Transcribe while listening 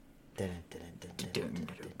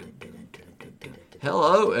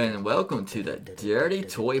Hello and welcome to the Dirty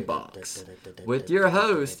Toy Box with your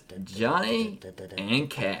host, Johnny and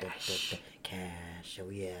Cash. Cash, oh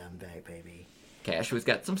yeah, I'm back, baby. Cash has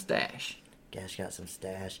got some stash. Cash got some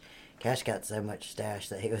stash. Cash got so much stash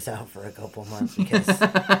that he was out for a couple months because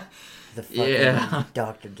the fucking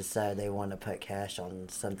doctor decided they wanted to put Cash on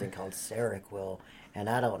something called Seroquel. And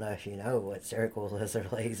I don't know if you know what Seroquel is,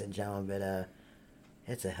 ladies and gentlemen, but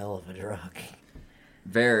it's a hell of a drug.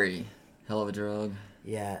 Very hell of a drug.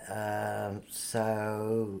 Yeah,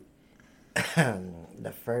 so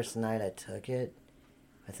the first night I took it,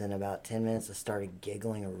 within about 10 minutes I started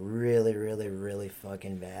giggling really, really, really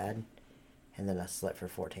fucking bad. And then I slept for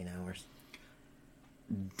 14 hours.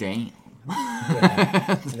 Damn.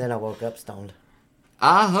 Yeah. And then I woke up stoned.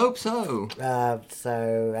 I hope so.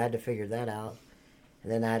 So I had to figure that out.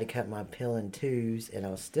 And then I had to cut my pill in twos, and I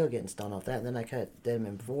was still getting stoned off that. And then I cut them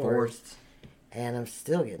in fours, and I'm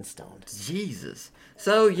still getting stoned. Jesus.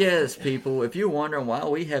 So, yes, people, if you're wondering why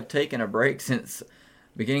we have taken a break since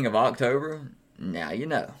beginning of October, now you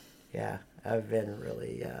know. Yeah, I've been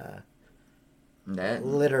really, that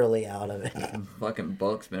literally out of it. Fucking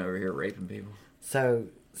Buck's been over here raping people. So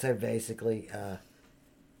basically,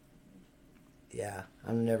 yeah,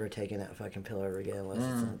 I'm never taking that fucking pill ever again unless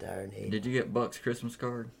it's in dire need. Did you get Buck's Christmas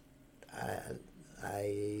card?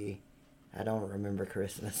 I don't remember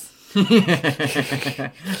Christmas. I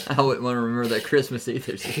wouldn't want to remember that Christmas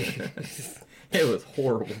either. It was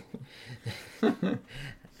horrible. I'm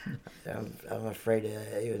afraid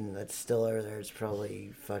even that's still over there, it's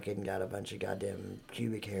probably fucking got a bunch of goddamn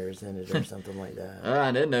pubic hairs in it or something like that.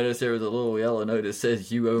 I did notice there was a little yellow note that says,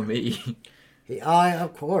 "You owe me."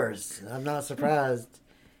 Of course. I'm not surprised.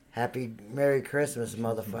 Happy Merry Christmas,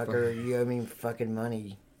 motherfucker. You owe me fucking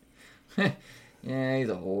money. Yeah, he's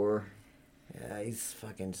a whore. Yeah, he's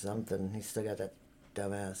fucking something. He's still got that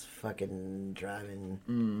dumbass fucking driving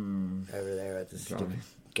over there at the stupid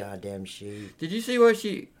goddamn sheet. Did you see what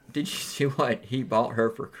he bought her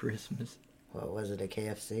for Christmas? What was it, a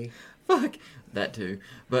KFC? Fuck that too.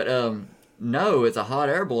 But no, it's a hot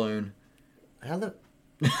air balloon. How the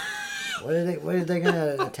what are they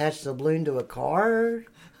gonna attach the balloon to a car?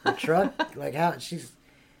 A truck? Like how she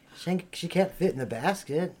can't fit in the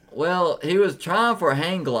basket. Well, he was trying for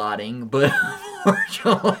hang gliding, but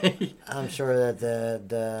unfortunately, I'm sure that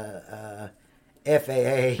the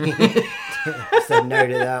FAA said no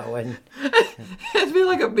to that one. It'd be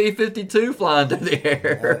like a B-52 flying through the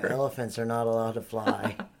air. Elephants are not allowed to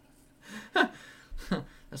fly.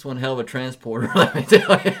 That's one hell of a transporter, let me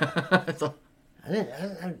tell you.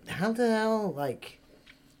 How the hell, like,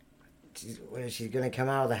 is she going to come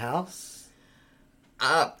out of the house?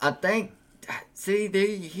 I think, see,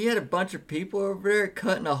 he had a bunch of people over there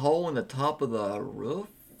cutting a hole in the top of the roof.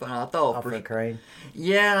 And I thought, off a crane?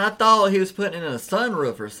 Yeah, and I thought he was putting in a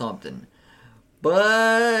sunroof or something.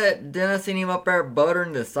 But then I seen him up there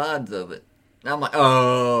buttering the sides of it. And I'm like,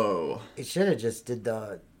 oh. He should have just did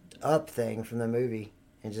the up thing from the movie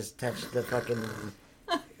and just touched the fucking...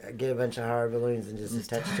 Get a bunch of hard balloons and just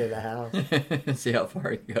attach it to the house. See how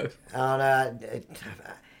far it goes. I don't know.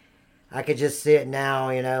 I could just see it now,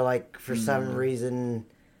 you know, like for some reason,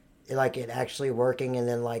 like it actually working and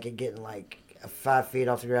then like it getting like 5 feet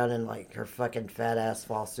off the ground and like her fucking fat ass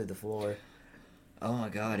falls through the floor. Oh my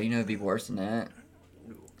god, you know it'd be worse than that.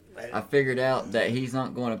 I figured out that he's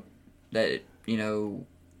not going to, that, you know,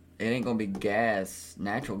 it ain't going to be gas,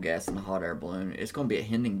 natural gas in the hot air balloon. It's going to be a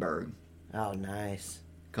Hindenburg. Oh, nice.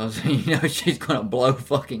 Because, you know, she's going to blow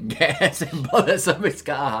fucking gas and blow us up in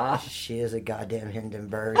sky high. She is a goddamn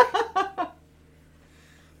Hindenburg.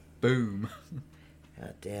 Boom.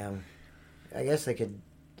 God damn. I guess they could,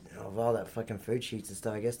 of all that fucking food sheets and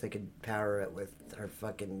stuff, I guess they could power it with her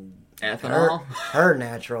fucking... Ethanol? Her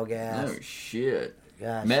natural gas. Oh, shit.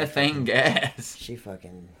 God, methane gas. She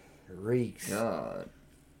fucking reeks. God.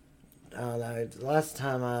 I don't know. The last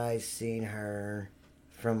time I seen her...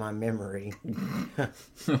 from my memory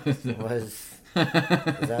was out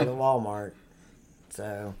of Walmart.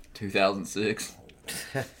 So 2006.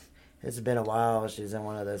 It's been a while. She's in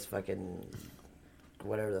one of those fucking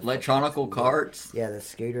whatever the electronical carts. Yeah, the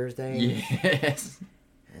scooter thing. Yes.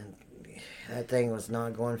 And that thing was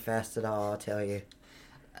not going fast at all, I'll tell you.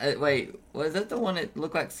 Wait, was that the one that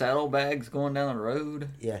looked like saddlebags going down the road?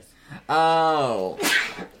 Yes. Oh.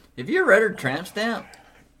 Have you read her tramp stamp?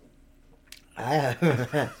 I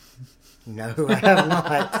have. No, I have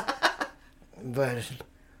not. But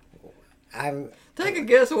I'm. Take a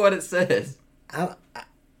guess of what it says. I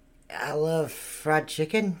love fried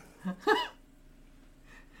chicken.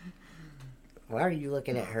 Why are you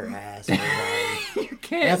looking at her ass? You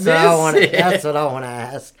can't That's miss it. That's what I want to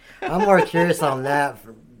ask. I'm more curious on that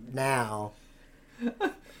now.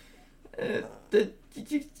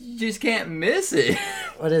 You just can't miss it.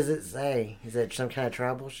 What does it say? Is it some kind of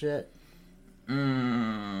tribal shit?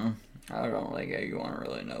 I don't think you want to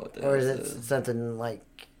really know what that is. Or is it something like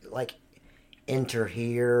enter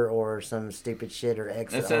here or some stupid shit or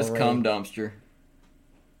exit It says only? cum dumpster.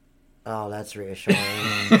 Oh, that's reassuring.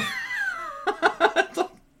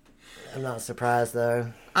 I'm not surprised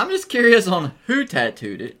though. I'm just curious on who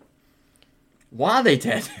tattooed it, why they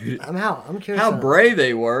tattooed it, I'm curious. how brave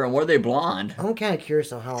they were, and were they blonde? I'm kind of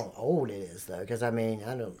curious on how old it is though, because I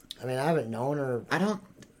haven't known her. I don't.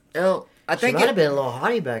 Oh, I She think might have been a little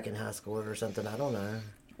hottie back in high school or something. I don't know.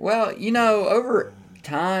 Well, over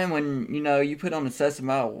time when you put on excessive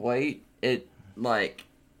amount of weight, it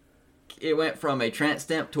went from a tramp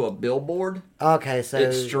stamp to a billboard. Okay, so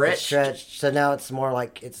It's stretched. So now it's more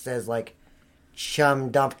like it says like chum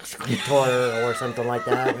dump tour or something like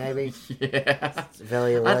that. Maybe. Yeah. It's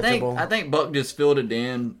very illegible. I think Buck just filled it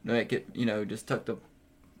in, like it, just took the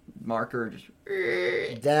marker.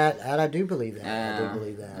 That I do believe that. I do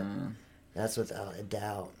believe that. That's without a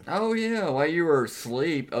doubt. Oh yeah, while you were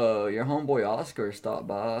asleep, your homeboy Oscar stopped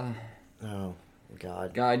by. Oh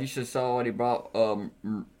God. God, you should have saw what he brought.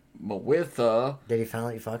 With Did he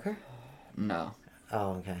finally fuck her? no.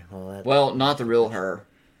 Oh, okay. Well, not the real her.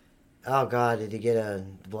 Oh God, did he get a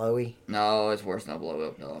blowy? No, it's worse than a blow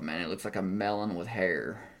up doll, man. It looks like a melon with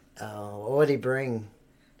hair. Oh, what did he bring?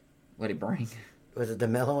 What'd he bring? Was it the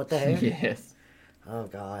melon with the hair? Yes. Oh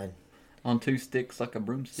God. On two sticks like a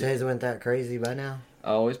broomstick. So he's went that crazy by now?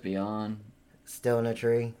 Always beyond. Still in a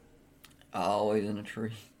tree? Always in a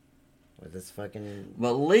tree. With this fucking...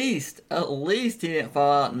 But at least he didn't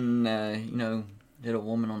fall out and, hit a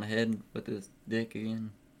woman on the head with his dick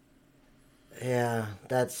again. Yeah,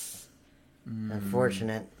 that's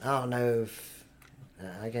unfortunate. I don't know if...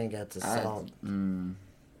 I think that's assault.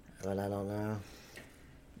 But I don't know.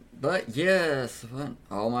 But yes,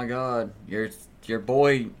 oh my God, your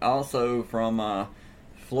boy also from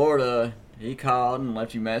Florida, he called and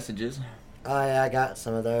left you messages. Oh yeah, I got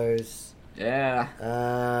some of those.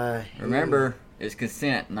 Yeah. Remember, it's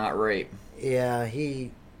consent, not rape. Yeah,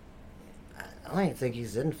 I don't think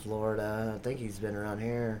he's in Florida. I think he's been around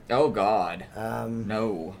here. Oh God.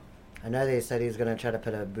 No. I know they said he was gonna try to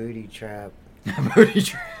put a booty trap. Booty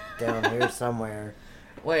trap down here somewhere.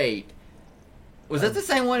 Wait. Was that the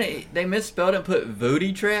same one they misspelled and put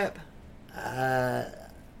Voodie Trap? I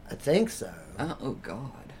think so. Oh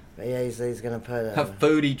God. But yeah, he said he's gonna put a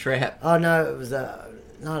Foodie Trap. Oh no, it was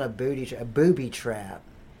not a booty trap. A booby trap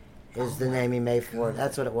is the name he made for it.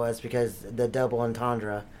 That's what it was because the double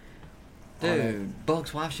entendre. Dude,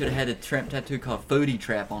 Buck's wife should have had a tramp tattoo called Foodie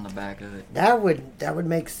Trap on the back of it. That would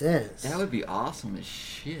make sense. That would be awesome as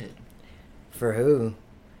shit. For who?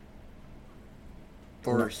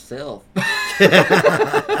 For herself.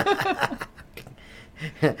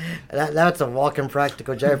 That's a walking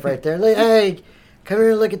practical joke right there. Look, hey, come here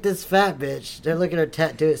and look at this fat bitch. They're looking at her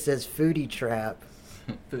tattoo. It says Foodie Trap.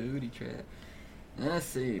 Foodie Trap. Let's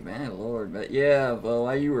see, man, Lord. But yeah, well,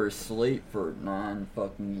 while you were asleep for 9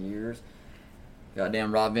 fucking years,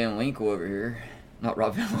 goddamn Rob Van Winkle over here. Not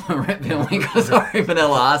Rob Rip Van Winkle, sorry,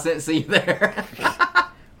 Vanilla Ice, didn't see you there.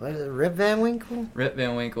 What is it, Rip Van Winkle? Rip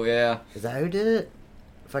Van Winkle, yeah. Is that who did it?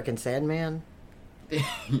 Fucking Sandman?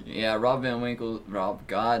 Yeah, Rob Van Winkle,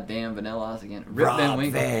 goddamn Vanilla Ice again. Rip Rob Van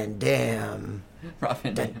Winkle. Van Dam. Rob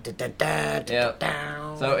Van Dam.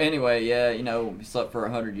 Yeah. So anyway, yeah, he slept for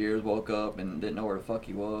 100 years, woke up, and didn't know where the fuck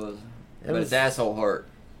he was. But his asshole hurt.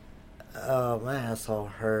 Oh, my asshole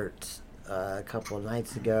hurt a couple of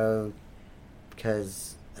nights ago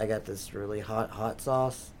because I got this really hot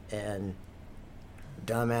sauce, and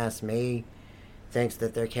dumbass me thinks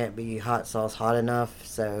that there can't be hot sauce hot enough,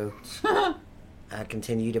 so I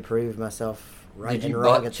continue to prove myself right Did and you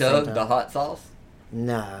wrong butt chug the hot sauce?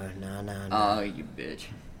 No. Oh, you bitch.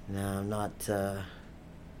 No, I'm not. I'm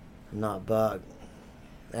not Buck.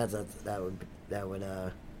 That would.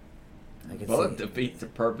 I could Buck see. defeats the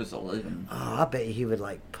purpose of living. Oh, I bet he would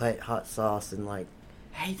put hot sauce in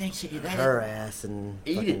Hey, thanks you that. her ass and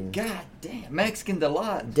Eat it, god damn. Mexican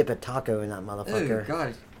delight. dip a taco in that motherfucker. Oh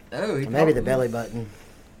god. Oh, he Maybe the belly button.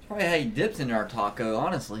 That's probably how he dips into our taco,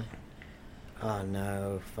 honestly. Oh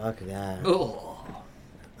no, fuck that. Ugh.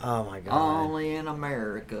 Oh my god. Only in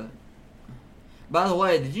America. By the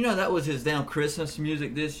way, did you know that was his damn Christmas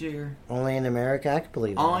music this year? Only in America? I could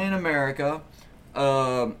believe that. Only in America.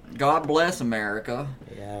 God bless America.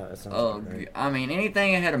 Yeah, that sounds great. I mean,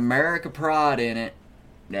 anything that had America pride in it,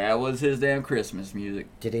 that was his damn Christmas music.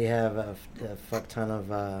 Did he have a fuck ton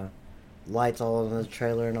of lights all in the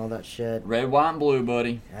trailer and all that shit. Red, white, and blue,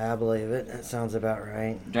 buddy. I believe it. That sounds about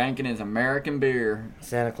right. Drinking his American beer.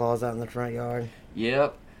 Santa Claus out in the front yard.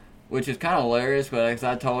 Yep. Which is kind of hilarious, but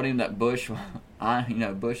I told him that Bush, Bush,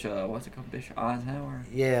 what's it called, Bush Eisenhower?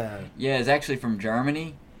 Yeah. Yeah, it's actually from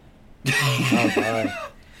Germany. Oh, God.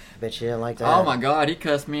 Bet you didn't like that. Oh, my God, he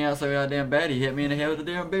cussed me out so goddamn bad, he hit me in the head with a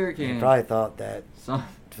damn beer can. He probably thought that So,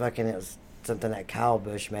 fucking it was something that Kyle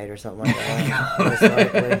Bush made or something like that. Most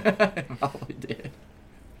likely. Probably did.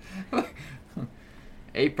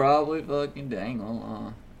 He probably fucking dang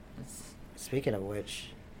on. Speaking of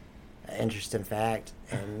which, an interesting fact,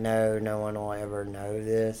 and no one will ever know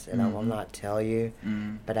this, and I will not tell you,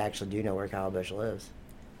 but I actually do know where Kyle Busch lives.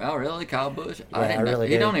 Oh, really? Kyle Busch? Yeah, I really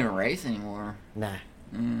He do. don't even race anymore. Nah.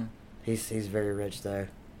 Mm. He's very rich, though.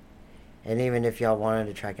 And even if y'all wanted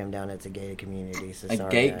to track him down, it's a gated community, so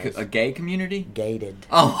sorry, guys. A gay community? Gated.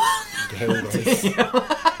 Oh. Gated.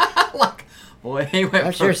 Like, boy, he went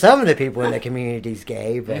I'm sure some of the people in the community's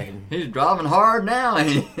gay, but... He's driving hard now.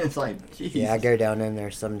 It's like, jeez. Yeah, I go down in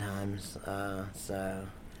there sometimes, so...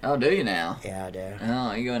 Oh, do you now? Yeah, I do.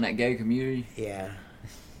 Oh, you go in that gay community? Yeah.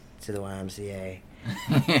 To the YMCA.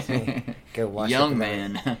 Go wash Young up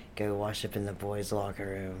man. Go wash up in the boys' locker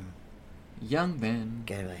room. Young man.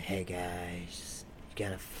 Go like, hey guys, you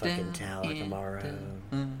got a fucking towel I can borrow?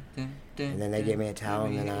 And then they give me a towel,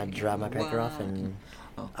 and then I dry my pecker off, and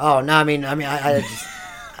oh no, I mean I just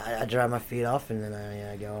I dry my feet off, and then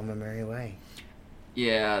I go on my merry way.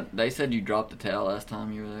 Yeah, they said you dropped the towel last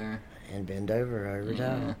time you were there. And bend over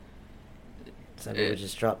towel. Some people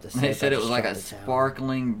just drop the. They said it was like a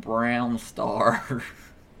sparkling brown star.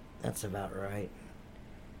 That's about right.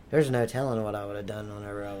 There's no telling what I would have done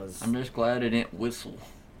whenever I was. I'm just glad it didn't whistle.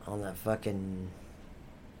 On that fucking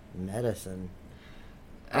medicine.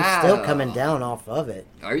 I'm still coming down off of it.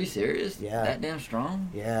 Are you serious? Yeah. That damn strong?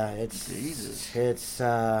 Yeah, it's... Jesus. It's,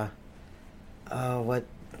 what...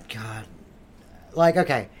 God. Like,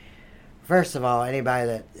 okay. First of all,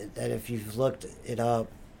 anybody that if you've looked it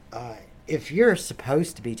up, if you're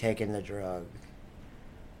supposed to be taking the drug,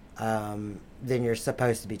 then you're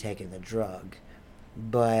supposed to be taking the drug.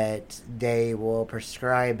 But they will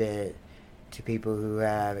prescribe it to people who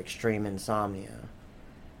have extreme insomnia.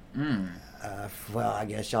 Well, I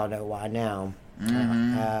guess y'all know why now.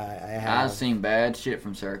 I've seen bad shit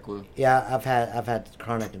from Seroquel. Yeah, I've had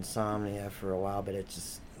chronic insomnia for a while, but it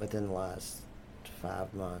just within the last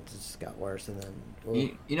 5 months, it just got worse. And then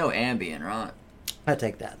you know Ambien, right? I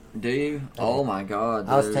take that. Do you? Oh my God!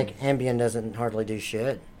 Dude. I was taking Ambien. Doesn't hardly do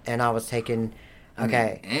shit, and I was taking.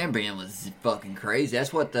 Okay. Ambien was fucking crazy.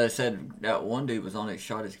 That's what they said. That one dude was on it,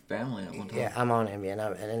 shot his family at one time. Yeah, I'm on Ambien,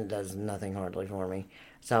 and it does nothing hardly for me.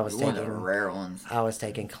 So I was one of the rare ones. I was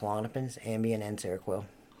taking Klonopin, Ambien, and Seroquel.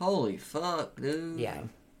 Holy fuck, dude! Yeah,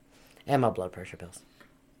 and my blood pressure pills.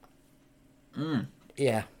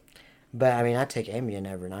 Yeah, but I mean, I take Ambien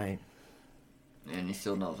every night. And he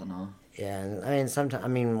still doesn't, huh? Yeah, I mean, sometimes. I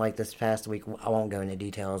mean, like this past week, I won't go into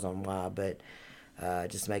details on why, but.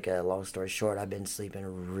 Just to make a long story short, I've been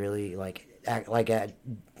sleeping really like a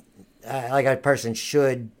person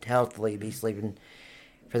should healthily be sleeping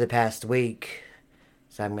for the past week.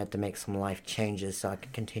 So I'm going to have to make some life changes so I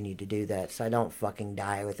can continue to do that, so I don't fucking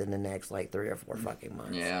die within the next like 3 or 4 fucking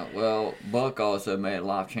months. Yeah, well, Buck also made it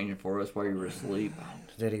life changing for us while you were asleep.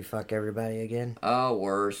 Did he fuck everybody again? Oh,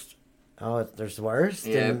 worst. Oh, there's worse?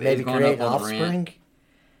 Yeah, Did maybe create offspring?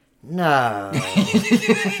 No.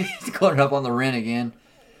 He's going up on the rent again.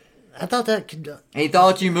 I thought that could... He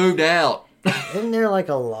thought you moved out. Isn't there like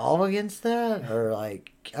a law against that? Or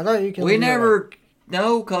like... I thought you could... We never...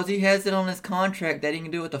 No, because he has it on his contract that he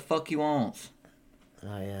can do what the fuck he wants.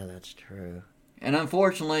 Oh, yeah, that's true. And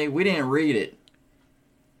unfortunately, we didn't read it.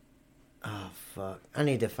 Oh, fuck. I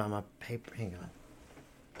need to find my paper. Hang on.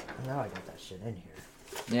 Now I got that shit in here.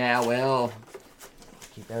 Yeah, well...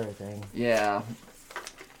 Keep everything. Yeah.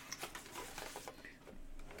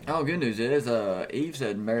 Oh, good news is, Eve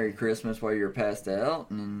said Merry Christmas while you were passed out,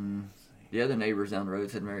 and the other neighbors down the road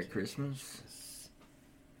said Merry Christmas.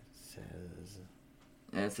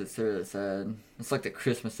 Yeah, it's really sad. It's like the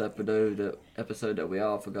Christmas episode that we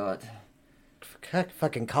all forgot.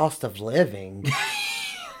 Fucking cost of living.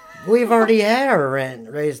 We've already had our rent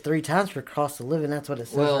raised 3 times for cost of living. That's what it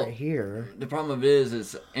says right here. The problem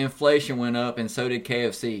is inflation went up, and so did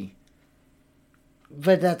KFC.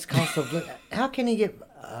 But that's cost of living. How can he get...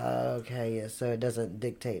 okay, yeah, so it doesn't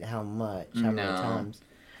dictate how much, how many times.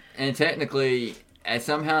 And technically,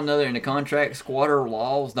 somehow or another in the contract, squatter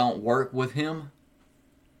laws don't work with him.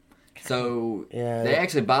 So, they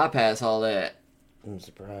actually bypass all that. I'm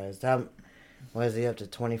surprised. What is he up to?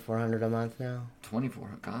 2,400 a month now?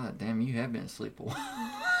 24. God damn, you have been asleep a while.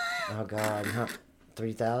 Oh God, huh?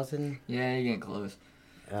 3,000? Yeah, you're getting close.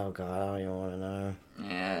 Oh God, I don't even want to know.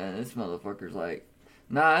 Yeah, this motherfucker's like,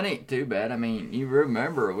 nah, it ain't too bad. I mean, you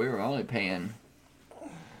remember we were only paying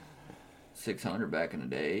 $600 back in the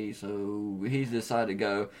day, so he's decided to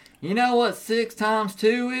go, you know what 6 times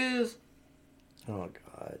 2 is? Oh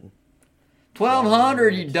God.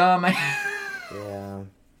 1,200, you dumbass. Yeah.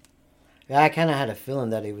 Yeah, I kind of had a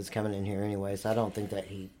feeling that he was coming in here anyway, so I don't think that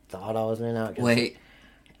he thought I was in and out. Wait.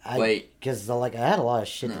 Because, like, I had a lot of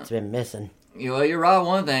shit that's been missing. Well, you're right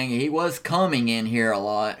one thing. He was coming in here a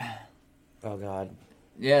lot. Oh, God.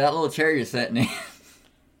 Yeah, that little chair you're sitting in.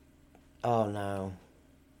 Oh, no.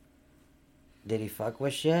 Did he fuck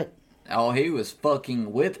with shit? Oh, he was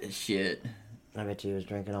fucking with his shit. I bet you he was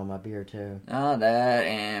drinking all my beer, too. Oh, that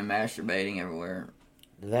and masturbating everywhere.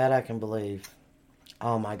 That I can believe.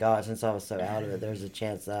 Oh, my God, since I was so out of it, there's a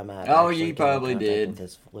chance that I might Oh, actually you get in probably contact did. with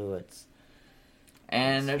his fluids.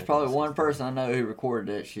 And there's probably one person I know who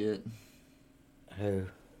recorded that shit. Who?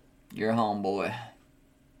 Your homeboy.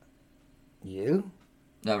 You?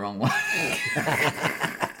 No, wrong one.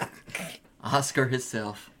 Oscar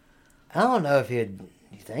himself. I don't know if he'd...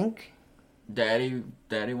 You think? Daddy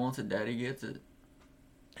wants it, daddy gets it.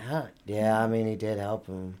 Yeah, I mean, he did help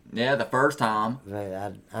him. Yeah, the first time.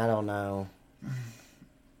 But I don't know.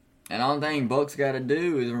 And the only thing Buck's got to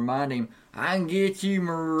do is remind him, I can get you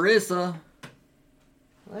Marissa.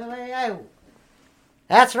 Well, hey,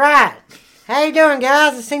 that's right. How you doing,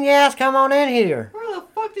 guys? I seen your ass come on in here. Where the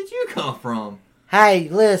fuck did you come from? Hey,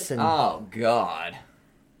 listen. Oh, God.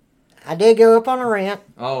 I did go up on a rent,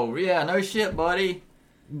 Oh, yeah, no shit, buddy.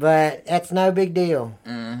 but that's no big deal.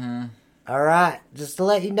 Mm-hmm. All right, just to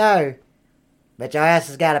let you know. But your ass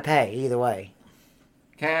has got to pay either way.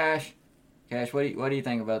 Cash, what do you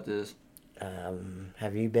think about this?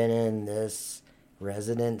 Have you been in this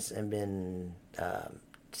residence and been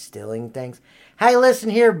stealing things? Hey, listen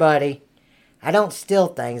here, buddy. I don't steal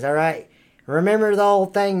things, all right? Remember the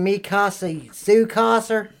old thing, me casa, Sue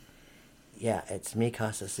casa? Yeah, it's me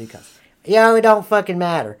casa, Sue casa. Yo, it don't fucking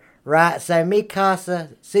matter, right? So me casa,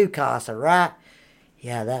 Sue casa, right?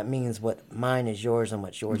 Yeah, that means what mine is yours and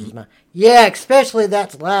what's yours is mine. Yeah, especially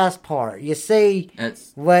that last part. You see,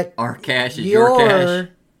 That's what our cash is your cash.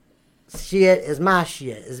 Shit is my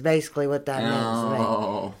shit, is basically what that means to me.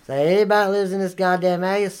 Oh. So anybody lives in this goddamn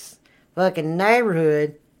ass fucking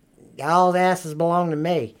neighborhood, y'all's asses belong to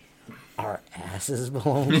me. Our asses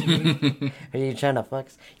belong to me? Are you trying to fuck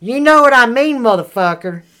us? You know what I mean,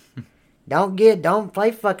 motherfucker. Don't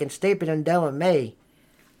play fucking stupid and dumb with me.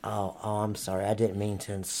 Oh, I'm sorry. I didn't mean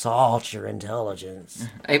to insult your intelligence.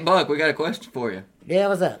 Hey, Buck, we got a question for you. Yeah,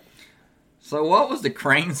 what's up? So what was the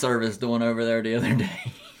crane service doing over there the other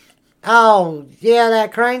day? Oh, yeah,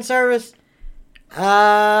 that crane service.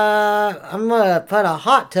 I'm gonna put a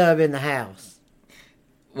hot tub in the house.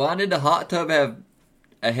 Why did the hot tub have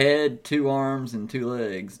a head, 2 arms, and 2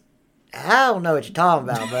 legs? I don't know what you're talking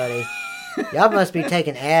about, buddy. Y'all must be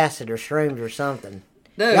taking acid or shrooms or something.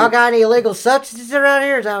 Dude, Y'all got any illegal substances around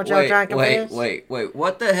here? Is that what y'all trying to confess? Wait.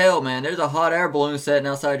 What the hell, man? There's a hot air balloon sitting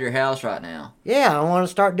outside your house right now. Yeah, I want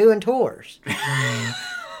to start doing tours.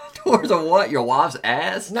 Tours of what? Your wife's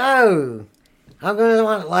ass? No. I'm going to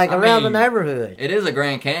want, around the neighborhood. It is a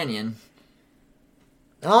Grand Canyon.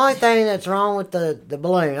 The only thing that's wrong with the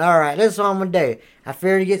balloon. All right, this is what I'm going to do. I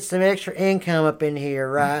figure to get some extra income up in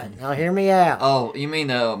here, right? Now, hear me out. Oh, you mean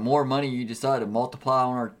the more money you decide to multiply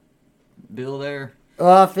on our bill there?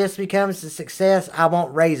 Well, if this becomes a success, I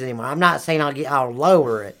won't raise it anymore. I'm not saying I'll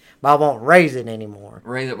lower it, but I won't raise it anymore.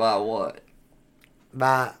 Raise it by what?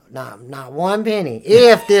 By not 1 penny.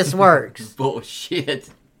 If this works. Bullshit.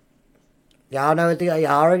 Y'all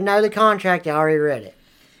already know the contract. Y'all already read it.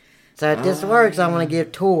 So if this works, I'm going to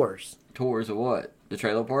give tours. Tours of what? The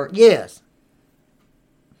trailer park? Yes.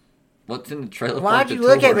 What's in the trailer park? Why'd you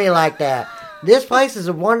look at me like that? This place is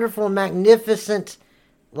a wonderful, magnificent,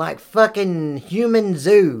 fucking human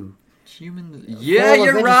zoo. Yeah,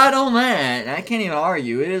 you're right on that. I can't even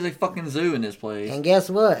argue. It is a fucking zoo in this place. And guess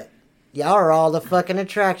what? Y'all are all the fucking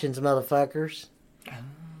attractions, motherfuckers.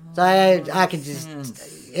 So I can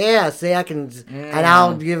just... Yeah, see, I can... Yeah. And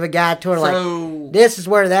I'll give a guy a tour this is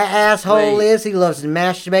where that asshole is. He loves to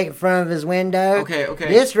masturbate in front of his window. Okay.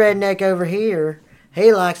 This redneck over here,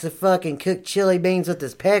 he likes to fucking cook chili beans with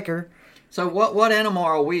his pecker. So what animal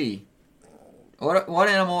are we? What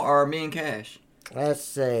animal are me and Cash? Let's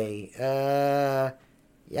see. Y'all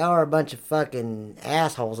are a bunch of fucking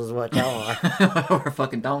assholes is what y'all are. We're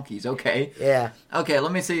fucking donkeys, okay. Yeah. Okay,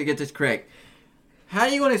 let me see you get this correct. How are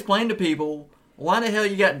you going to explain to people Why the hell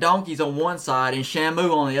you got donkeys on one side and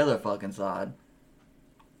Shamu on the other fucking side?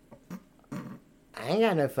 I ain't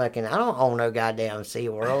got no fucking... I don't own no goddamn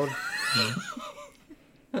SeaWorld.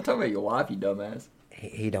 I'm talking about your wife, you dumbass.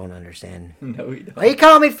 He don't understand. No, he don't. Are you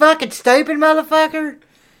calling me fucking stupid, motherfucker?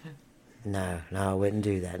 No, I wouldn't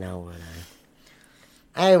do that. No, would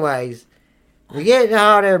I? Anyways, we get in the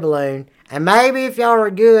hot air balloon, and maybe if y'all are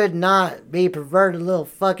good and not be perverted little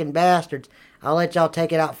fucking bastards, I'll let y'all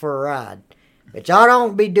take it out for a ride. But y'all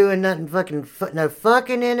don't be doing nothing fucking... No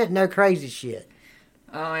fucking in it, no crazy shit.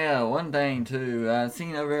 Oh, yeah, one thing, too. I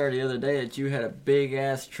seen over there the other day that you had a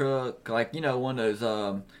big-ass truck, like, you know, one of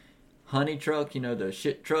those, honey truck, you know, the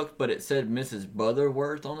shit trucks, but it said Mrs.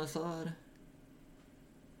 Butterworth on the side.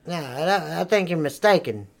 No, I think you're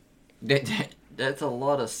mistaken. That's a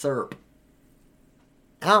lot of syrup.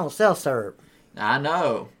 I don't sell syrup. I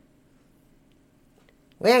know.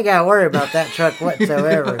 We ain't got to worry about that truck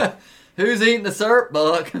whatsoever. Who's eating the syrup,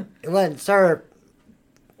 Buck? It wasn't syrup.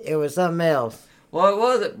 It was something else. What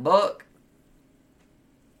was it, Buck?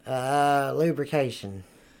 Lubrication.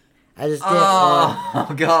 I just didn't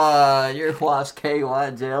Oh, God. Your wife's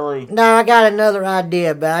KY jelly. No, I got another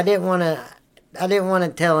idea, but I didn't want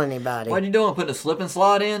to tell anybody. What are you doing, putting a slip and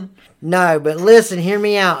slide in? No, but listen, hear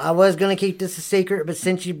me out. I was going to keep this a secret, but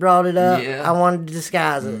since you brought it up, Yeah. I wanted to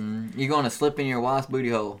disguise it. You're going to slip in your wife's booty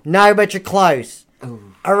hole. No, but you're close.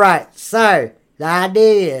 Ooh. All right, so the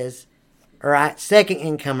idea is, all right, second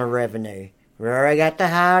income of revenue. We already got the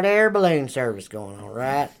hot air balloon service going on,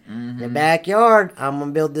 right? In the backyard, I'm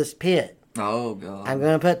going to build this pit. Oh, God. I'm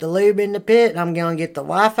going to put the lube in the pit, and I'm going to get the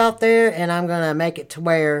wife out there, and I'm going to make it to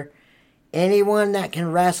where anyone that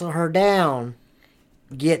can wrestle her down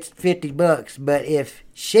gets $50. But if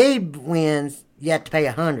she wins, you have to pay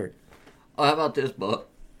 $100. Oh, how about this, Buck?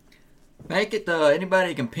 Make it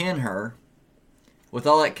anybody can pin her with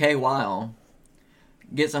all that KY on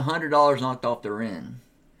gets $100 knocked off the rent.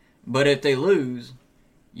 But if they lose,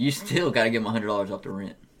 you still got to give them $100 off the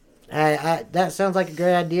rent. That sounds like a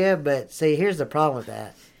great idea, but see, here's the problem with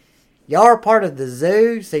that. Y'all are part of the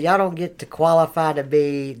zoo, so y'all don't get to qualify to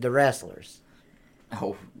be the wrestlers.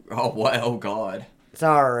 Oh, what? Oh, God.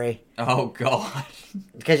 Sorry. Oh, God.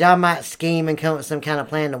 Because y'all might scheme and come up with some kind of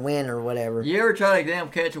plan to win or whatever. You ever try to damn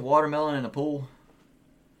catch a watermelon in the pool?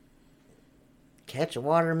 Catch a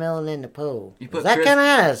watermelon in the pool. You put Is that Chris-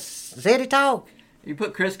 kind of city talk? You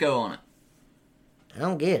put Crisco on it. I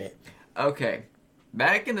don't get it. Okay.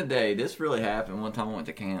 Back in the day, this really happened one time I went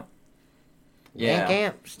to camp. Yeah.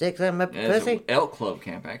 Camp? Stick something up your It's pussy? an elk club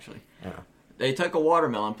camp, actually. Oh. They took a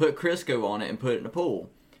watermelon, put Crisco on it, and put it in the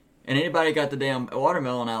pool. And anybody got the damn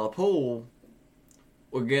watermelon out of the pool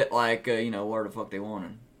would get, like, whatever the fuck they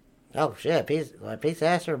wanted. Oh, shit. A piece of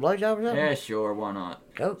ass or a blowjob or something? Yeah, sure, why not?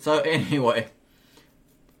 Go. So, anyway.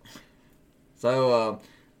 So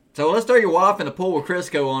let's throw your wife in the pool with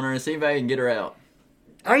Crisco on her and see if I can get her out.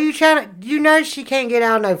 Are you trying to... You know she can't get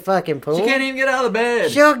out of no fucking pool. She can't even get out of the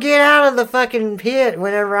bed. She'll get out of the fucking pit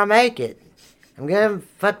whenever I make it. I'm gonna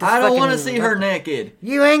put this I don't want to fucking- see her naked.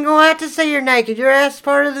 You ain't gonna have to see her naked. Your ass is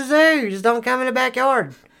part of the zoo. Just don't come in the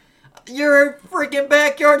backyard. Your freaking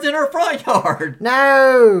backyard's in her front yard.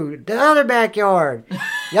 No, the other backyard.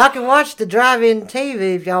 Y'all can watch the drive-in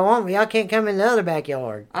TV if y'all want, but y'all can't come in the other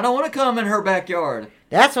backyard. I don't want to come in her backyard.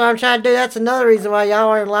 That's what I'm trying to do. That's another reason why y'all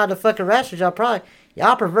aren't allowed to fucking wrestle. Y'all probably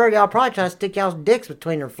trying to stick y'all's dicks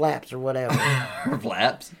between her flaps or whatever. Her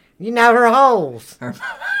flaps? You know, her holes.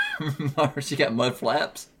 She got mud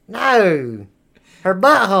flaps? No, her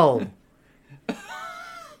butthole.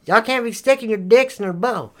 Y'all can't be sticking your dicks in her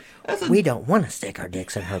butthole. We don't want to stick our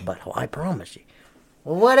dicks in her butthole, I promise you.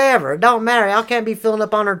 Well, whatever. It don't matter. Y'all can't be filling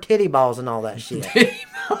up on her titty balls and all that shit. Titty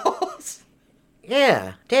balls?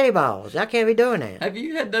 Yeah, titty balls. Y'all can't be doing that. Have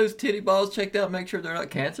you had those titty balls checked out and make sure they're not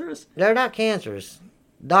cancerous? They're not cancerous.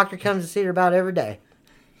 Doctor comes to see her about every day.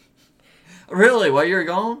 Really? While you're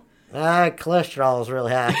gone? Cholesterol is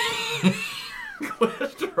really high.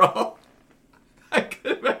 Cholesterol? I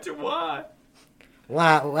could imagine why.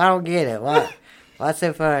 Why? I don't get it. Why? What's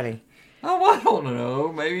so funny? Oh, I don't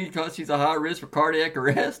know. Maybe because she's a high risk for cardiac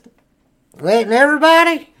arrest? Waiting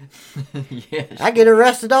everybody? Yes. I get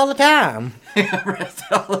arrested all the time. Arrested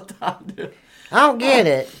all the time, dude. I don't get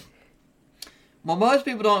it. Well, most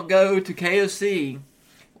people don't go to KFC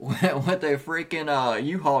with a freaking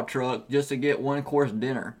U-Haul truck just to get one-course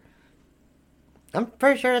dinner. I'm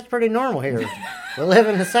pretty sure that's pretty normal here. We live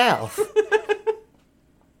in the South.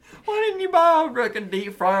 Why didn't you buy a freaking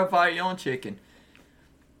deep fryer and fry your own chicken?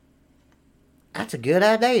 That's a good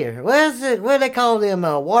idea. What is it? What do they call them?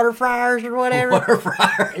 Water fryers or whatever? Water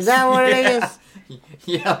fryers. Is that what it is?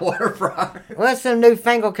 Yeah, water fryer. What's some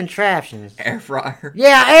newfangled contraptions? Air fryer.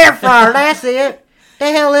 Yeah, air fryer, that's it.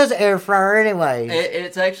 The hell is an air fryer anyway?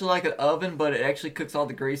 It's actually like an oven, but it actually cooks all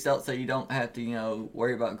the grease out so you don't have to,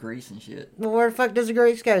 worry about grease and shit. Well, where the fuck does the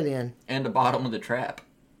grease go then? And the bottom of the trap.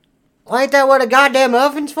 Well, ain't that what a goddamn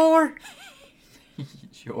oven's for?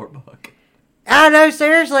 Sure, Buck. I know,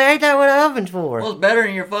 seriously, ain't that what an oven's for? Well, it's better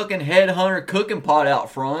than your fucking headhunter cooking pot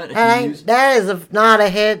out front. That is not a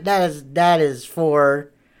head. That is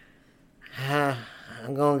for. I'm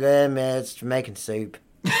gonna go ahead and admit it's for making soup.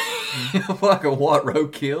 Like a what,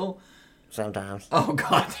 roadkill? Sometimes. Oh,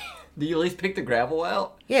 God. Do you at least pick the gravel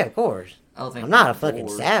out? Yeah, of course. I'm not a fucking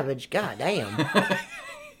savage. God damn.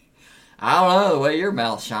 I don't know the way your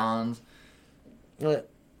mouth shines. Look,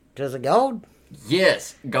 does it gold?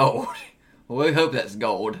 Yes, gold. Well, we hope that's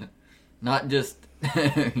gold. Not just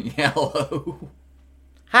yellow.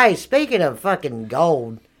 Hey, speaking of fucking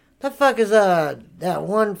gold, the fuck is that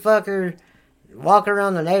one fucker walking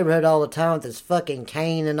around the neighborhood all the time with his fucking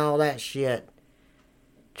cane and all that shit?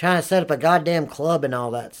 Trying to set up a goddamn club and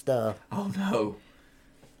all that stuff. Oh, no.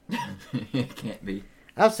 It can't be.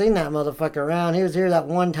 I've seen that motherfucker around. He was here that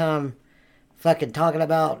one time fucking talking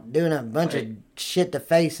about doing a bunch of shit to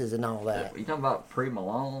faces and all that. You talking about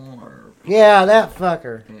Pre-Malone or... Yeah, that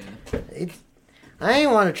fucker. Yeah. I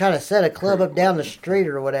ain't want to try to set a club up down the street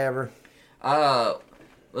or whatever. Well,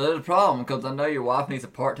 there's a problem, because I know your wife needs a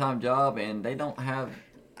part-time job, and they don't have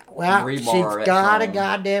rebar She's at got a home.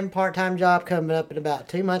 goddamn part-time job coming up in about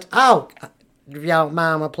 2 months. Oh, if y'all don't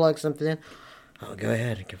mind, I'm going to plug something in. Oh, go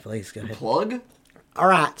ahead. Please, go ahead. Plug? All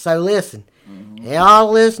right, so listen.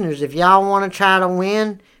 Y'all listeners, if y'all want to try to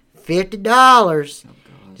win $50,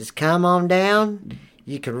 just come on down.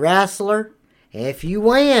 You can wrestle her. And if you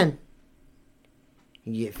win,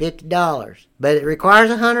 you get $50. But it requires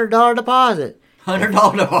a $100 deposit.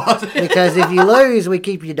 $100 deposit? Because if you lose, we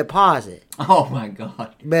keep your deposit. Oh, my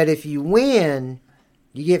God. But if you win,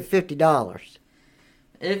 you get $50.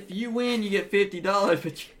 If you win, you get $50,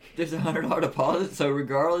 but there's a $100 deposit, so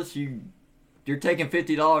regardless, you're taking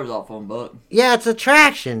 $50 off them, Buck. Yeah, it's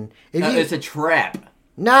attraction. It's a trap.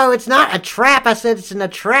 No, it's not a trap. I said it's an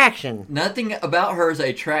attraction. Nothing about her is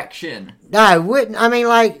a traction. No, wouldn't. I mean,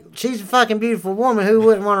 like, she's a fucking beautiful woman. Who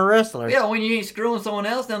wouldn't want to wrestle her? Yeah, when you ain't screwing someone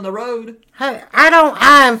else down the road. Hey,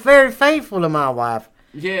 I am very faithful to my wife.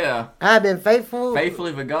 Yeah. I've been faithful.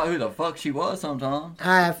 Faithfully forgot who the fuck she was sometimes.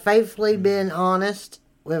 I have faithfully been honest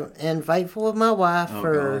and faithful with my wife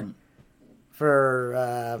for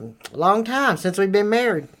a long time, since we've been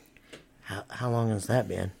married. How long has that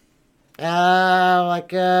been?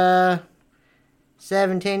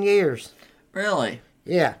 7-10 years. Really?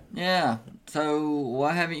 Yeah. Yeah. So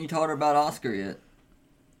why haven't you taught her about Oscar yet?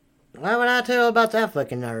 Why would I tell about that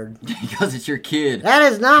fucking nerd? Because it's your kid.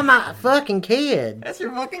 That is not my fucking kid. That's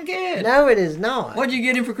your fucking kid. No, it is not. What'd you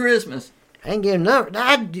get him for Christmas? I ain't getting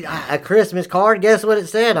a Christmas card. Guess what it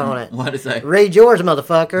said on it? What'd it say? Read yours,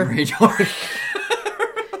 motherfucker. Read yours.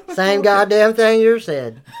 Same goddamn thing yours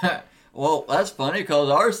said. Well, that's funny, because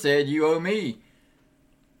ours said you owe me.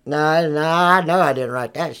 No, I know I didn't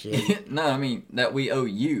write that shit. No, I mean that we owe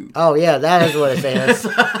you. Oh, yeah, that is what it says.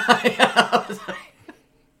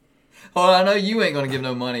 Well, I know you ain't going to give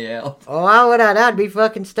no money out. Oh, why would I? That'd be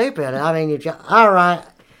fucking stupid. I mean, all right,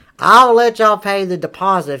 I'll let y'all pay the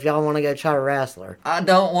deposit if y'all want to go try to wrestle her. I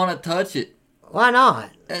don't want to touch it. Why not?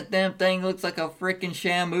 That damn thing looks like a freaking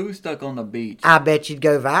Shamu stuck on the beach. I bet you'd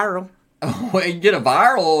go viral. Oh, well, you get a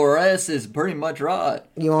viral or else is pretty much right.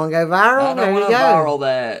 You want to go viral? I don't want to viral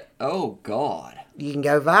that. Oh, God. You can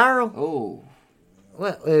go viral? Oh.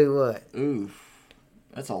 What? Ooh, what? Oof.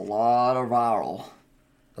 That's a lot of viral.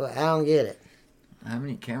 Well, I don't get it. How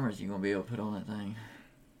many cameras you going to be able to put on that thing?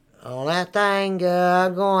 On that thing,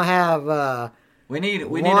 I'm going to have we need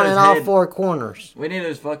one in all four corners. We need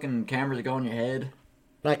those fucking cameras that go on your head.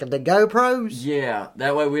 Like the GoPros? Yeah,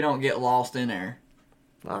 that way we don't get lost in there.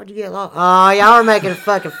 Why would you get lost? Oh, y'all are making a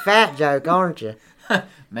fucking fat joke, aren't you?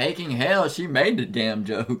 Making hell, she made the damn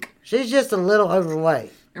joke. She's just a little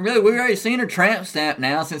overweight. And really, we've already seen her tramp stamp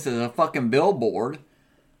now since it's a fucking billboard.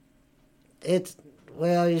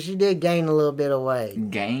 Well, she did gain a little bit of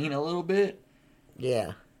weight. Gain a little bit?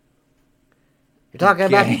 Yeah. You're talking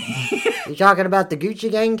about the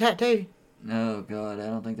Gucci Gang tattoo? No, God, I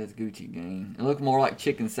don't think that's Gucci Gang. It looked more like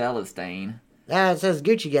chicken salad stain. It says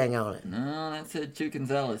Gucci Gang on it. No, that said chicken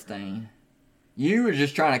salad stain. You were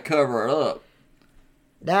just trying to cover it up.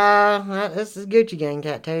 Nah, this is Gucci Gang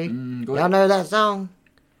tattoo. Go Y'all know that song?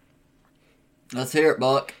 Let's hear it,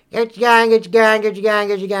 Buck. Get your gang, get your gang, get your gang,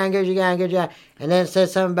 get your gang, get your gang, get your gang. And then it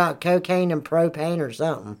says something about cocaine and propane or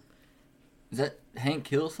something. Is that Hank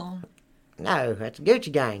Hill song? No, that's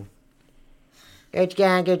Gucci Gang.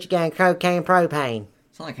 Gucci Gang, cocaine, propane.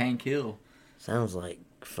 Sounds like Hank Hill. Sounds like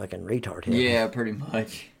fucking retard here. Yeah, pretty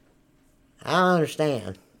much. I don't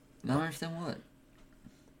understand. You don't understand what?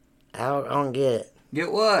 I don't get it.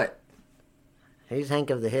 Get what? Who's Hank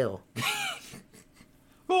of the Hill?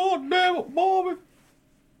 God damn it, Bobby.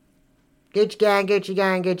 Gucci Gang, Gucci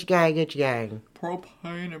Gang, Gucci Gang, Gucci Gang.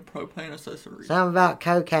 Propane and propane accessories. Something about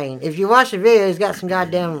cocaine. If you watch the video, he's got some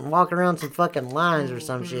goddamn walking around some fucking lines or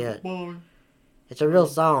some shit. It's a real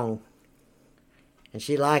song. And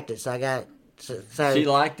she liked it, so I got... So She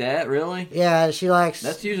liked that, really? Yeah, she likes...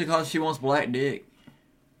 That's usually because she wants black dick.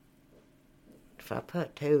 If I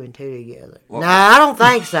put two and two together... What? No, I don't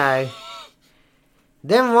think so.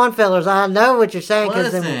 Them one fellers, I know what you're saying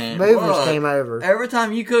because them Listen, movers look, came over. Every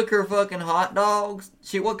time you cook her fucking hot dogs,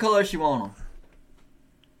 what color she want them?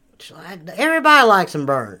 Everybody likes them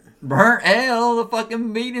burnt. Burnt hell, the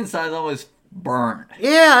fucking meat inside's always burnt.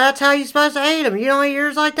 Yeah, that's how you're supposed to eat them. You don't eat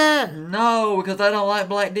yours like that? No, because I don't like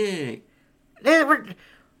black dick. What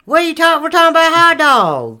are you talking? We're talking about hot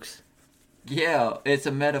dogs. Yeah, it's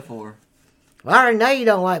a metaphor. Well, I already know you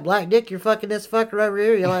don't like black dick. You're fucking this fucker over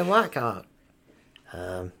here. You like white cock.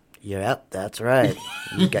 Yep, that's right.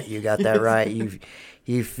 You got that right.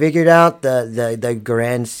 You figured out the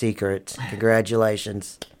grand secret.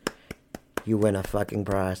 Congratulations. You win a fucking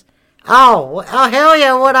prize. Oh hell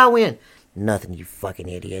yeah! What'd I win? Nothing, you fucking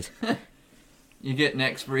idiot. You get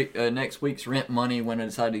next week's rent money when I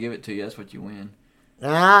decide to give it to you. That's what you win.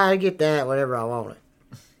 I get that whenever I want it.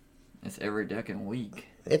 It's every second week.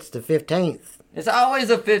 It's the 15th. It's always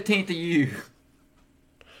the 15th of you.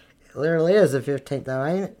 It literally is the 15th, though,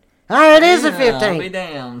 ain't it? Oh, it is the 15th. I'll be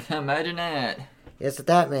damned. Imagine that. Guess what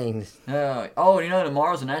that means. You know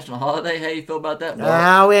tomorrow's a national holiday. How you feel about that, Buck?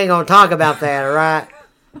 No, we ain't gonna talk about that, all right?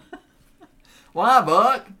 Why,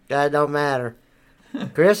 Buck? That don't matter.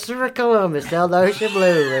 Christopher Columbus sailed the ocean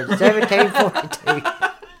blue in 1742.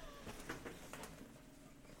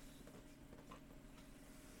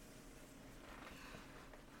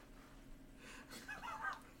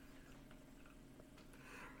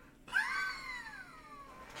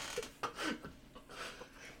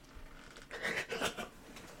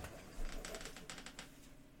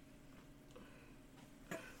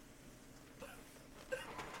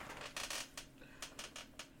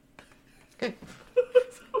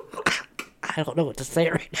 I don't know what to say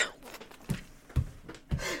right now.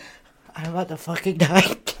 I'm about to fucking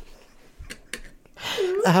die.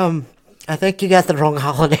 I think you got the wrong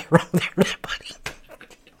holiday wrong there, buddy.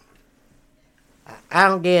 I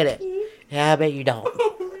don't get it. Yeah, I bet you don't.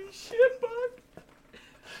 Holy shit, Buck.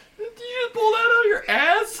 Did you just pull that out of your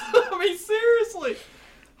ass? I mean, seriously.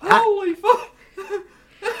 Holy fuck.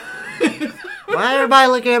 Why everybody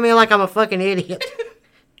looking at me like I'm a fucking idiot?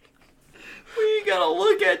 We ain't gotta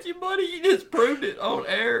look at you, buddy. You just proved it on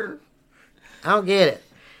air. I don't get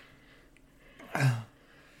it.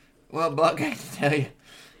 Well, Buck, I can tell you.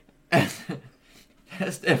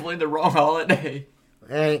 That's definitely the wrong holiday.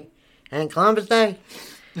 Ain't Columbus Day?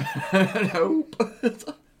 Nope.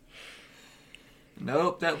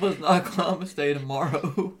 Nope, that was not Columbus Day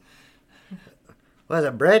tomorrow. Was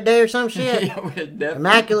it Bread Day or some shit? Yeah, definitely.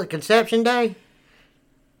 Immaculate Conception Day?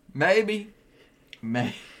 Maybe.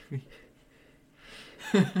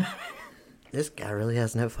 This guy really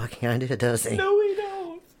has no fucking idea, does he? No, we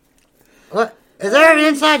don't. What? Is there an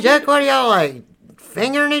inside joke? What are y'all like?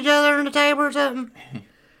 Fingering each other on the table or something?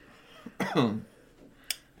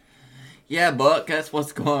 Yeah, Buck, that's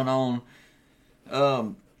what's going on.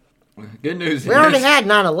 Good news. We already had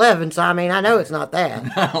 9/11, so I mean, I know it's not that.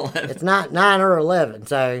 9/11. It's not 9 or 11,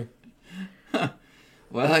 so.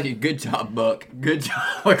 Well, good job, Buck. Good job.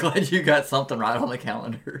 I'm glad you got something right on the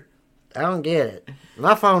calendar. I don't get it.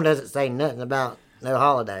 My phone doesn't say nothing about no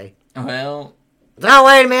holiday. Well. Oh,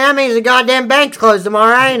 wait a minute. That means the goddamn bank's closed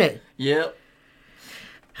tomorrow, ain't it? Yep.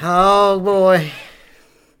 Oh, boy.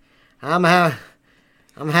 I'm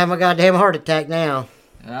having a goddamn heart attack now.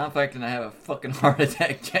 I'm thinking I have a fucking heart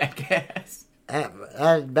attack, jackass.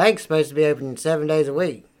 That bank's supposed to be open 7 days a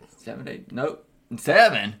week. 7 days? Nope.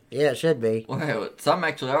 7? Yeah, it should be. Well, some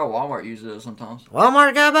actually are. Walmart uses it sometimes.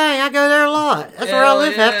 Walmart got a bank. I go there a lot. That's where I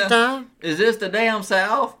live half the time. Is this the damn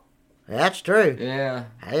South? That's true. Yeah.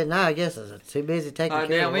 I didn't know. I guess I was too busy taking care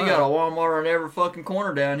Damn, of we got a Walmart on every fucking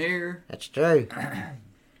corner down here. That's true.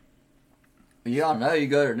 Y'all know you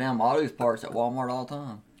go to damn Autos parts at Walmart all the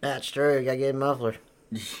time. That's true. You gotta get a muffler.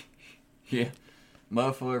 Yeah.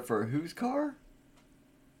 Muffler for whose car?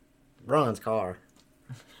 Ron's car.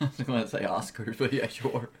 I was going to say Oscar's, but yeah,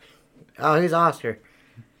 sure. Oh, who's Oscar?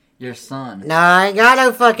 Your son. No, I ain't got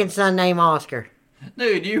no fucking son named Oscar.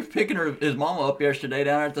 Dude, you were picking his mama up yesterday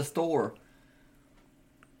down at the store.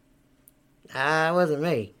 It wasn't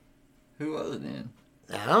me. Who was it then?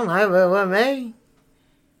 I don't know, but it wasn't me.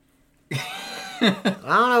 I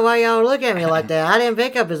don't know why y'all look at me like that. I didn't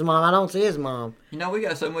pick up his mom. I don't see his mom. You know, we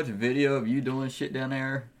got so much video of you doing shit down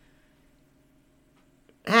there.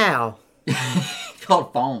 How? It's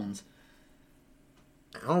called phones.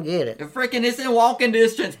 I don't get it. It's in walking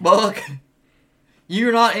distance, Buck.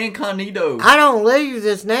 You're not incognito. I don't leave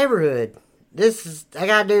this neighborhood. I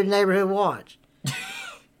gotta do the neighborhood watch.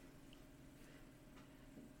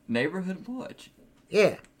 Neighborhood watch?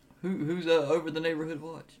 Yeah. Who's over the neighborhood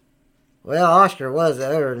watch? Well, Oscar was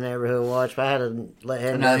over the neighborhood watch, but I had to let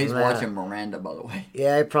him know. No, he's watching Miranda, by the way.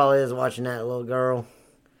 Yeah, he probably is watching that little girl.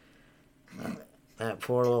 That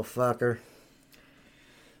poor little fucker.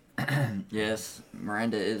 Yes,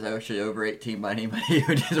 Miranda is actually over 18 by anybody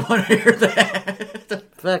who just want to hear that.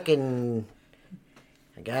 Fucking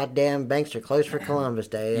goddamn banks are closed for Columbus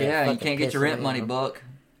Day. Yeah, you can't get your rent money, Buck.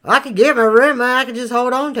 I could get my rent money. I could just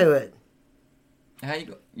hold on to it. How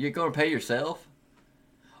you're going to pay yourself?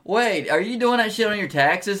 Wait, are you doing that shit on your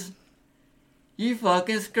taxes? You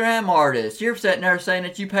fucking scam artist. You're sitting there saying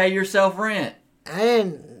that you pay yourself rent.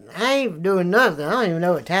 I ain't doing nothing. I don't even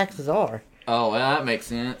know what taxes are. Oh, well, that makes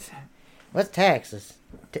sense. What's taxes?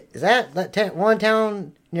 Is that one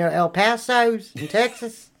town near El Paso's in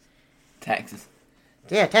Texas? Taxes.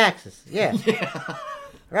 Yeah, taxes. Yeah. Yeah.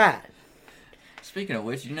 Right. Speaking of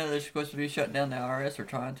which, you know they're supposed to be shutting down the IRS or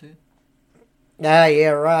trying to? Ah, yeah,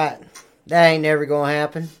 right. That ain't never gonna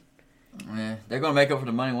happen. Yeah, they're gonna make up for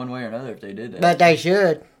the money one way or another if they did that. But they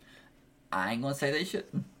should. I ain't gonna say they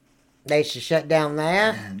shouldn't. They should shut down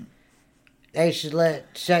that. They should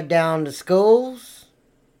shut down the schools.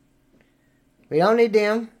 We don't need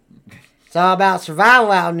them. It's all about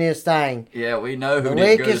survival out in this thing. Yeah, we know who the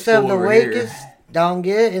didn't go to weakest school of the over weakest here. don't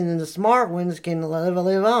get it, and the smart ones can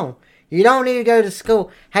live on. You don't need to go to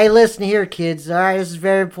school. Hey, listen here, kids. All right, this is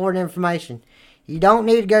very important information. You don't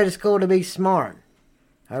need to go to school to be smart.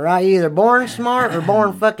 All right, you're either born smart or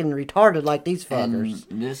born fucking retarded like these fuckers.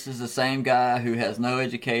 And this is the same guy who has no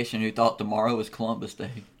education who thought tomorrow was Columbus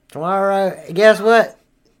Day. Tomorrow, guess what?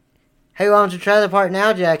 Who owns the trailer park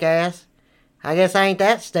now, jackass? I guess I ain't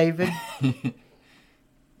that stupid.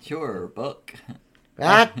 Sure, Buck.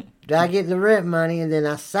 I get the rent money and then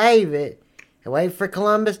I save it and wait for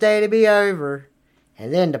Columbus Day to be over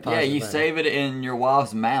and then deposit Yeah, you money. save it in your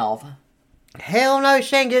wife's mouth. Hell no,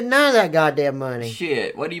 she ain't getting none of that goddamn money.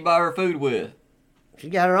 Shit, what do you buy her food with? She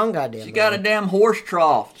got her own goddamn money. She got a damn horse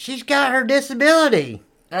trough. She's got her disability.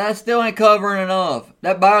 That still ain't covering enough.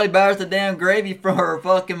 That barely buys the damn gravy for her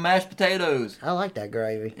fucking mashed potatoes. I like that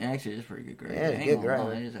gravy. Actually, it's pretty good gravy. Yeah, it's I ain't good gonna gravy.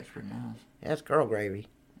 lie, it is actually pretty nice. That's girl gravy.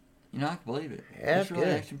 You know, I can believe it. Yeah, it's it's really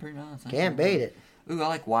good. actually pretty nice. Can't beat it. Ooh, I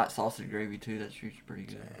like white sausage gravy too. That's usually pretty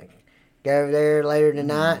good. Go over there later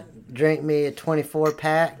tonight, drink me a 24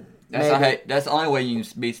 pack. That's the only way you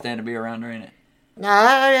can be standing beer around there, ain't it? No,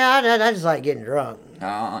 I just like getting drunk.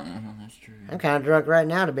 That's true. I'm kind of drunk right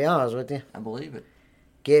now, to be honest with you. I believe it.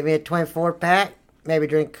 Give me a 24 pack, maybe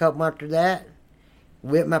drink a couple after that.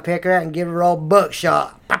 Whip my picker out and give it a old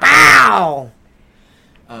buckshot. Pow!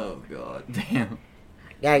 Oh, God damn.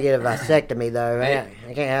 Gotta get a vasectomy, though.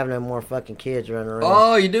 I can't have no more fucking kids running around.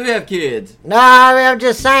 Oh, you do have kids. No, I mean, I'm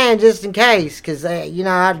just saying, just in case, because,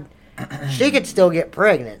 she could still get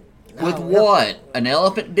pregnant. With what? An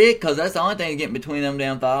elephant dick? Because that's the only thing getting between them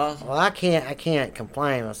damn thighs. Well, I can't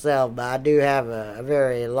complain myself, but I do have a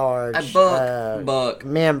very large Buck.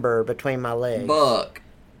 member between my legs. Buck.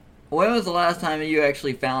 When was the last time you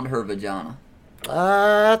actually found her vagina?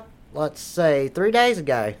 Let's see, 3 days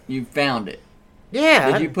ago. You found it.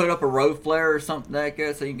 Yeah. Did you put up a road flare or something like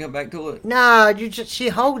that so you can come back to it? No, she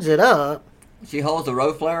holds it up. She holds the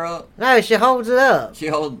road flare up? No, she holds it up. She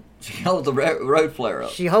holds the road flare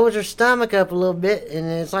up. She holds her stomach up a little bit, and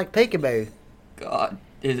it's like peekaboo. God,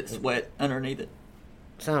 is it sweat underneath it?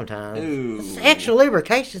 Sometimes. Ooh. It's extra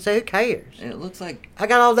lubrication, so who cares? It looks like... I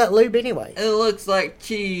got all that lube anyway. It looks like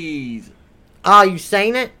cheese. Oh, you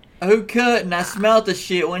seen it? Who couldn't? I smelled the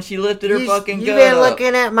shit when she lifted her fucking gut You been up.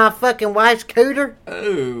 looking at my fucking wife's cooter?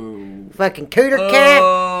 Ooh. Fucking cooter cat?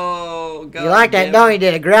 Oh, God. You like that, don't you?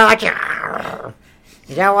 Did a growl at you?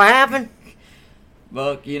 Is that what happened?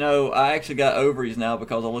 Buck, I actually got ovaries now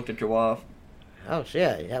because I looked at your wife. Oh,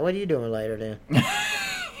 shit. What are you doing later, then?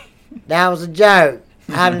 That was a joke.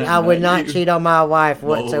 I would not cheat on my wife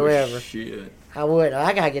whatsoever. Oh, shit. I would.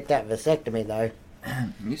 I gotta get that vasectomy, though.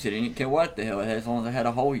 You said you didn't care what the hell it had as long as it had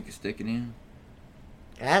a hole you could stick it in.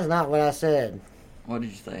 That's not what I said. What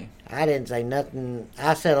did you say? I didn't say nothing.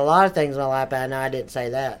 I said a lot of things in my life, but I know I didn't say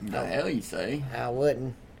that. The hell you say? I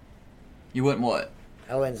wouldn't. You wouldn't what?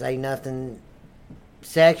 I wouldn't say nothing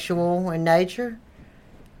sexual in nature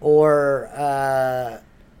or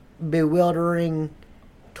bewildering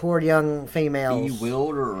toward young females.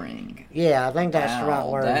 Bewildering. Yeah, I think that's the right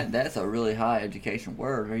word. That's a really high education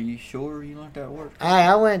word. Are you sure you learned that word? Hey,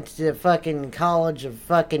 I went to fucking college of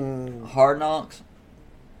fucking... Hard Knocks?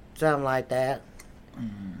 Something like that.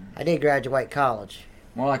 I did graduate college.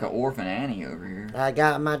 More like an Orphan Annie over here. I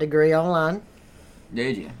got my degree online.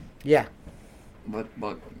 Did you? Yeah.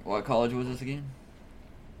 What college was this again?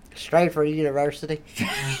 Strafford University.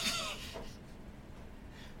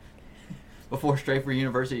 Before Strafford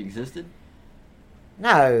University existed?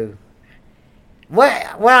 No.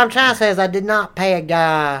 What I'm trying to say is I did not pay a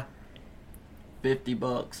guy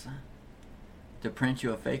 $50 to print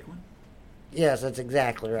you a fake one? Yes, that's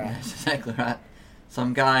exactly right. That's exactly right.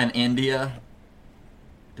 Some guy in India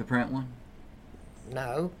to print one?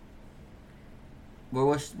 No. Where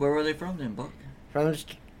were they from then, Buck? From the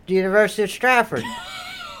University of Stratford.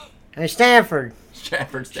 Stanford.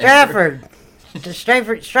 Stratford.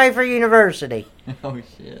 Stratford University. Oh,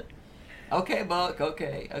 shit. Okay, Buck,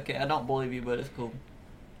 okay. I don't believe you, but it's cool.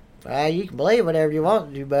 Well, you can believe whatever you want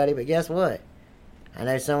to do, buddy, but guess what? I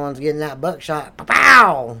know someone's getting that buckshot.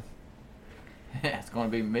 Pow! Yeah, it's going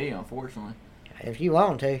to be me, unfortunately. If you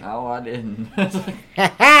want to. Oh, I didn't.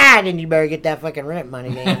 Then you better get that fucking rent money,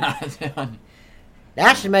 then.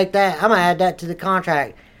 I should make that. I'm going to add that to the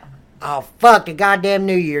contract. Oh, fuck, the goddamn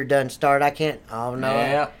new year done started. I can't. Oh, no.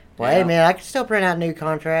 Yeah. Wait a minute, I can still print out new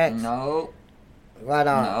contracts. No. Why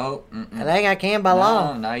not? No. I think I can by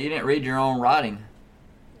law. No, you didn't read your own writing.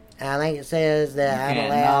 I think it says that I'm You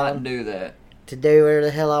allowed cannot do that. to do whatever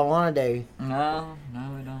the hell I want to do. No,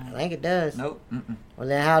 we don't. I think it does. Nope. Well,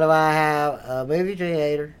 then how do I have a movie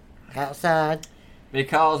theater outside?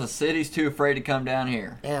 Because the city's too afraid to come down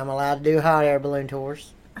here. And I'm allowed to do hot air balloon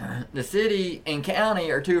tours. The city and county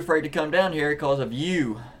are too afraid to come down here because of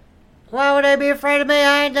you. Why would they be afraid of me?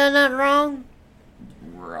 I ain't done nothing wrong.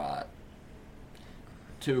 Right.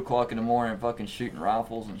 2 o'clock in the morning fucking shooting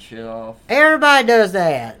rifles and shit off. Everybody does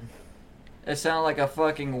that. It sounds like a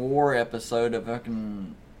fucking war episode of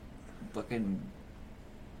fucking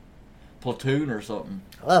Platoon or something.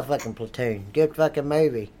 I love fucking Platoon. Good fucking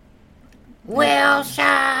movie.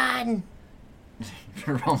 Wilson!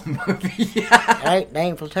 Wrong movie. They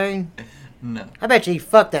ain't Platoon? No. I bet you he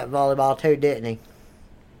fucked that volleyball too, didn't he?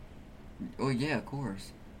 Well, yeah, of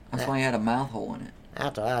course. That's why he had a mouth hole in it.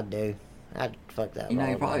 That's what I'd do. I'd fuck that volleyball.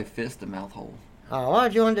 You probably fist the mouth hole. Oh, why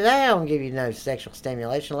would you want to do that? I don't give you no sexual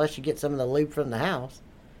stimulation unless you get some of the lube from the house.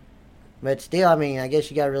 But still, I mean, I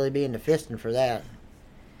guess you gotta really be into fisting for that.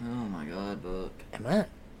 Oh my God, Buck.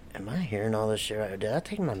 Am I hearing all this shit right? Did I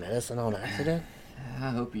take my medicine on accident? I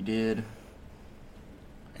hope you did.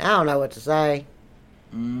 I don't know what to say.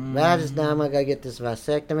 But I just know I'm gonna go get this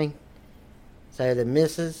vasectomy. So the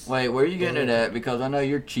missus... Wait, where are you getting it at? Because I know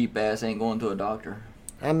your cheap ass ain't going to a doctor.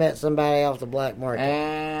 I met somebody off the black market.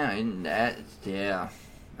 And yeah.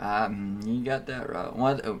 You got that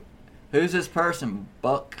right. Who's this person,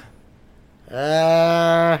 Buck?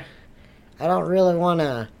 I don't really want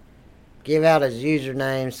to give out his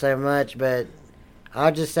username so much, but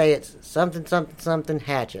I'll just say it's something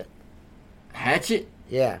Hatchet. Hatchet?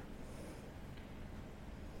 Yeah.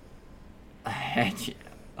 Hatchet.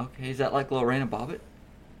 Okay, is that like Lorena Bobbitt?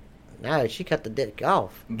 No, she cut the dick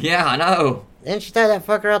off. Yeah, I know. Then she threw that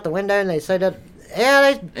fucker out the window and they sewed up.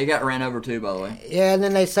 Yeah, they got ran over too, by the way. Yeah, and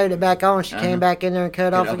then they sewed it back on. She came back in there and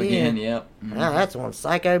cut off again. Yep. Mm-hmm. Oh, that's one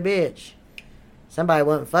psycho bitch. Somebody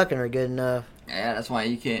wasn't fucking her good enough. Yeah, that's why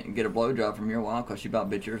you can't get a blowjob from your wife, because she about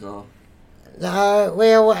bit yours off.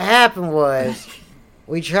 Well, what happened was,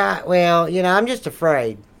 we tried, I'm just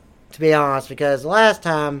afraid, to be honest, because the last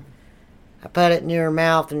time I put it near her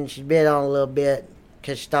mouth and she bit on a little bit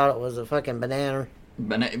because she thought it was a fucking banana.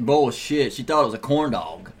 Bullshit. She thought it was a corn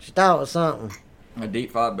dog. She thought it was something. A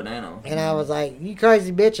deep fried banana. And I was like, you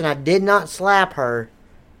crazy bitch. And I did not slap her.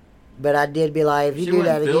 But I did be like, if you do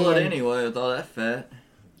that again. She wouldn't feel it anyway with all that fat.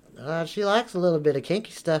 She likes a little bit of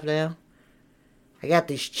kinky stuff now. I got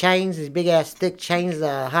these chains, these big ass thick chains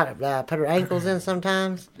that I put her ankles in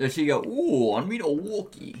sometimes. Does she go, ooh, I need a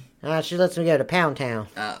walkie? She lets me go to Pound Town.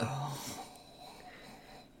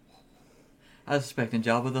 I was expecting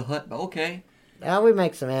Jabba the Hutt, but okay. We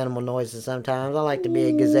make some animal noises sometimes. I like to be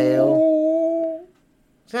a gazelle.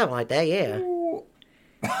 Something like that, yeah.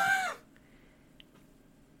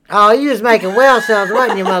 Oh, you was making whale sounds,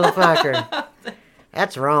 wasn't you, motherfucker?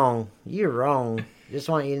 That's wrong. You're wrong. Just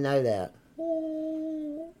want you to know that.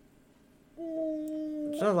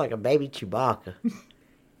 Sounds like a baby Chewbacca.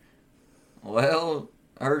 Well,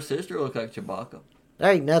 her sister looked like Chewbacca.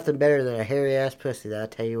 There ain't nothing better than a hairy ass pussy, though, I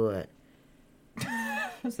tell you what.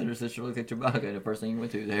 I said her sister looked like Chewbacca. The first thing you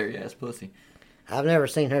went to was a hairy ass pussy. I've never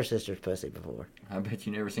seen her sister's pussy before. I bet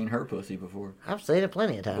you never seen her pussy before. I've seen it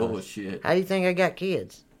plenty of times. Bullshit. How do you think I got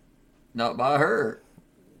kids? Not by her.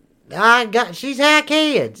 She's had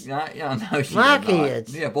kids. No, she My did not.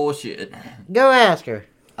 kids. Yeah, bullshit. Go ask her.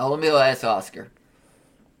 Oh, let me go ask Oscar.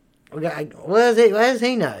 What does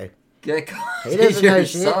he know? He He doesn't He's your know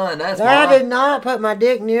shit. son. That's I why. did not put my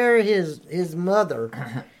dick near his mother.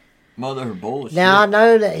 Mother bullshit. Now I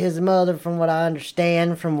know that his mother, from what I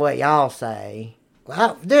understand, from what y'all say.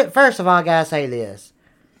 First of all, I gotta say this.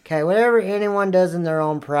 Okay, whatever anyone does in their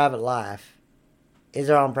own private life is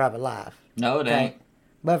their own private life. No, it ain't.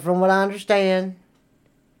 But from what I understand,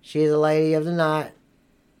 she's a lady of the night.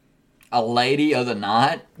 A lady of the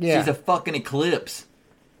night? Yeah. She's a fucking eclipse.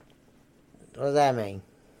 What does that mean?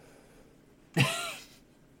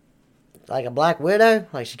 Like a Black Widow?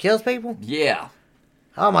 Like she kills people? Yeah.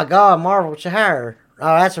 Oh my God, Marvel should hire her.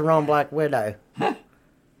 Oh, that's the wrong Black Widow.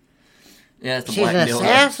 Yeah, it's the She's black an dildo.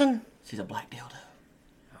 assassin? She's a black dildo.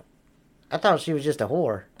 I thought she was just a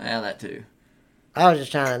whore. Yeah, that too. I was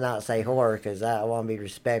just trying to not say whore because I want to be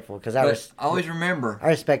respectful. Because But always remember, I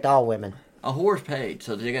respect all women. a whore's paid,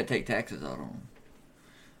 so they got to take taxes out on them.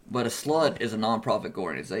 But a slut is a non-profit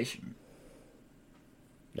organization.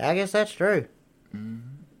 I guess that's true. Mm-hmm.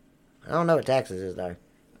 I don't know what taxes is though.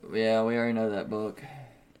 Yeah, we already know that book.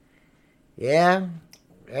 Yeah,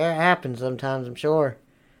 it happens sometimes. I'm sure.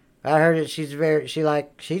 I heard that she's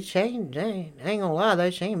changed. I ain't gonna lie though,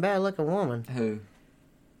 she ain't a bad looking woman. Who?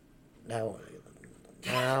 No,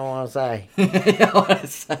 I don't want to say. I want to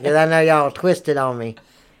say. Because I know y'all twisted on me.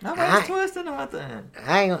 Nobody's twisting nothing.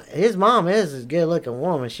 His mom is a good looking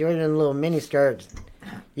woman. She wears them little mini skirts.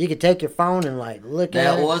 You could take your phone and like look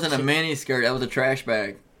at it. That wasn't a mini skirt. That was a trash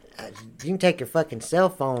bag. You can take your fucking cell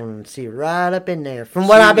phone and see right up in there. From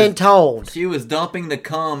what I've been told. She was dumping the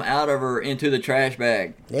cum out of her into the trash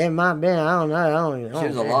bag. It might be. I don't know. She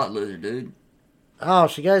was a lot lizard, dude. Oh,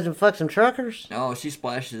 she goes and fucks some truckers? Oh, she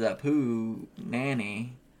splashes that poo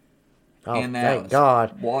nanny Oh, in thank that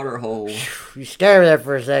God. water hole. You stare there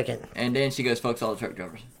for a second. And then she goes fucks all the truck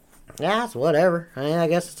drivers. Yeah, it's whatever. I mean, I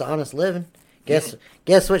guess it's honest living.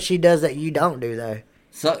 Guess what she does that you don't do, though?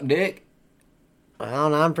 Suck dick. I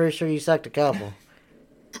don't know. I'm pretty sure you sucked a couple.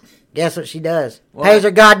 Guess what she does? What? Pays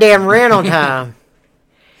her goddamn rent on time.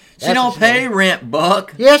 She don't pay rent,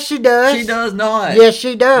 Buck. Yes, she does. She does not. Yes,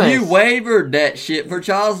 she does. You wavered that shit for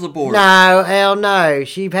child support. No, hell no.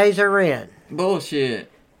 She pays her rent.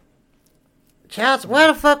 Bullshit. Why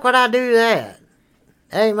the fuck would I do that?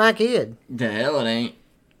 That ain't my kid. The hell it ain't.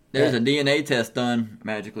 There's a DNA test done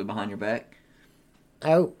magically behind your back.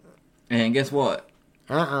 Oh. And guess what?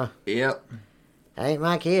 That Yep. ain't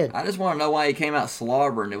my kid. I just want to know why he came out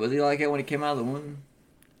slobbering. Was he like that when he came out of the womb?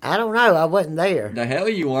 I don't know. I wasn't there. The hell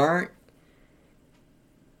you weren't.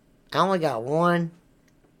 I only got one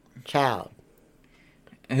child.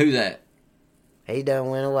 And who's that? He done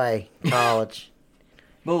went away. College.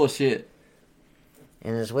 Bullshit.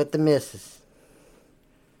 And it's with the missus.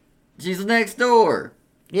 She's next door.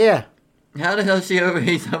 Yeah. How the hell is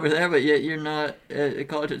he's over there, but yet you're not at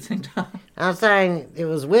college at the same time? I'm saying it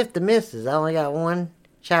was with the missus. I only got one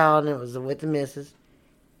child, and it was with the missus.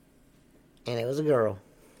 And it was a girl.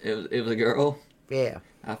 It was a girl? Yeah.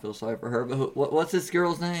 I feel sorry for her, but what's this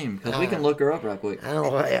girl's name? Because we can look her up right quick. I don't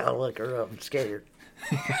know why I'll look her up. I'm scared.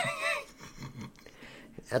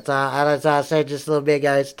 That's all I said just a little bit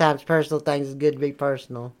ago. Sometimes personal things is good to be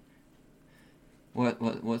personal.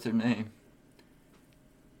 What's her name?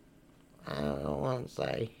 I don't want to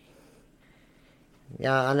say.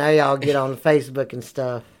 Yeah, I know y'all get on Facebook and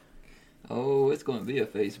stuff. Oh, it's going to be a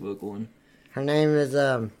Facebook one. Her name is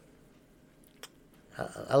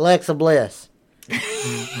Alexa Bliss. You're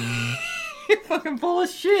fucking full of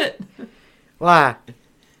shit. Why?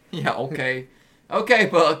 Yeah, okay. Okay,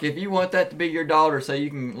 Buck, if you want that to be your daughter so you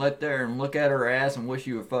can let there and look at her ass and wish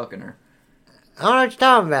you were fucking her. I don't know what you're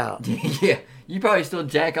talking about. Yeah, you probably still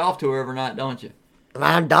jack off to her every night, don't you?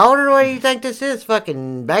 My daughter? What do you think this is?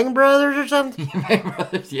 Fucking Bang Brothers or something? Bang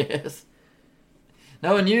Brothers, yes.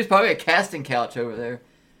 No, and you's probably a casting couch over there.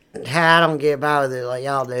 I don't get by with it like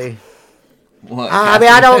y'all do. What? I mean,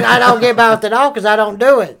 I don't get by with it all because I don't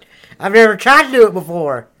do it. I've never tried to do it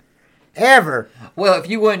before. Ever. Well, if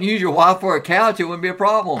you wouldn't use your wife for a couch, it wouldn't be a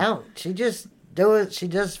problem. No, she just do it. She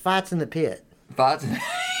just fights in the pit. Fights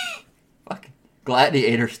fucking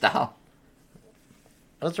gladiator style.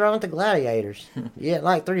 What's wrong with the gladiators? You get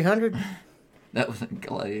like 300? That wasn't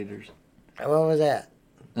gladiators. What was that?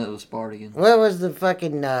 That was Spartacus. What was the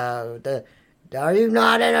fucking the Are you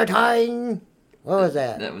not entertained? What was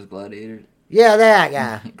that? That was Gladiators. Yeah, that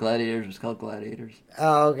guy. Gladiators was called Gladiators.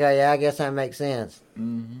 Oh, okay. Yeah, I guess that makes sense.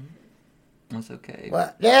 Mm-hmm. That's okay.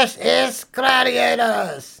 Well, this is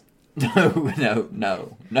Gladiators. No,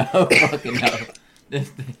 fucking no.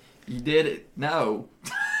 You did it. No.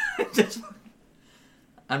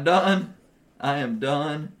 I'm done. I am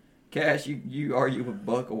done. Cash, you argue with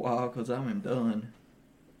Buck a while because I am done.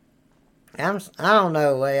 I don't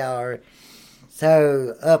know what y'all are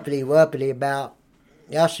so uppity-wuppity about.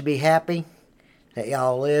 Y'all should be happy that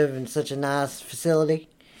y'all live in such a nice facility.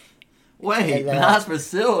 Wait, nice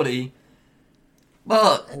facility?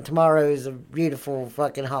 Buck. And tomorrow is a beautiful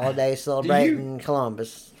fucking holiday celebrating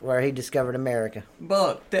Columbus, where he discovered America.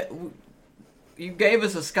 Buck, you gave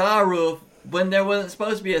us a sky roof when there wasn't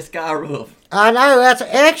supposed to be a sky roof. I know, that's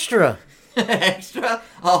extra. Extra?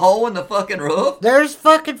 A hole in the fucking roof? There's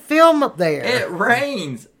fucking film up there. It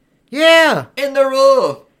rains. Yeah. In the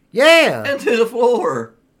roof. Yeah. Into the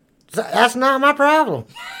floor. So that's not my problem.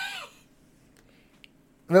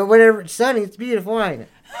 But whenever it's sunny, it's beautiful, ain't it?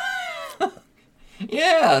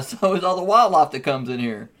 Yeah, so is all the wildlife that comes in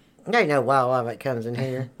here. There ain't no wildlife that comes in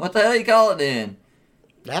here. What the hell you call it then?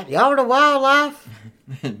 Y'all the wildlife?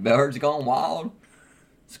 Birds gone wild?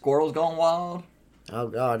 Squirrels gone wild? Oh,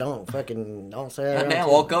 God, don't say that. I damn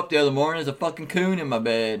woke up the other morning, there's a fucking coon in my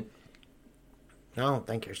bed. I don't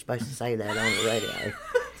think you're supposed to say that on the radio.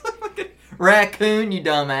 Raccoon, you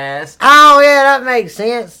dumbass. Oh, yeah, that makes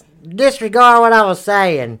sense. Disregard what I was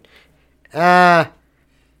saying. Well,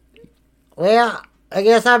 I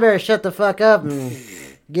guess I better shut the fuck up and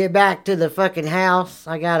get back to the fucking house.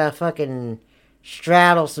 I gotta fucking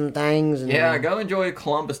straddle some things. And yeah, go enjoy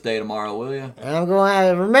Columbus Day tomorrow, will you? I'm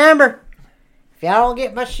going to remember, if y'all don't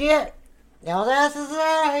get my shit, y'all's asses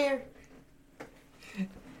out of here.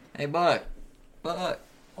 Hey, Buck.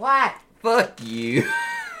 What? Fuck you.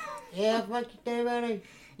 Yeah, fuck you too, buddy.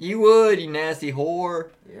 You would, you nasty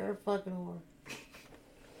whore. You're a fucking whore.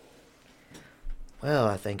 Well,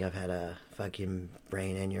 I think I've had a fucking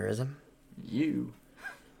brain aneurysm. You?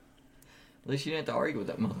 At least you didn't have to argue with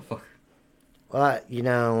that motherfucker.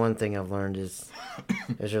 Well, one thing I've learned is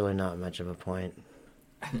there's really not much of a point.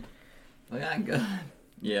 Like, I got...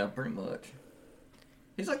 Yeah, pretty much.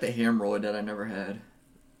 He's like the hemorrhoid that I never had.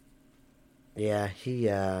 Yeah, he's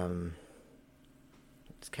kind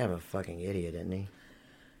of a fucking idiot, isn't he?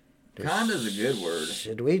 Kinda's a good word.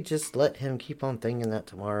 Should we just let him keep on thinking that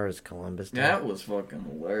tomorrow is Columbus Day? That was fucking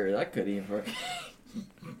hilarious. I couldn't even fucking...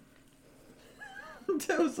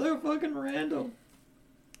 That was so fucking random.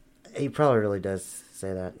 He probably really does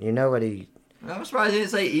say that. You know what he... I'm surprised he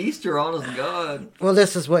didn't say Easter, honest to God. Well,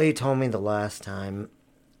 this is what he told me the last time.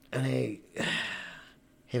 And he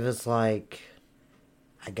was like,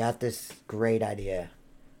 I got this great idea.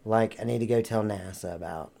 Like, I need to go tell NASA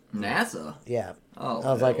about. NASA? Yeah. Oh,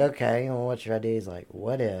 I was like, okay, well, what's your idea? He's like,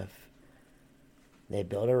 what if they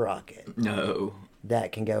build a rocket No.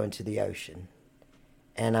 that can go into the ocean?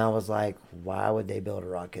 And I was like, why would they build a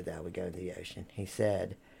rocket that would go into the ocean? He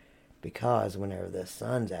said, because whenever the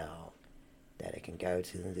sun's out, that it can go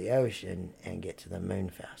to the ocean and get to the moon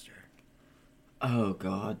faster. Oh,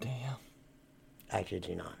 God damn. I kid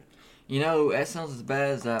you not. You know, that sounds as bad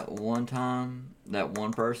as that one time that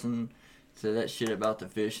one person said that shit about the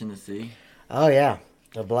fish in the sea. Oh, yeah.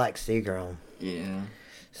 The Black Sea Girl. Yeah.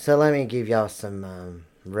 So let me give y'all some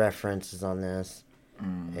references on this.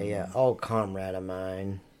 A old comrade of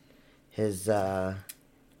mine, his, now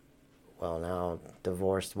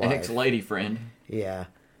divorced wife. Ex-lady friend. Yeah.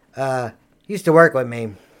 Used to work with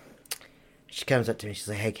me. She comes up to me, she's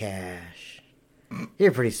like, hey, Cash,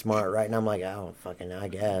 you're pretty smart, right? And I'm like, oh, fucking, I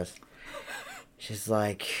guess. She's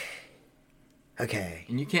like, okay.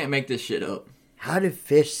 And you can't make this shit up. How do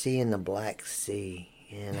fish see in the Black Sea?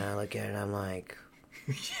 And I look at it and I'm like,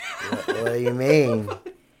 what do you mean?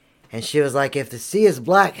 And she was like, if the sea is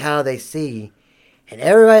black, how do they see? And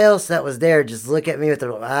everybody else that was there just look at me with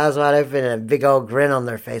their eyes wide open and a big old grin on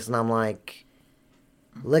their face. And I'm like,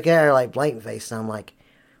 look at her like blank face. And I'm like,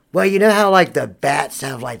 well, you know how like the bats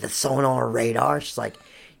have like the sonar radar? She's like,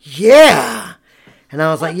 yeah. And I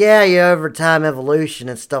was like, yeah, over time evolution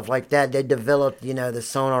and stuff like that, they developed, the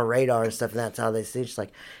sonar radar and stuff, and that's how they see. She's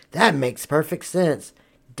like, that makes perfect sense.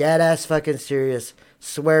 Dead ass fucking serious.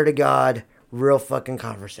 Swear to God, real fucking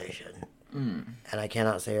conversation. And I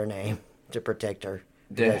cannot say her name to protect her.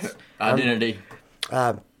 Identity.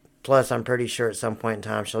 Plus, I'm pretty sure at some point in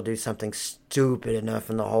time she'll do something stupid enough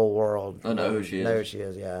in the whole world. I know who she is. Know who she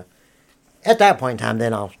is, yeah. At that point in time,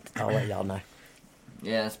 then I'll let y'all know.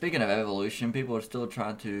 Yeah, speaking of evolution, people are still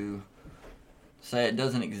trying to say it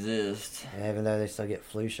doesn't exist. Even though they still get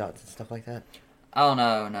flu shots and stuff like that. Oh,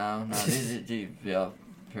 no. These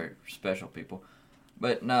very special people.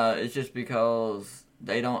 But no, it's just because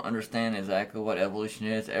they don't understand exactly what evolution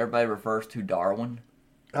is. Everybody refers to Darwin.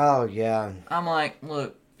 Oh, yeah. I'm like,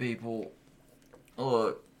 look, people,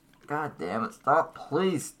 look, god damn it,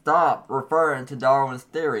 please stop referring to Darwin's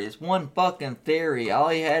theory. It's one fucking theory. All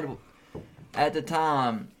he had at the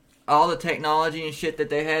time, all the technology and shit that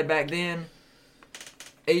they had back then,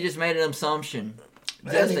 he just made an assumption.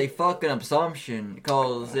 Just a fucking assumption,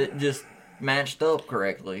 because it just matched up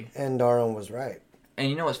correctly. And Darwin was right. And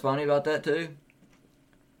you know what's funny about that, too?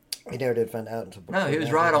 He never did find out until... No, he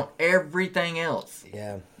was right on everything else.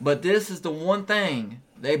 Yeah. But this is the one thing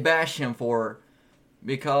they bash him for,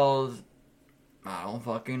 because I don't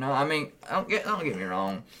fucking know. I mean, don't get me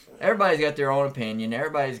wrong. Everybody's got their own opinion.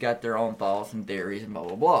 Everybody's got their own thoughts and theories and blah,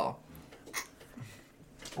 blah, blah.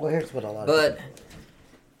 Well, here's what a lot of people...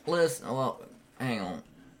 listen, well, hang on.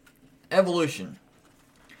 Evolution.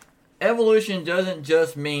 Evolution doesn't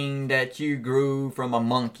just mean that you grew from a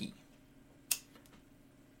monkey.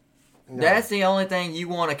 No. That's the only thing you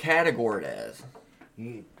want to categorize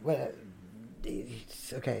it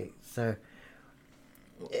as. Okay, so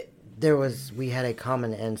we had a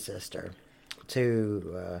common ancestor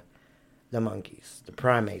to the monkeys, the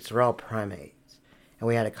primates. We're all primates, and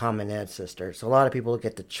we had a common ancestor. So a lot of people look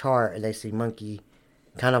at the chart and they see monkey,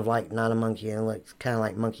 kind of like not a monkey, and it looks kind of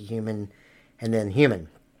like monkey, human, and then human.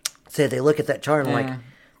 So they look at that chart and like,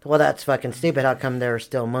 well, that's fucking stupid. How come there are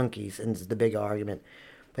still monkeys? And it's the big argument.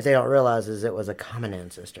 But they don't realize is it was a common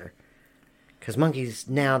ancestor. Because monkeys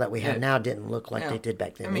now that we have now didn't look like they did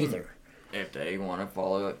back then either. If they want to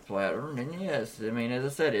follow it flatter, then yes. I mean, as I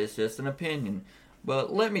said, it's just an opinion.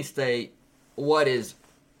 But let me state what is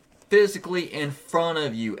physically in front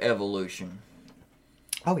of you evolution.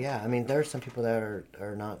 Oh, yeah. I mean, there are some people that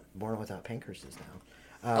are not born without pancreases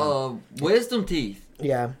now. Wisdom teeth.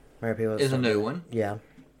 Yeah. Is a new one. Yeah.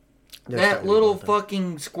 That little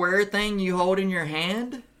fucking square thing you hold in your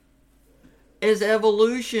hand is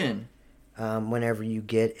evolution. Whenever you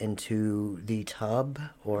get into the tub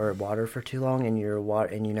or water for too long and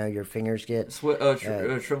your fingers get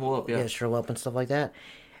shrivel up, yeah, shrivel up and stuff like that,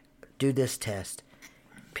 do this test.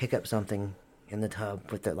 Pick up something in the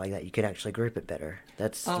tub with it like that. You can actually grip it better.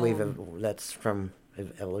 That's from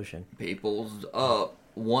evolution. People's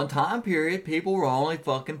one time period, people were only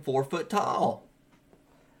fucking 4 foot tall.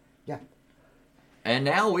 Yeah. And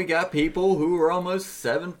now we got people who are almost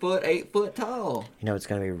 7 foot, 8 foot tall. You know what's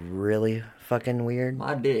going to be really fucking weird?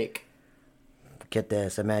 My dick. Get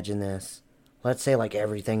this. Imagine this. Let's say, like,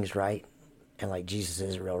 everything's right. And, like, Jesus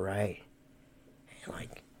is real right. And,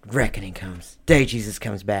 like, reckoning comes. Day Jesus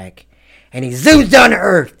comes back. And he zooms down to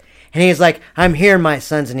earth. And he's like, I'm here, my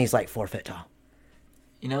sons. And he's, like, 4 foot tall.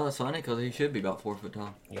 You know, that's funny because he should be about 4 foot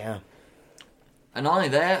tall. Yeah. And not only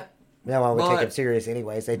that... No, I would take him serious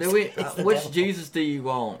anyways. Which Jesus do you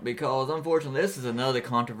want? Because, unfortunately, this is another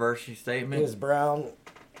controversial statement. He was brown.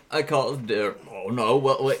 Because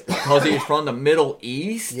he's from the Middle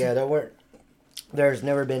East? Yeah, there's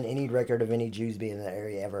never been any record of any Jews being in that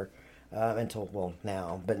area ever. Until,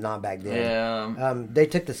 now, but not back then. Yeah. They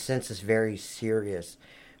took the census very serious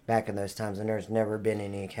back in those times, and there's never been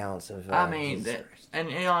any accounts of... and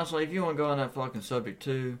honestly, if you want to go on that fucking subject,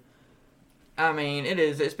 too... I mean,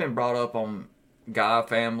 it's been brought up on Guy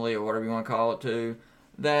Family or whatever you want to call it too,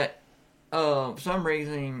 that for some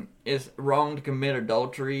reason it's wrong to commit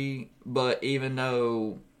adultery, but even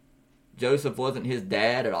though Joseph wasn't his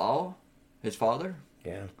dad at all, his father.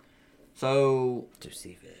 Yeah. So...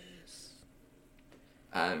 Josephus.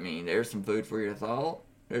 I mean, there's some food for your thought.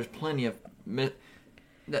 There's plenty of... You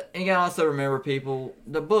gotta also remember, people,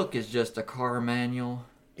 the book is just a car manual.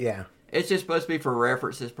 Yeah. It's just supposed to be for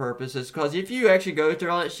references purposes, because if you actually go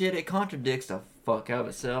through all that shit, it contradicts the fuck out of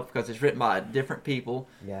itself, because it's written by different people,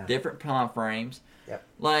 different time frames. Yep.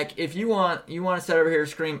 Like, if you want to sit over here and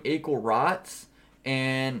scream equal rights,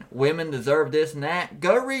 and women deserve this and that,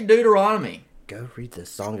 go read Deuteronomy. Go read the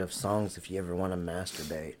Song of Songs if you ever want to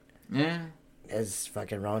masturbate. Yeah. It's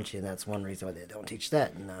fucking raunchy, and that's one reason why they don't teach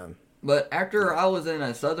that. But after I was in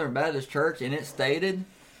a Southern Baptist church, and it stated...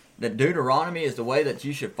 that Deuteronomy is the way that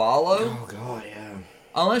you should follow. Oh, God, yeah.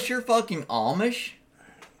 Unless you're fucking Amish.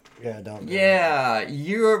 Yeah, don't. Yeah,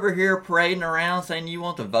 you over here parading around saying you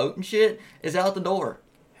want to vote and shit is out the door.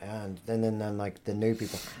 And then like, the new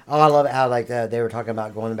people. Oh, I love it how, like, they were talking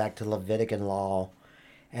about going back to Levitican law.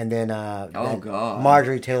 And then, God.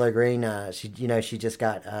 Marjorie Taylor Greene, she just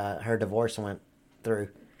got, her divorce went through.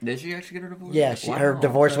 Did she actually get her divorce? Yeah, her Wow,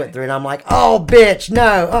 divorce okay. went through, and I'm like, oh, bitch,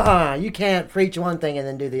 no, you can't preach one thing and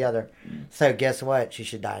then do the other. So guess what? She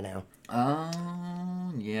should die now.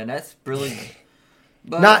 Oh, yeah, that's really...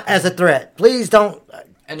 But, Not as a threat. Please don't.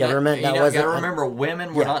 and Government, that you wasn't... got to remember,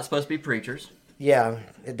 women were Yeah. not supposed to be preachers. Yeah,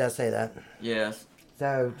 it does say that. Yes.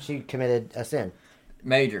 So she committed a sin.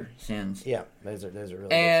 Major sins. Yeah, those are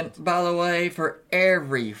really And, good sins. by the way, for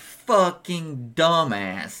every fucking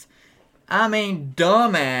dumbass... I mean,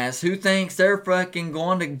 dumbass who thinks they're fucking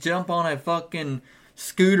going to jump on a fucking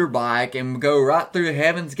scooter bike and go right through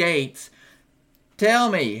heaven's gates. Tell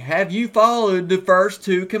me, have you followed the first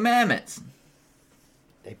 2 commandments?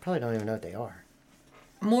 They probably don't even know what they are.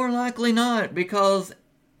 More likely not, because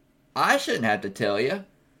I shouldn't have to tell you.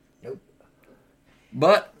 Nope.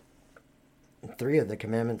 But, 3 of the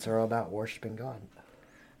commandments are all about worshiping God.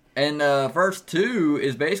 and verse 2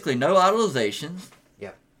 is basically no idolizations.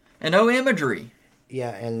 Yeah. And no imagery.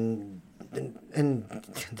 Yeah, and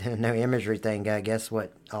the no imagery thing, guess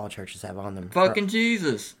what all churches have on them? Fucking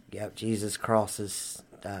Jesus. Yep, Jesus, crosses,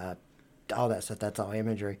 all that stuff, that's all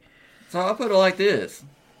imagery. So I'll put it like this.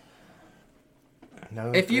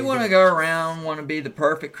 No, If you want to go around, want to be the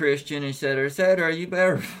perfect Christian, etc., you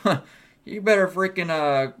better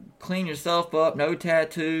freaking clean yourself up. No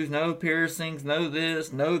tattoos, no piercings, no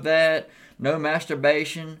this, no that, no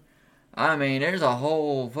masturbation. I mean, there's a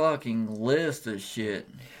whole fucking list of shit.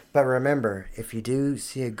 But remember, if you do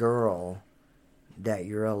see a girl that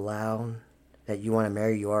you're allowed, that you want to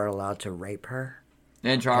marry, you are allowed to rape her.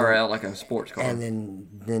 And try her out like a sports car. And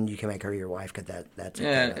then you can make her your wife, because that's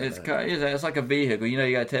yeah, it's like a vehicle. You know,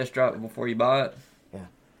 you got to test drive it before you buy it. Yeah,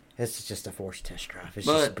 it's just a forced test drive. It's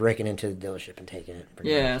But- just breaking into the dealership and taking it. pretty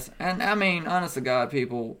much. Yes, and I mean, honest to God,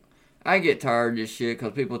 people, I get tired of this shit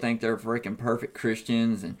because people think they're freaking perfect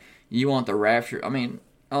Christians and you want the rapture. I mean,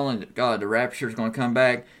 only God, the rapture's going to come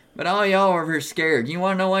back. But all y'all over here scared. You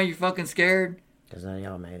want to know why you're fucking scared? Because none of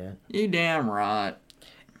y'all made it. You damn right.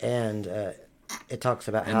 And it talks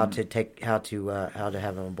about how to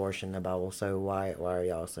have an abortion in the Bible. So why are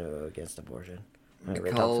y'all so against abortion? It talks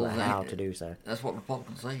about Because how to do so. That's what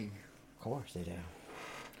Republicans say. Of course they do.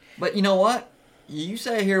 But you know what? You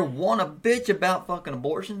say here want a bitch about fucking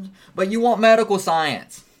abortions, but you want medical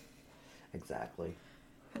science. Exactly.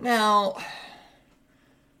 Now,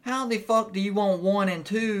 how the fuck do you want 1 and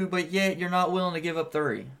 2, but yet you're not willing to give up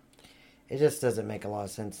 3? It just doesn't make a lot of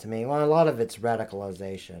sense to me. Well, a lot of it's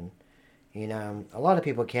radicalization. You know, a lot of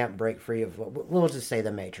people can't break free of, we'll just say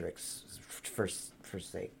the Matrix for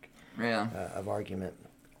sake Yeah. of argument.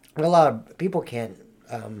 A lot of people can't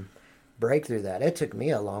break through that. It took me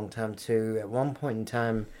a long time to, at one point in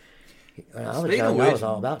time, when I was Speaking young, of I which- was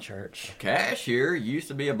all about church. Cash here used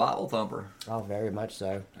to be a Bible thumper. Oh, very much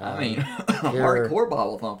so. I mean, pure- hardcore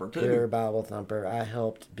Bible thumper, too. Pure Bible thumper. I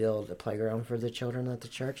helped build a playground for the children at the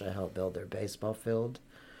church. I helped build their baseball field.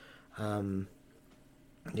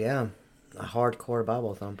 Yeah, a hardcore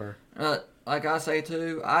Bible thumper. Like I say,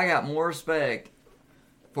 too, I got more respect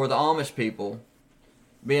for the Amish people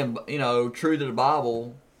being, true to the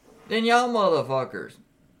Bible than y'all motherfuckers.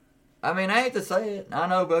 I mean, I hate to say it. I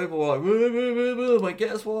know people are like, "Boo, boo, boo, boo," but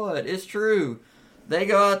guess what? It's true. They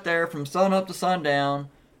go out there from sun up to sundown,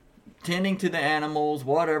 tending to the animals,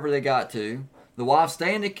 whatever they got to. The wives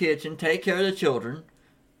stay in the kitchen, take care of the children,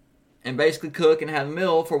 and basically cook and have a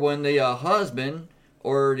meal for when the husband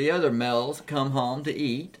or the other males come home to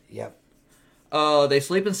eat. Yep. They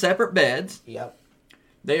sleep in separate beds. Yep.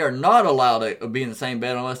 They are not allowed to be in the same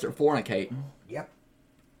bed unless they're fornicating. Yep.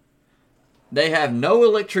 They have no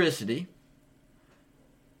electricity.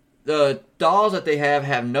 The dolls that they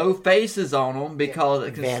have no faces on them because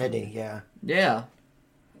it can, Vanity, yeah. Yeah,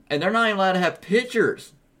 and they're not even allowed to have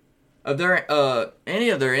pictures of their any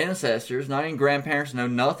of their ancestors. Not even grandparents know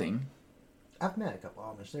nothing. I've met a couple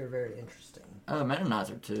Amish. They're very interesting.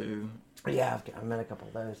 Mennonites are too. Yeah, I've met a couple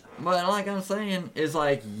of those. But like I'm saying, is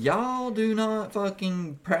like y'all do not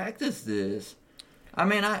fucking practice this. I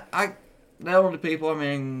mean, I the older people. I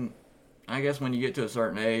mean, I guess when you get to a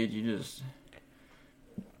certain age, you just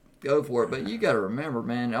go for it. But you got to remember,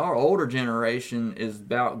 man, our older generation is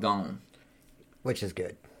about gone. Which is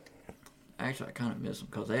good. Actually, I kind of miss them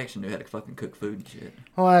because they actually knew how to fucking cook food and shit.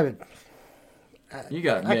 Well, You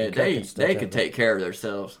got to I admit, could cook and stuff, they yeah, could but- take care of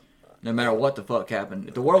themselves no matter what the fuck happened.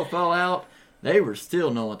 If the world fell out, they were still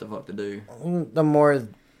knowing what the fuck to do. the more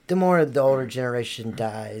the older generation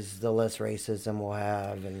dies, the less racism we'll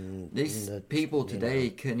have, and These the, people you today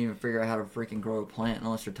know. couldn't even figure out how to freaking grow a plant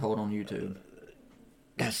unless they're told on YouTube.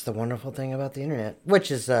 That's the wonderful thing about the internet, which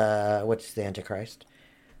is the Antichrist.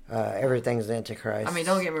 Everything's Antichrist. I mean,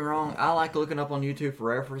 don't get me wrong. I like looking up on YouTube for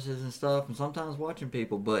references and stuff, and sometimes watching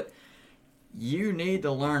people, but you need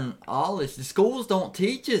to learn all this. The schools don't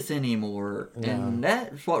teach us anymore, and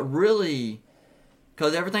that's what really...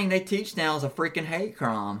 Because everything they teach now is a freaking hate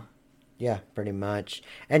crime. Yeah, pretty much.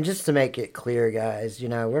 And just to make it clear, guys,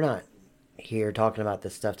 we're not here talking about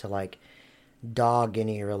this stuff to, like, dog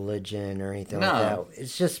any religion or anything like that.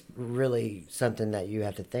 It's just really something that you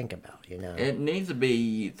have to think about, It needs to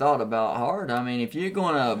be thought about hard. I mean, if you're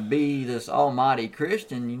going to be this almighty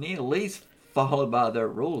Christian, you need at least follow by their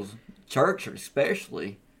rules. Church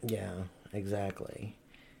especially. Yeah, exactly.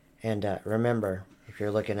 And remember, if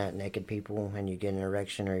you're looking at naked people and you get an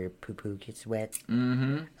erection or your poo-poo gets wet,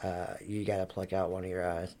 you got to pluck out one of your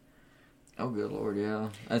eyes. Oh, good Lord, yeah.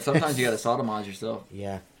 And sometimes you got to sodomize yourself.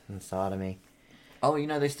 Yeah, and sodomy. Oh,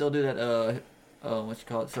 they still do that, what you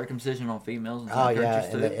call it, circumcision on females. Oh, yeah,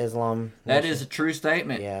 in the Islam. That is a true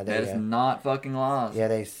statement. Yeah, that is not fucking lies. Yeah,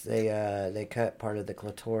 they cut part of the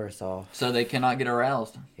clitoris off. So they cannot get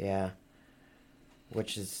aroused. Yeah.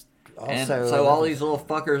 Which is also... And so all these little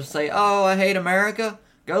fuckers say, oh, I hate America.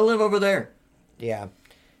 Go live over there. Yeah.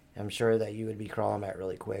 I'm sure that you would be crawling back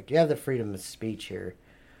really quick. You have the freedom of speech here,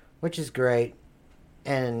 which is great.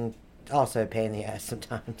 And also a pain in the ass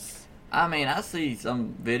sometimes. I mean, I see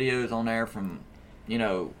some videos on there from,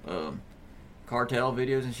 cartel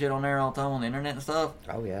videos and shit on there all the time on the internet and stuff.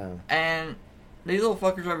 Oh, yeah. And these little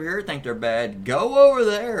fuckers over here think they're bad. Go over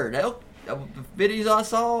there. The videos I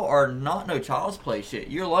saw are not no child's play shit.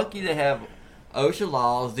 You're lucky to have OSHA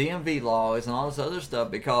laws, DMV laws, and all this other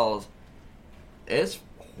stuff because it's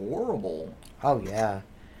horrible. Oh, yeah.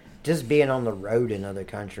 Just being on the road in other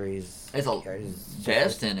countries. It's a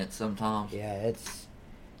best in it sometimes. Yeah, it's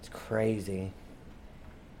crazy.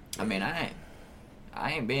 I mean, I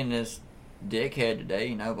ain't being this dickhead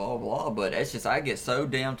today, blah, blah, blah, but it's just, I get so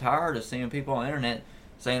damn tired of seeing people on the internet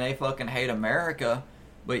saying they fucking hate America,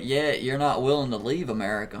 but yet you're not willing to leave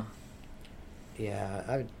America.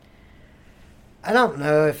 Yeah, I don't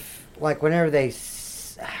know if, like, whenever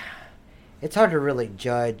it's hard to really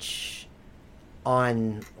judge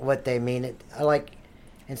on what they mean.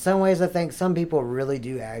 In some ways, I think some people really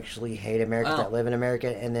do actually hate America that live in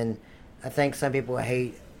America, and then I think some people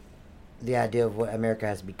hate the idea of what America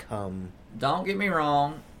has become. Don't get me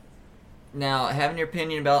wrong. Now, having your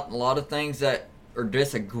opinion about a lot of things that are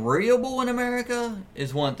disagreeable in America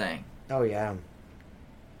is one thing. Oh, yeah.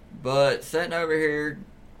 But sitting over here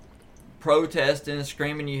protesting,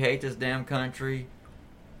 screaming you hate this damn country,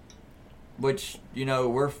 which,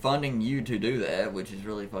 we're funding you to do that, which is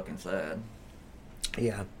really fucking sad.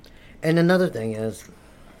 Yeah. And another thing is,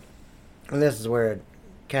 and this is where I'm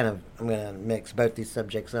going to mix both these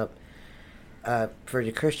subjects up. For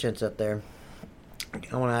the Christians out there,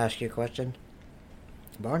 I want to ask you a question.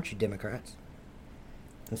 Why aren't you Democrats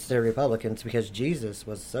instead of Republicans? Because Jesus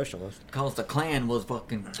was a socialist. Because the Klan was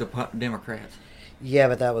fucking Democrats. Yeah,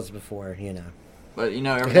 but that was before, But,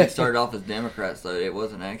 everything started off as Democrats, so it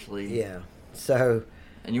wasn't actually... Yeah. So...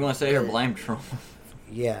 And you want to say here, blame Trump.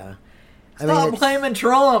 Yeah. Stop blaming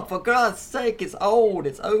Trump! For God's sake, it's old.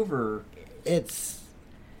 It's over.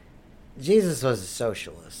 Jesus was a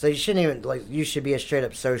socialist, so you shouldn't even you should be a straight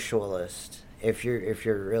up socialist if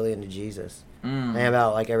you're really into Jesus and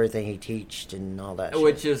about everything he taught and all that.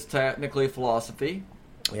 Which is technically philosophy.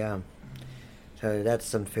 Yeah. So that's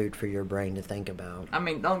some food for your brain to think about. I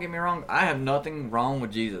mean, don't get me wrong. I have nothing wrong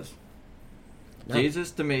with Jesus. No.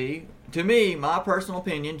 Jesus, to me, my personal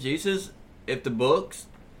opinion, Jesus, if the books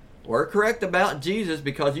were correct about Jesus,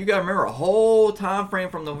 because you got to remember a whole time frame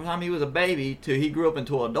from the time he was a baby to he grew up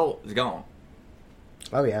into an adult is gone.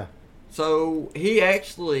 Oh, yeah. So he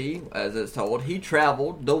actually, as it's told, he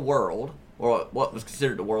traveled the world, or what was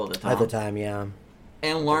considered the world at the time. At the time, yeah.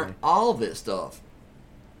 And learned all this stuff.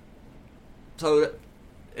 So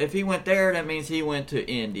if he went there, that means he went to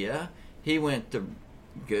India. He went to,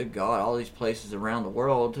 good God, all these places around the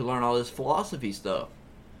world to learn all this philosophy stuff.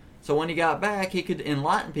 So when he got back, he could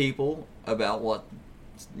enlighten people about what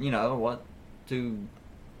to,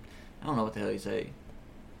 I don't know what the hell you say.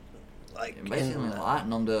 Basically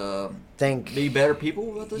enlighten them to be better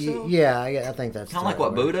people about themselves. Yeah, I think that's kind of like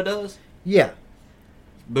what Buddha does. Yeah.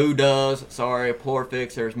 Buddhas, sorry, poor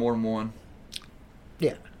fix, there's more than one.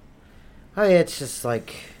 Yeah. I mean, it's just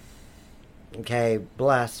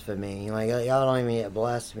blasphemy. Y'all don't even get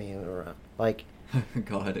blasphemy.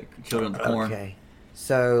 God, children's porn. Okay.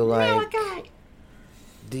 So,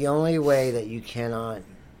 the only way that you cannot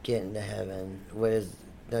get into heaven, what is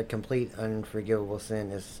the complete unforgivable sin,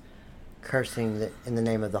 is cursing in the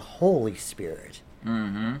name of the Holy Spirit.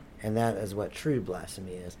 Mm-hmm. And that is what true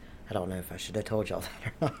blasphemy is. I don't know if I should have told y'all that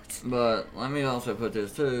or not. But let me also put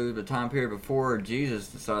this too: the time period before Jesus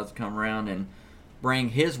decides to come around and bring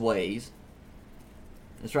His ways.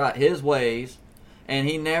 That's right, His ways. And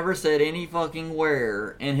He never said any fucking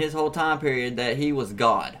where in His whole time period that He was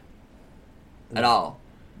God. At all.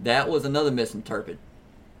 That was another misinterpret.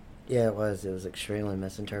 Yeah, it was. It was extremely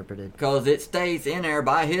misinterpreted. Because it states in there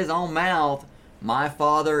by His own mouth, my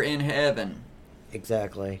Father in heaven.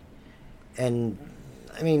 Exactly. And,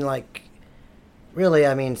 I mean, like, really,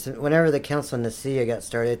 I mean, whenever the Council of Nicaea got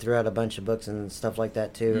started, threw out a bunch of books and stuff like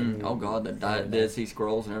that, too. And, oh, God, the Dead Sea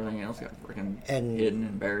Scrolls and everything else got freaking hidden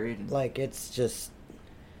and buried. And, like, it's just...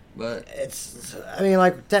 But... It's... I mean,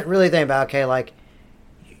 like, really think about, okay, like,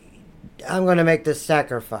 I'm going to make this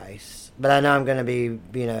sacrifice, but I know I'm going to be,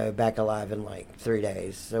 you know, back alive in, like, 3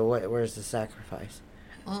 days. So where's the sacrifice?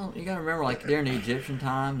 Well, you got to remember, like, during the Egyptian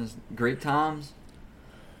times, Greek times,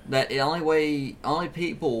 that the only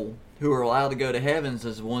people who are allowed to go to heavens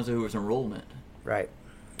is the ones who was enrollment. Right.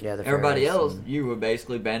 Yeah. Everybody else, you were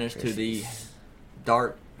basically banished to the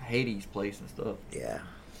dark Hades place and stuff. Yeah.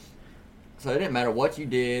 So it didn't matter what you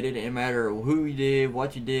did. It didn't matter who you did,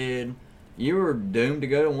 what you did. You were doomed to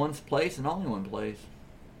go to one place and only one place.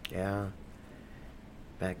 Yeah.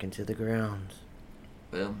 Back into the ground.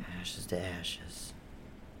 Well, ashes to ashes.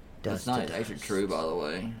 That's not actually true, by the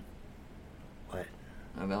way. What?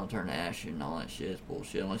 About turn to ash and all that shit is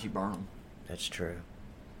bullshit unless you burn them. That's true.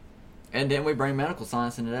 And then we bring medical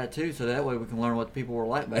science into that too, so that way we can learn what the people were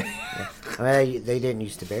like back. Yeah. I mean, they didn't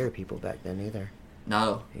used to bury people back then either.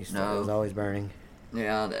 No, It was always burning.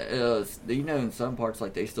 Yeah, you know, in some parts,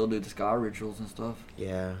 like, they still do the sky rituals and stuff.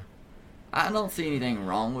 Yeah. I don't see anything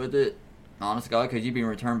wrong with it, honest to God, because you've been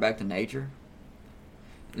returned back to nature.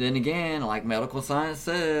 Then again, like medical science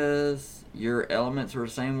says, your elements are the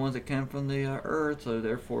same ones that come from the earth, so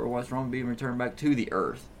therefore, what's wrong with being returned back to the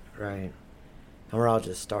earth? Right. And we're all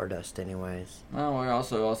just stardust anyways. Well, we're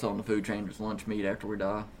also on the food chain, just lunch meat after we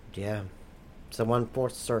die. Yeah. It's a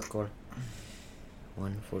one-fourth circle.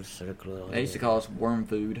 One-fourth circle. They used to call us worm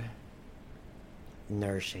food.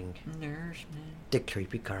 Nourishing. Nourishment. The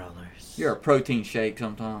creepy crawlers. You're a protein shake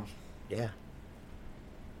sometimes. Yeah.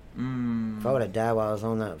 Mmm. If I would have died while I was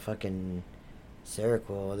on that fucking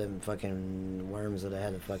Seroquel, them fucking worms would have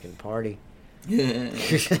had a fucking party. Damn.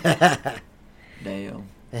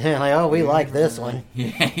 And they're like, oh, we like this one.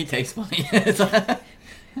 Yeah, he tastes funny.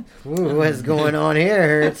 Ooh, what's going on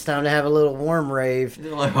here? It's time to have a little worm rave.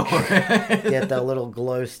 Get the little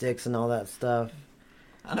glow sticks and all that stuff.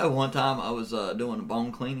 I know one time I was doing a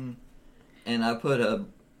bone cleaning, and I poured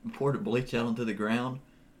a bleach out onto the ground,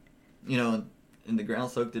 you know, and the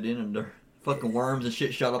ground soaked it in, and the fucking worms and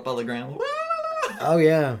shit shot up out of the ground. Oh,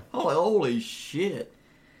 yeah. Holy shit.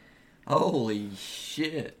 Holy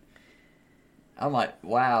shit. I'm like,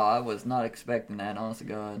 wow, I was not expecting that, honest to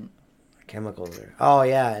God. Chemicals are... Oh,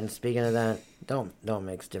 yeah, and speaking of that, don't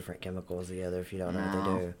mix different chemicals together if you don't know what they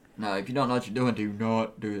do. No, if you don't know what you're doing, do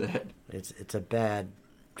not do that. It's a bad...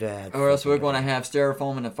 Or else we're going to have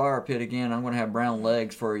styrofoam in the fire pit again. I'm going to have brown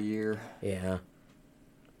legs for a year. Yeah.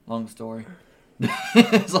 Long story.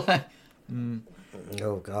 It's like...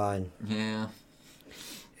 Oh, God. Yeah.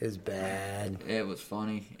 It was bad. It was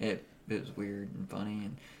funny. It was weird and funny,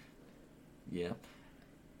 and... Yeah.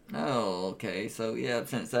 Oh, okay. So, yeah,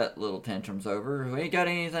 since that little tantrum's over, we ain't got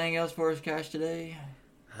anything else for us, Cash, today?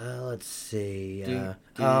 Let's see.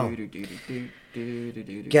 Guys.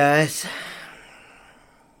 Guys,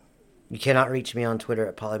 you cannot reach me on Twitter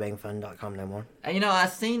at polybangfun.com no more. You know, I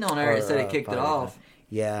seen on there it said it kicked it off.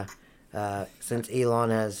 Yeah. Since Elon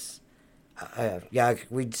has... yeah,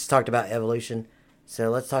 we just talked about evolution. So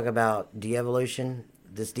let's talk about de-evolution.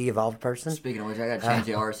 This de-evolved person. Speaking of which, I gotta change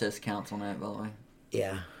the RSS counts on that, by the way.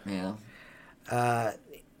 Yeah. Yeah.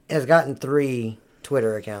 Has gotten 3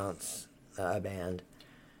 Twitter accounts banned.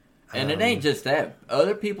 And it ain't just that.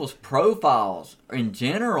 Other people's profiles in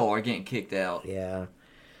general are getting kicked out. Yeah.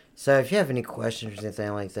 So if you have any questions or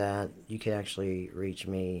anything like that, you can actually reach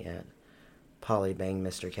me at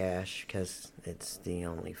polybangmrcash, because it's the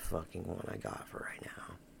only fucking one I got for right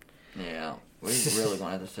now. Yeah. We're really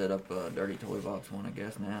going to have to set up a Dirty Toy Box one, I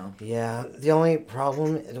guess, now. Yeah. The only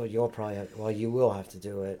problem, you will have to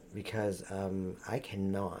do it, because I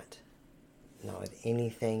cannot, not with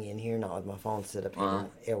anything in here, not with my phone set up here,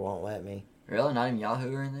 it won't let me. Really? Not even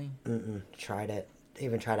Yahoo or anything? Mm-mm. Tried it.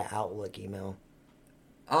 Even tried an Outlook email.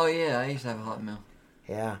 Oh, yeah. I used to have a Hotmail.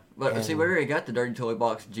 Yeah. But, see, we already got the Dirty Toy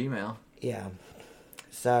Box Gmail. Yeah.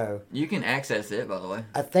 So... You can access it, by the way.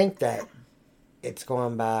 I think that it's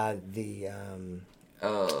going by the...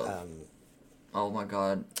 oh, my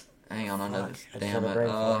God. Hang on, I know this. I Damn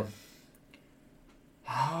it.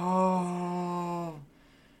 Oh,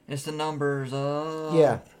 it's the numbers. Oh,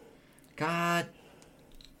 Yeah. God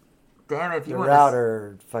damn it! If you The want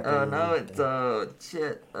router fucking. no, it's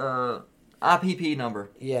shit. IPP number.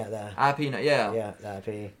 Yeah, the IP. Yeah. yeah, the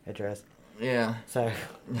IP address. Yeah. So,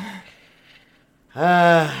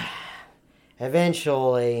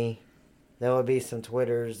 eventually, there will be some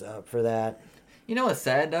Twitters up for that. You know what's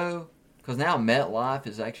sad though? Because now MetLife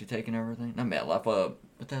is actually taking everything. Not MetLife. What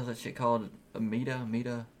the hell is that shit called? Meta.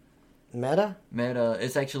 Meta?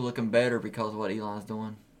 It's actually looking better because of what Elon's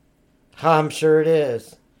doing. I'm sure it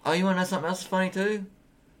is. Oh, you want to know something else funny too?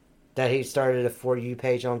 That he started a For You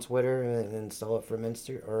page on Twitter and then stole it from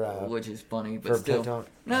Insta or Which is funny, but for still. TikTok.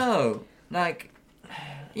 No, like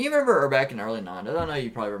you remember back in the early '90s. I know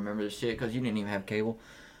you probably remember this shit because you didn't even have cable.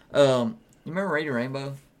 You remember Radio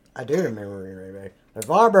Rainbow? I do remember Ray.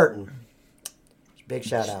 LeVar Burton. Big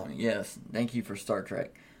shout out. Yes, thank you for Star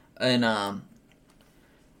Trek. And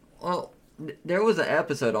well, there was an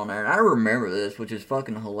episode on there, and I remember this, which is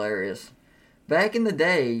fucking hilarious. Back in the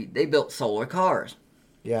day, they built solar cars.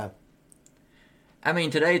 Yeah. I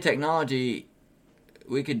mean, today technology,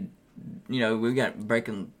 we could, we got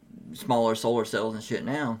breaking smaller solar cells and shit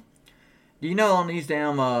now. Do you know on these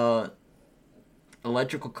damn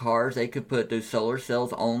electrical cars, they could put those solar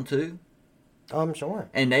cells onto? Oh, I'm sure.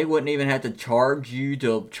 And they wouldn't even have to charge you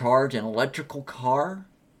to charge an electrical car?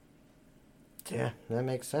 Yeah, that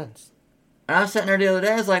makes sense. And I was sitting there the other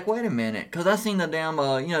day, I was like, wait a minute. Because I seen the damn,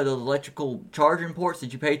 those electrical charging ports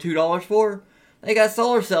that you pay $2 for. They got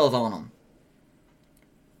solar cells on them.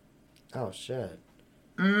 Oh, shit.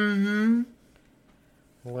 Mm-hmm.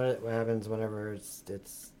 What happens whenever it's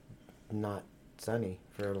not sunny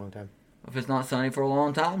for a long time? If it's not sunny for a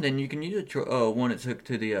long time, then you can use one that's hooked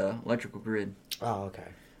to the electrical grid. Oh, okay.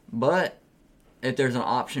 But if there's an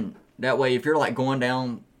option, that way if you're like going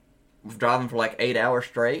down, driving for like 8 hours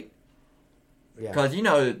straight, Yeah. because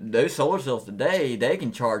those solar cells today, they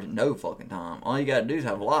can charge in no fucking time. All you got to do is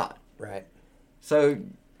have a lot. Right. So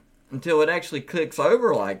until it actually clicks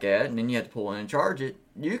over like that, and then you have to pull in and charge it,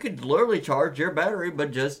 you could literally charge your battery,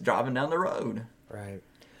 but just driving down the road. Right.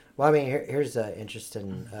 Well, I mean, here's an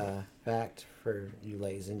interesting fact for you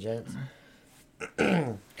ladies and gents.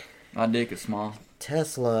 My dick is small.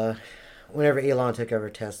 Tesla, whenever Elon took over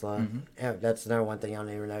Tesla, Mm-hmm. That's another one thing I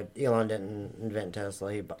don't even know. Elon didn't invent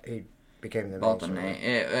Tesla. He became the Bought the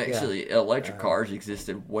manufacturer. name. Actually, electric cars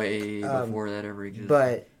existed way before that ever existed.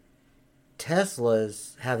 But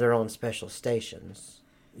Teslas have their own special stations.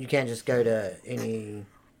 You can't just go to any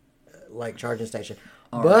charging station.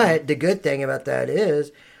 But the good thing about that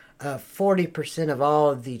is 40% of all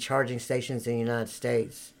of the charging stations in the United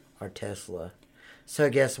States are Tesla. So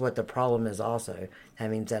guess what the problem is also? That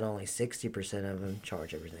means that only 60% of them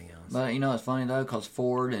charge everything else. But it's funny though, because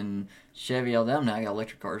Ford and Chevy, all them now got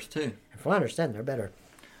electric cars too. If I understand, they're better.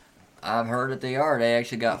 I've heard that they are. They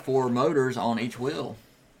actually got 4 motors on each wheel.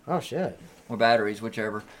 Oh, shit. Or batteries,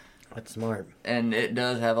 whichever. That's smart. And it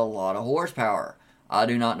does have a lot of horsepower. I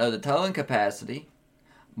do not know the towing capacity,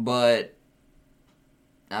 but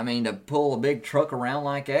I mean, to pull a big truck around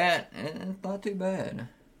like that, it's not too bad.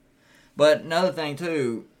 But another thing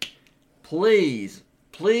too, please,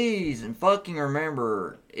 and fucking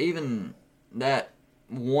remember, even that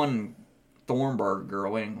one Thornburg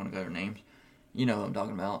girl, we ain't gonna go to names. You know what I'm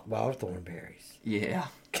talking about. Wild Thornberries. Yeah.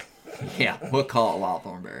 Yeah, we'll call it Wild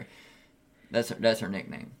Thornberry. That's her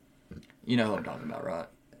nickname. You know what I'm talking about, right?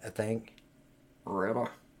 I think. Greta.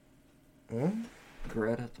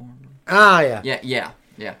 Greta Thunberg. Ah, yeah.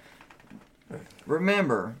 Yeah.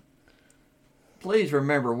 Please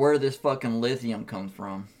remember where this fucking lithium comes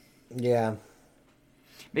from. Yeah.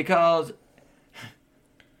 Because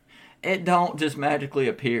it don't just magically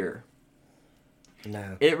appear.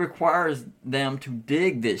 No. It requires them to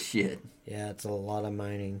dig this shit. Yeah, it's a lot of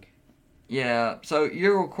mining. Yeah, so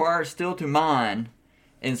you're required still to mine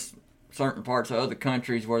in certain parts of other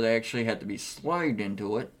countries where they actually have to be slaved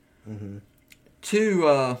into it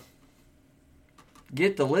to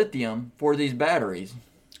get the lithium for these batteries.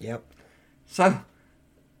 Yep. So,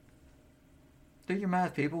 do your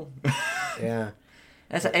math, people. Yeah.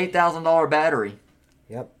 That's an $8,000 battery.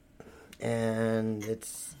 Yep. And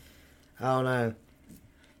it's, I don't know.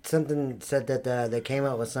 Something said that they came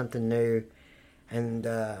up with something new. And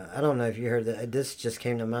I don't know if you heard that. This just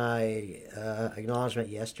came to my acknowledgement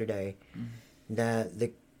yesterday. That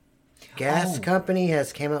the gas company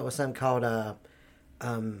has came up with something called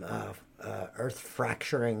earth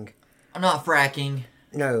fracturing. Not fracking.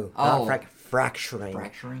 No, not fracturing.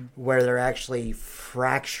 Fracturing? Where they're actually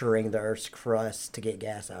fracturing the Earth's crust to get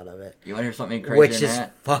gas out of it. You want to hear something crazier Which than is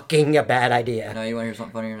that? fucking a bad idea. No, you want to hear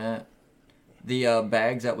something funnier than that? The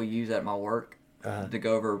bags that we use at my work Uh-huh. to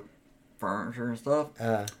go over furniture and stuff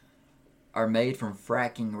are made from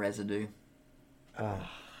fracking residue.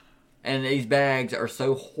 And these bags are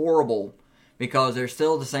so horrible because they're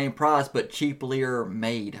still the same price but cheaply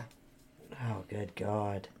made. Oh, good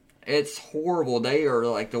God. It's horrible. They are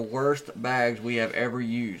like the worst bags we have ever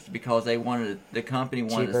used because the company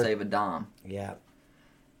wanted Cheaper. to save a dime. Yeah.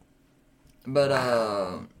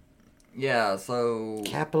 But yeah, so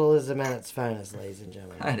Capitalism at its finest, ladies and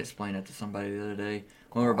gentlemen. I had to explain it to somebody the other day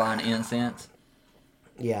when we were buying incense.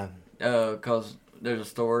 Yeah. Because there's a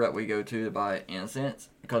store that we go to buy incense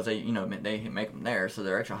because they make them there, so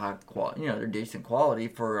they're actually high quality. They're decent quality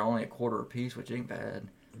for only $0.25 a piece, which ain't bad.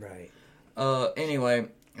 Right. Anyway,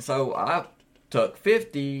 so I took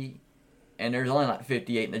 50, and there's only like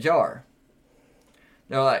 58 in the jar.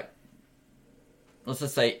 They're like, let's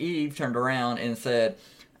just say Eve turned around and said,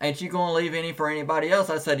 "Ain't you gonna leave any for anybody else?"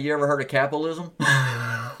 I said, "You ever heard of capitalism?"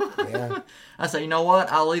 Yeah. I said, "You know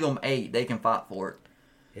what? I'll leave them 8. They can fight for it."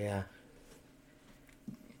 Yeah.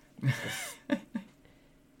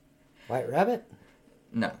 White Rabbit?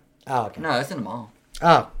 No. Oh, okay. No, it's in the mall.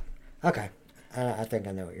 Oh, okay. I think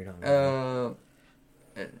I know what you're talking about.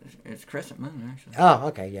 It's Crescent Moon, actually. Oh,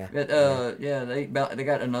 okay, yeah. But, yeah, they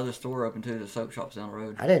got another store open, too, the soap shops down the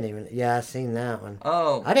road. I didn't even... Yeah, I seen that one.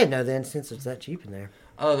 Oh. I didn't know the incense was that cheap in there.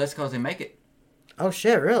 Oh, that's because they make it. Oh,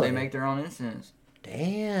 shit, really? They make their own incense.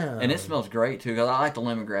 Damn. And it smells great, too, because I like the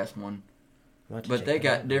lemongrass one. But they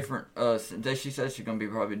got different... she said she's going to be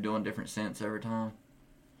probably doing different scents every time.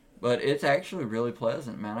 But it's actually really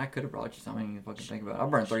pleasant, man. I could have brought you something if I could think about it. I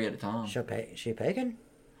burn 3 at a time. She pagan?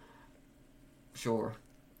 Sure.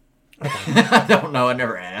 I don't know. I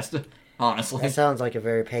never asked, honestly. That sounds like a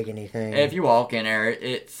very pagan-y thing. If you walk in there,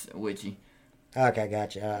 it's witchy. Okay,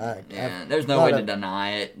 gotcha. There's no way to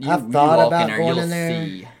deny it. I've thought walk about in there, going you'll in there.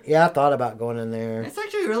 see. Yeah, I thought about going in there. It's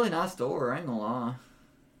actually a really nice store. I ain't gonna lie.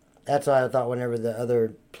 That's why I thought whenever the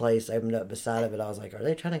other place opened up beside of it, I was like, are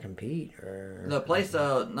they trying to compete? Or The place,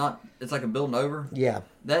 it's like a building over. Yeah.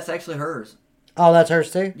 That's actually hers. Oh, that's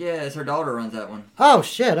hers too? Yeah, it's her daughter runs that one. Oh,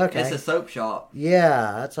 shit, okay. It's a soap shop.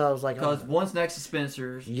 Yeah, that's how I was like... Because one's next to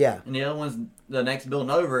Spencer's. Yeah. And the other one's the next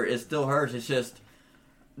building over. It's still hers. It's just...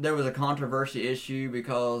 There was a controversy issue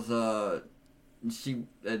because she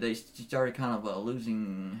started kind of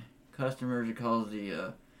losing customers because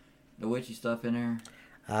the witchy stuff in there.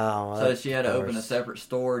 Oh, so she had to open a separate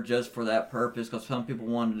store just for that purpose because some people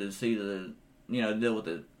wanted to see deal with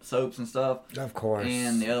the soaps and stuff. Of course.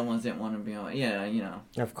 And the other ones didn't want to be on. Yeah,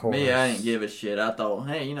 Of course. Me, I didn't give a shit. I thought,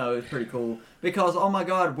 hey, it's pretty cool because oh my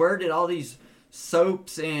god, where did all these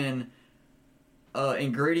soaps and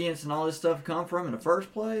ingredients and all this stuff come from in the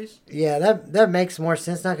first place? Yeah, that makes more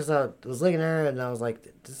sense now because I was looking at it and I was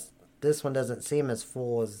like, this one doesn't seem as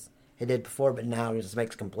full as it did before, but now it just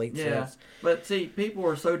makes complete sense. But see, people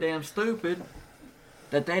are so damn stupid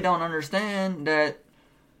that they don't understand that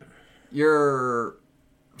your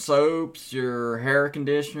soaps, your hair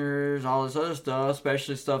conditioners, all this other stuff,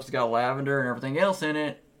 especially stuff that's got lavender and everything else in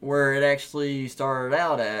it, where it actually started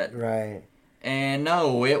out at. Right. And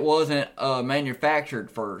no, it wasn't manufactured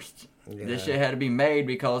first. Yeah. This shit had to be made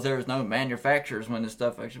because there was no manufacturers when this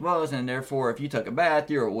stuff actually was, and therefore, if you took a bath,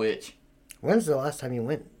 you're a witch. When's the last time you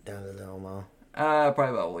went down to the Del Mall? Probably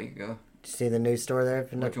about a week ago. Did you see the new store there?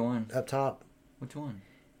 Which one? Up top. Which one?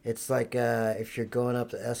 It's like if you're going up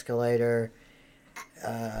the escalator,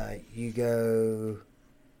 you go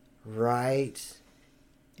right.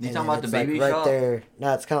 You talking about the BB right shop? there.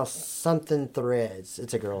 No, it's called Something Threads.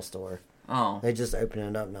 It's a girl store. Oh. They just opened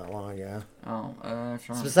it up not long ago. Oh, that's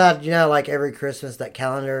right. It's beside, like every Christmas, that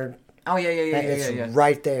calendar. Oh, yeah. It's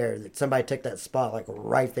right there. Somebody took that spot, like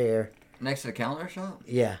right there. Next to the calendar shop?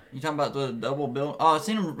 Yeah. You talking about the double bill? Oh, I've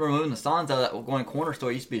seen them removing the signs out of that going corner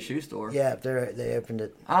store. It used to be a shoe store. Yeah, they opened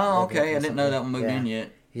it. Oh, okay. I didn't know that one moved in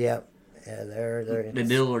yet. Yep. Yeah, they're the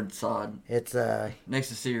Dillard side. It's next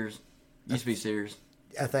to Sears. Used to be Sears.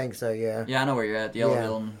 I think so. Yeah. Yeah, I know where you're at. The yellow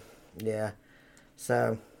building. Yeah.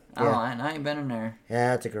 So. Yeah. Oh, I ain't been in there.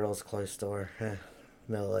 Yeah, it's a girls' clothes store.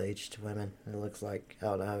 Middle-aged women. It looks like. I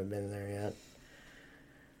haven't been there yet.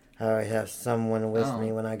 I always have someone with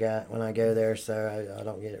me when I go there, so I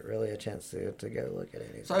don't get really a chance to go look at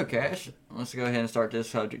anything. So, Cash, let's go ahead and start this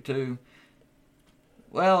subject too.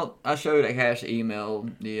 Well, I showed a Cash email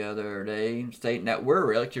the other day stating that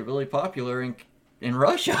we're actually really popular in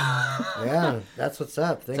Russia. Yeah, that's what's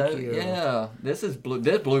up. Thank you. Yeah, this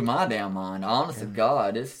blew my damn mind. Honest to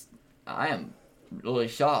God, I am really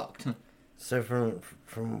shocked. So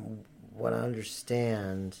from what I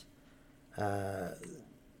understand,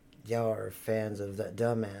 y'all are fans of that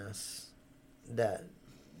dumbass that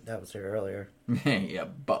That was here earlier. Yeah,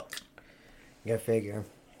 Buck. Go figure.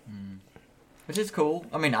 Which is cool.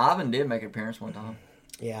 I mean, Ivan did make an appearance one time.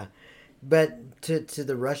 Yeah. But to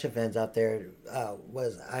the Russia fans out there,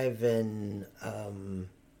 was Ivan...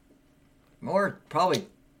 More probably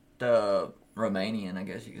the Romanian, I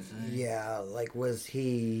guess you could say. Yeah, like, was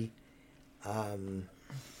he...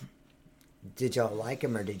 did y'all like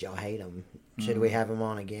him or did y'all hate him? Should we have him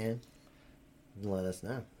on again? Let us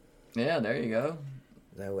know. Yeah, there you go.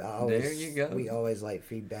 So there you go. We always like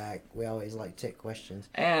feedback. We always like take questions.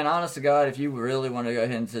 And honest to God, if you really want to go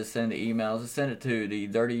ahead and just send the emails, just send it to the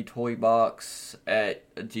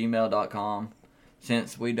dirtytoybox@gmail.com,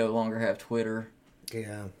 since we no longer have Twitter.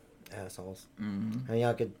 Yeah, assholes. Mm-hmm. I mean,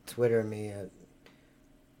 y'all could Twitter me at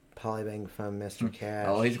Polybang from Mr. Cash.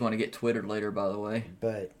 Oh, he's going to get Twittered later, by the way.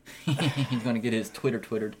 But he's going to get his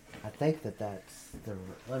Twittered. I think that's the...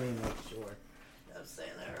 Let me make sure I'm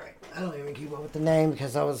saying that right. I don't even keep up with the name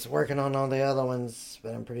because I was working on all the other ones,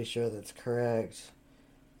 but I'm pretty sure that's correct.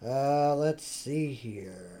 Let's see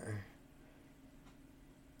here.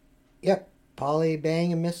 Yep,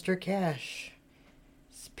 Polybang and Mr. Cash.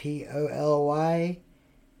 It's POLYBANGMRCASH.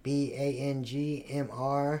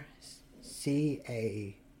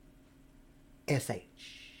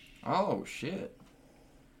 Oh, shit.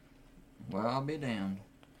 Well, I'll be damned.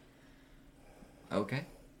 Okay.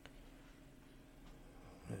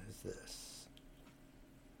 What is this?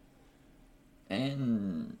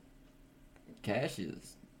 And Cash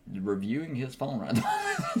is reviewing his phone right now.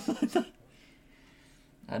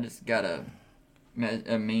 I just got a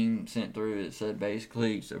meme sent through. It said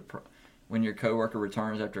basically, when your coworker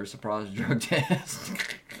returns after a surprise drug test.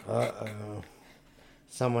 Uh-oh.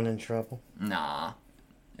 Someone in trouble? Nah.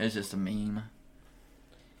 It's just a meme.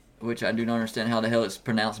 Which I do not understand how the hell it's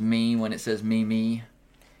pronounced me when it says me.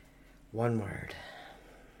 One word.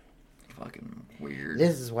 Fucking weird.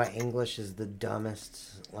 This is why English is the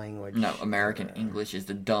dumbest language. No, American English is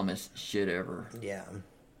the dumbest shit ever. Yeah.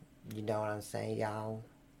 You know what I'm saying, y'all?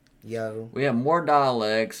 Yo. We have more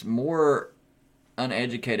dialects, more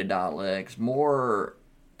uneducated dialects, more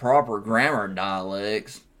proper grammar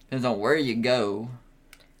dialects. Depends on where you go.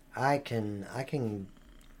 I can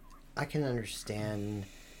understand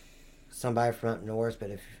somebody from up north,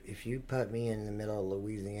 but if you put me in the middle of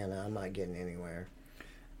Louisiana, I'm not getting anywhere.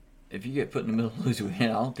 If you get put in the middle of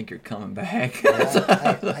Louisiana, I don't think you're coming back.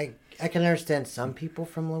 I can understand some people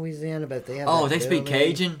from Louisiana, but they have... Oh, they speak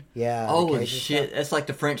Cajun? Yeah. Holy shit, stuff. That's like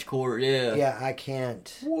the French Quarter, yeah. Yeah, I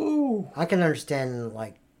can't... Woo! I can understand,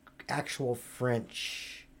 like, actual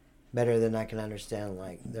French better than I can understand,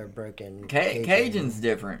 like, their broken... Cajun's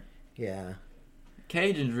different. Yeah.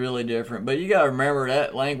 Cajun's really different, but you gotta remember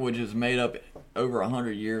that language was made up over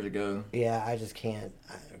 100 years ago. Yeah, I just can't...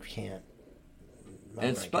 I can't...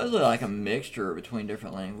 It's supposedly like a mixture between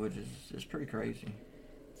different languages. It's pretty crazy.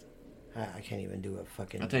 I can't even do a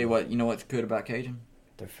fucking... I'll tell you what, you know what's good about Cajun?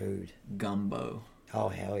 Their food. Gumbo. Oh,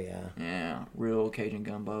 hell yeah. Yeah, real Cajun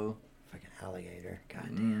gumbo. Fucking alligator.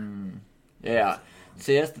 Goddamn. Yeah.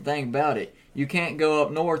 See, that's the thing about it. You can't go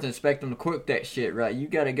up north and expect them to cook that shit right. You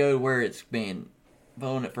gotta go where it's been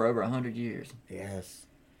blowing it for over 100 years. Yes.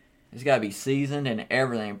 It's gotta be seasoned and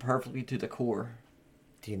everything perfectly to the core.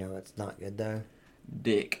 Do you know what's not good, though?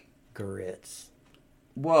 Dick. Grits.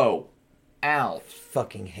 Whoa. Ow.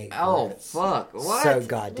 Fucking hate grits. Oh, fuck. What? So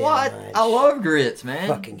goddamn what? much. I love grits, man.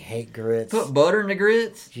 Fucking hate grits. Put butter in the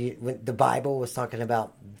grits? When the Bible was talking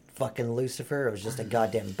about fucking Lucifer, it was just a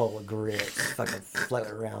goddamn bowl of grits fucking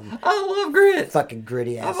floating around. I love grits. Fucking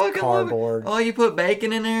gritty ass cardboard. Oh, you put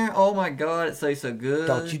bacon in there? Oh my god, it tastes so good.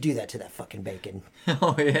 Don't you do that to that fucking bacon.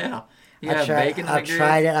 Oh, yeah. You have bacon in the I've grits?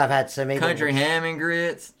 tried it. I've had so many country ham and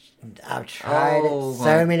grits. I've tried it.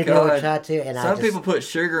 So many people have tried to, and some people put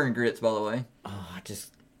sugar in grits, by the way. Oh, I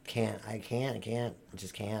just can't. I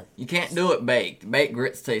just can't. You can't do it baked. Baked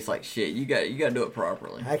grits taste like shit. You got to do it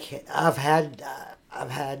properly. I can't. I've had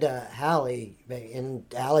Hallie, and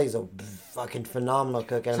Hallie's a fucking phenomenal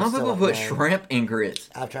cook. And some people put shrimp in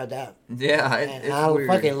grits. I've tried that. Yeah, it's I weird.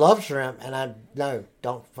 fucking love shrimp, and don't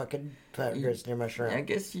fucking put grits near my shrimp. I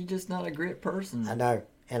guess you're just not a grit person. I know,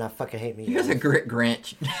 and I fucking hate meatloaf. You're a grit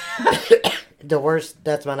Grinch. The worst.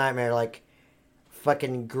 That's my nightmare. Like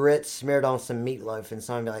fucking grits smeared on some meatloaf, and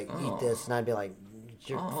someone would be like, "Eat this," and I'd be like,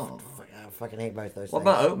 I fucking hate both those things. What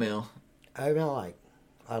about oatmeal? Oatmeal,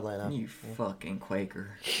 oddly enough. You fucking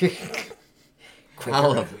Quaker. Quaker I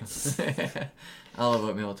love it. I love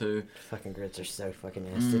oatmeal too. Fucking grits are so fucking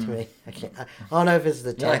nasty to me. I can't. I don't know if it's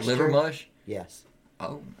the texture. You like liver mush? Yes.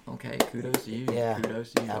 Oh, okay. Kudos to you. Yeah.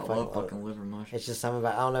 Kudos to you. I I fucking love love fucking liver mushrooms. It's just something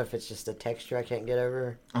about, I don't know if it's just a texture I can't get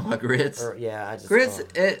over. Oh, my grits? Or, yeah, I just... Grits, oh.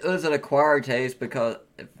 it was an acquired taste because,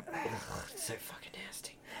 Ugh, it's so fucking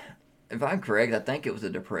nasty. if I'm correct, I think it was a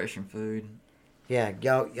depression food. Yeah,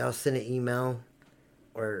 y'all send an email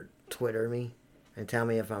or Twitter me and tell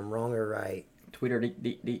me if I'm wrong or right Twitter,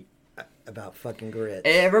 deep. about fucking grits.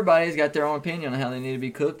 Everybody's got their own opinion on how they need to be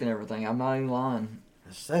cooked and everything. I'm not even lying.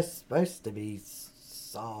 It's supposed to be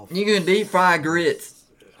soft. You can deep fry grits.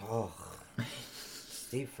 Oh,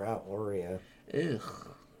 deep fried Oreo. Ugh.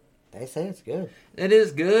 They say it's good. It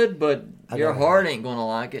is good, but I your don't heart know. ain't gonna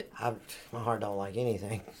like it. My heart don't like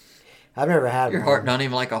anything. I've never had Your one. heart don't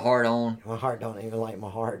even like a heart on. My heart don't even like my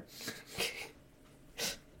heart.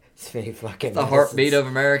 It's many fucking The medicines. heartbeat of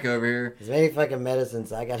America over here. There's many fucking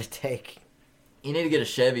medicines I gotta take. You need to get a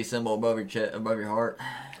Chevy symbol above your chest, above your heart.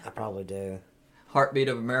 I probably do. Heartbeat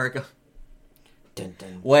of America. Dun,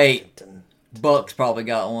 dun, Wait. dun, Buck's probably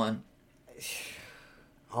got one. dun.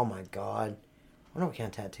 Oh my god. I wonder what kind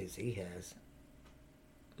of tattoos he has.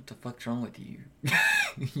 What the fuck's wrong with you?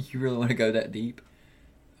 You really want to go that deep?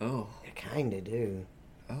 Oh. I kinda do.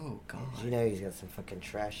 Oh, God. You know he's got some fucking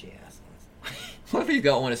trashy ass ones. What if he's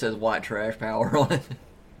got one that says white trash power on it?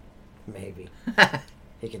 Maybe.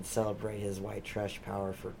 He can celebrate his white trash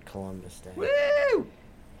power for Columbus Day. Woo!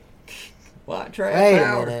 White trash Wait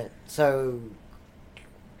power. a minute. So,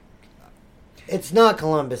 it's not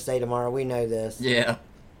Columbus Day tomorrow. We know this. Yeah.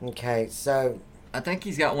 Okay, so I think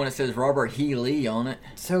he's got one that says Robert E. Lee on it.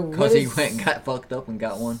 what Because he is- went and got fucked up and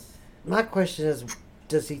got one. My question is,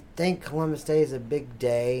 does he think Columbus Day is a big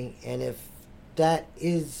day? And if that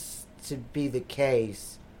is to be the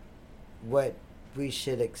case, what we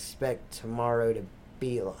should expect tomorrow to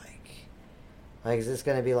be like? Like, is this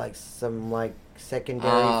going to be like some like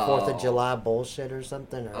secondary 4th of July bullshit or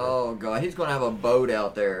something? Or? Oh, God. He's going to have a boat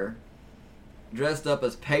out there dressed up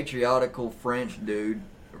as patriotical French dude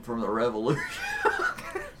from the Revolution.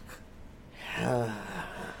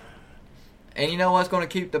 And you know what's going to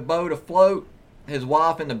keep the boat afloat? His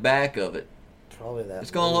wife in the back of it. Probably that.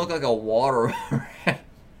 It's going to lube. look like a water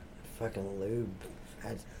Fucking lube.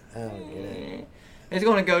 I don't get it. It's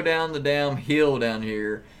going to go down the damn hill down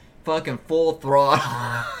here. Fucking full throttle.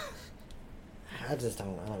 I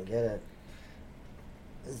don't get it.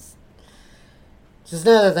 It's just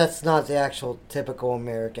know that that's not the actual typical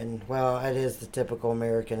American. Well, it is the typical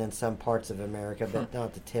American in some parts of America, but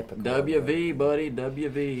not the typical. WV, buddy.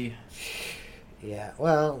 WV. Yeah,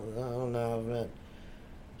 well, I don't know. I've met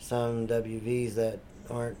some WVs that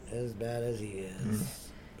aren't as bad as he is.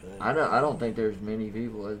 But, I don't think there's many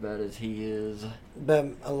people as bad as he is. but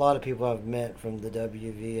a lot of people I've met from the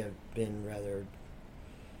WV have been rather.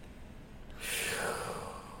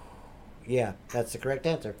 Yeah, that's the correct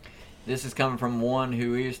answer. This is coming from one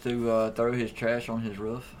who used to throw his trash on his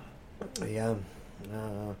roof Yeah.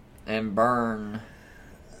 and burn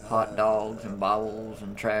hot dogs and bottles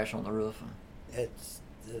and trash on the roof. It's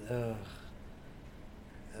I've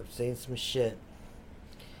seen some shit.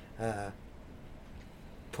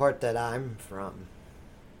 Part that I'm from,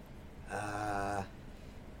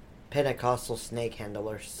 Pentecostal snake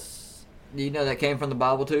handlers. You know that came from the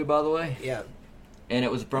Bible too, by the way? Yeah, And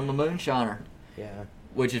it was from a moonshiner, yeah,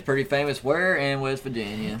 which is pretty famous where? In West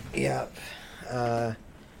Virginia. yep. I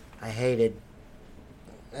hated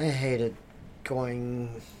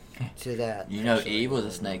going to that. You know actually. Eve was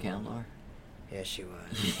a snake handler. Yeah, she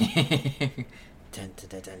was. Dun, dun,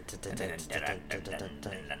 dun, dun, dun, dun, dun, dun, dun, dun,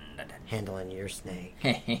 dun, dun. Handling your snake.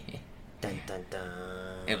 Dun, dun,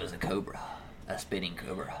 dun. It was a cobra. A spitting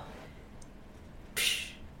cobra.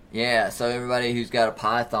 Yeah, so everybody who's got a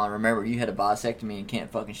python, remember you had a vasectomy and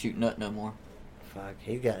can't fucking shoot nut no more. Fuck,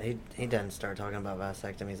 he doesn't start talking about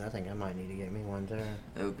vasectomies. I think I might need to get me one too.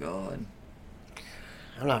 Oh, God.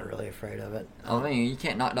 I'm not really afraid of it. I mean, you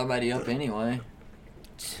can't knock nobody up anyway.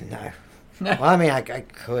 No. Well, I mean, I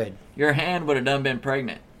could. Your hand would have done been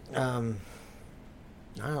pregnant.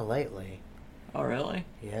 Not lately. Oh, really?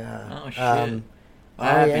 Yeah. Oh, shit. What happened?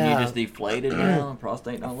 yeah. You just deflated now?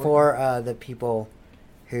 Prostate not working? For the people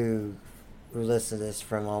who listen to this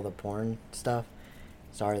from all the porn stuff,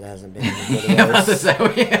 sorry there hasn't been any I was about to videos.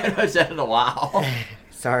 say, we haven't watched that in a while.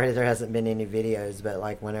 Sorry there hasn't been any videos, but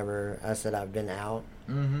like whenever I said I've been out,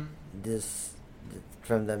 Mm-hmm.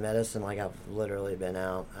 from the medicine, like I've literally been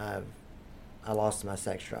out. I lost my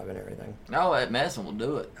sex drive and everything. No, that medicine will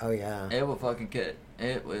do it. Oh yeah. It will fucking kill.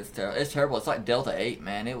 It was terrible. It's terrible. It's like Delta 8,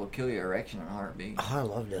 man. It will kill your erection in a heartbeat. Oh, I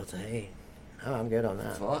love Delta 8. Oh, I'm good on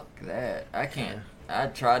that. Fuck that. I can't. I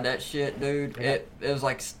tried that shit, dude. It was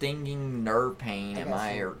like stinging nerve pain in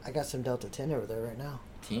my ear. I got some Delta 10 over there right now.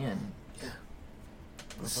 10.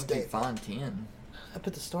 How do you find 10? I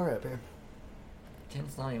put the story up here.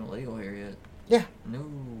 10's not even legal here yet. Yeah. No.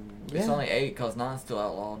 It's only 8 because 9's still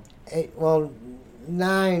outlawed. 8. Well,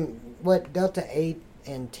 9. What Delta 8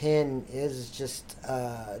 and 10 is just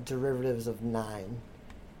derivatives of 9.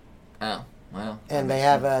 Oh, well. And they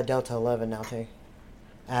have Delta 11 now too.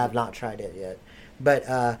 I have not tried it yet,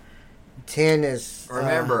 but 10 is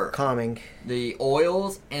remember calming. The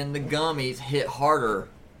oils and the gummies hit harder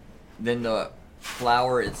than the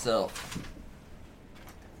flower itself.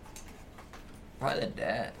 Probably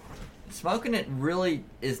that. Smoking it really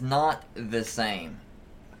is not the same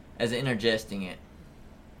as ingesting it.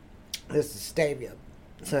 This is stevia,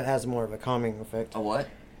 so it has more of a calming effect. A what?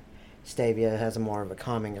 Stevia has more of a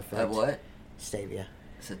calming effect. A what? Stevia.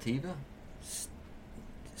 Sativa?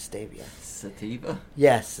 Stevia. Sativa?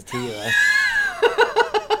 Yes, sativa.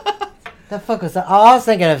 The fuck was that? Oh, I was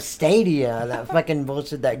thinking of Stadia, that fucking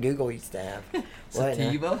bullshit that Google used to have.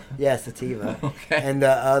 Sativa? Yeah, sativa. Okay. And the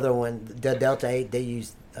other one, the Delta 8, they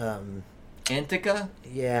use... Indica?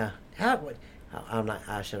 Yeah.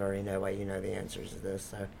 I should already know why you know the answers to this,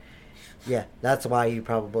 so... Yeah, that's why you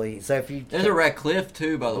probably... So if you... There's a Rye Cliff,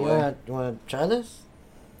 too, by the way. You want to try this?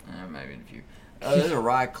 Maybe in a few. There's a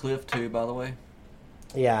Rye Cliff, too, by the way.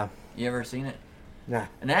 Yeah. You ever seen it? Nah.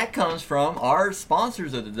 And that comes from our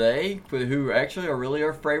sponsors of the day, who actually are really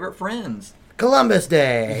our favorite friends. Columbus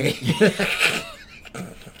Day!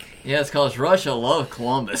 Yes, because Russia loved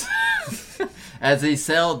Columbus. As he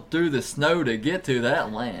sailed through the snow to get to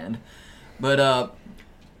that land. But,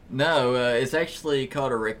 no, it's actually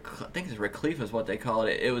called I think it's Recleaf is what they call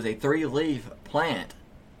it. It was a 3-leaf plant.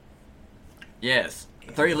 Yes,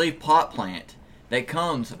 a 3-leaf pot plant that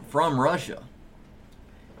comes from Russia.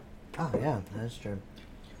 Oh, yeah, that's true.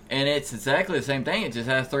 And it's exactly the same thing. It just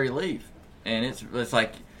has 3-leaf. And it's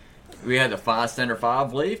like, we had the standard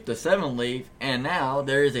 5-leaf, the 7-leaf, and now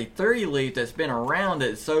there is a 3-leaf that's been around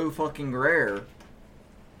that's so fucking rare.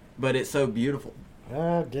 But it's so beautiful.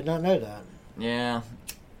 I did not know that. Yeah.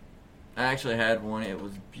 I actually had one. It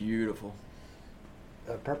was beautiful.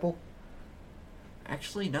 Purple?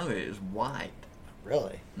 Actually, no, it was white.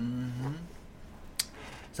 Really? Mm-hmm.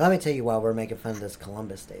 So let me tell you why we're making fun of this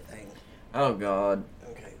Columbus Day thing. Oh, God.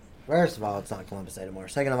 Okay. First of all, it's not Columbus Day anymore.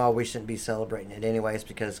 Second of all, we shouldn't be celebrating it anyways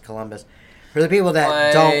because Columbus... For the people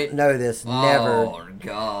that don't know this, Oh,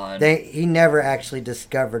 God. He never actually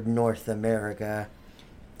discovered North America.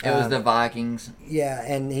 It was the Vikings. Yeah,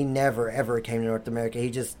 and he never, ever came to North America. He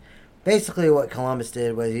just... Basically, what Columbus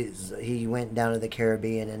did was he went down to the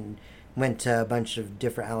Caribbean and went to a bunch of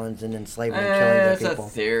different islands and enslaving and killing their people. That's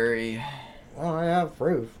a theory. Well, I have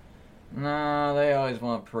proof. No, they always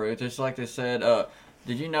want proof. Just like they said,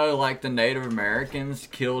 did you know, like, the Native Americans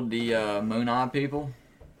killed the Moon-Eye people?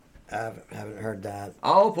 I haven't heard that.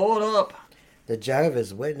 Oh, pull it up. The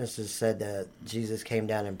Jehovah's Witnesses said that Jesus came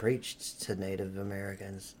down and preached to Native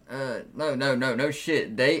Americans. No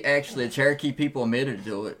shit. They actually, the Cherokee people admitted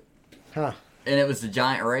to it. Huh. And it was the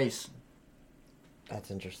giant race.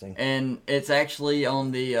 That's interesting. And it's actually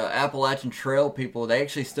on the Appalachian Trail people. They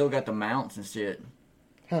actually still got the mounts and shit.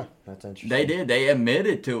 Huh. That's interesting. They did. They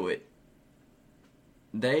admitted to it.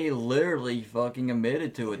 They literally fucking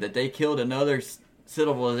admitted to it. That they killed another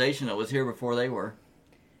civilization that was here before they were.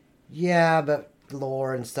 Yeah, but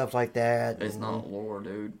lore and stuff like that. It's not lore,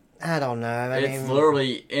 dude. I don't know. It's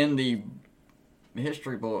literally in the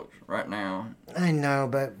history books right now. I know,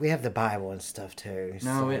 but we have the Bible and stuff too.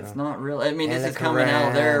 No, so. it's not real. I mean, And this is the coming out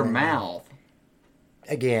of their Quran. mouth.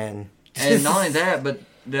 Again. And not only that, but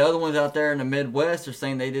the other ones out there in the Midwest are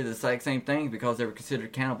saying they did the exact same thing because they were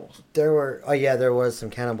considered cannibals. There was some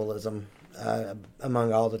cannibalism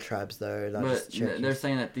among all the tribes, though. But they're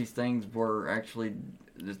saying that these things were actually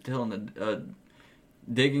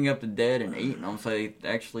digging up the dead and eating them, so they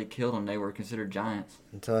actually killed them. They were considered giants.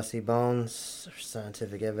 Until I see bones,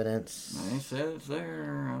 scientific evidence. They said it's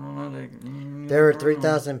there. I don't know. There were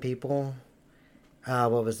 3,000 people.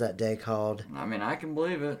 What was that day called? I mean, I can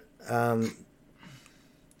believe it.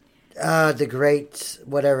 The Great,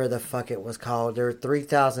 whatever the fuck it was called. There were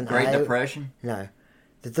 3,000. Great Depression? No.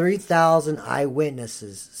 The 3,000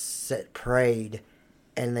 eyewitnesses prayed,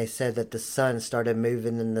 and they said that the sun started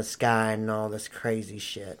moving in the sky and all this crazy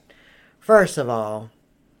shit. First of all,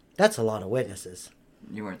 that's a lot of witnesses.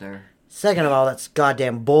 You weren't there. Second of all, that's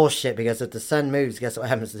goddamn bullshit, because if the sun moves, guess what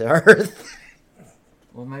happens to the earth?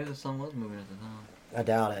 Well, maybe the sun was moving at the time. I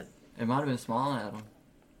doubt it. It might have been smiling at them.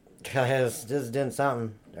 Because just doing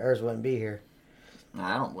something, the earth wouldn't be here. No,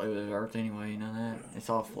 I don't believe there's earth anyway, you know that? It's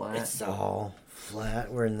all flat. It's all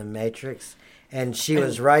flat. We're in the Matrix. And she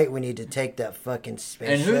was right. We need to take that fucking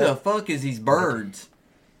spaceship. And who the fuck is these birds?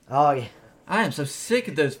 Oh, yeah. I am so sick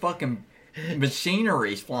of those fucking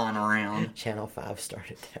machineries flying around. Channel 5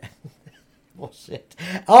 started that. Bullshit.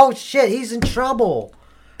 Oh, shit, he's in trouble.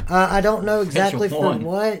 I don't know exactly for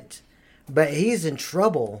what, but he's in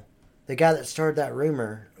trouble. The guy that started that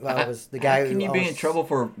rumor was the guy How can you be in trouble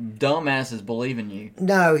for dumbasses believing you?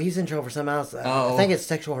 No, he's in trouble for something else. Oh. I think it's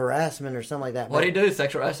sexual harassment or something like that. What do you do?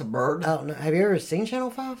 Sexual harass a bird? Oh, no. Have you ever seen Channel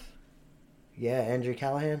 5? Yeah, Andrew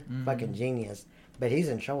Callahan. Fucking genius. But he's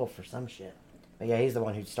in trouble for some shit. But yeah, he's the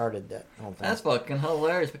one who started that whole thing. That's fucking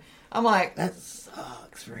hilarious. I'm like... That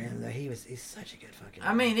sucks for him, though. He's such a good fucking...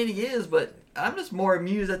 I mean, he is, but I'm just more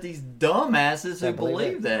amused at these dumbasses who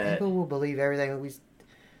believe that. People will believe everything that we...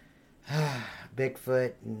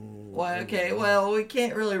 Bigfoot and... Well, okay, well, we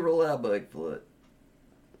can't really rule out Bigfoot.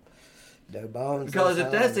 No bones. Because no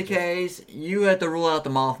if that's the sound. case, you have to rule out the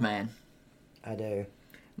Mothman. I do.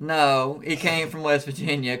 No, he came from West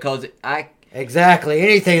Virginia, because Exactly.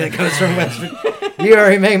 Anything that comes from West Virginia. You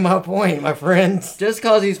already made my point, my friends. Just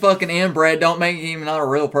because he's fucking inbred don't make him not a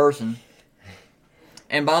real person.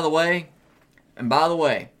 And by the way,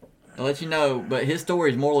 to let you know, but his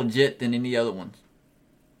story is more legit than any other ones.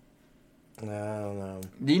 No, I don't know.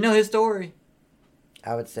 Do you know his story?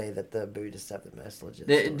 I would say that the Buddhists have the most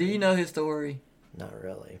legit Do you know his story? Not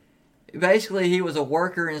really. Basically, he was a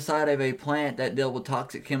worker inside of a plant that dealt with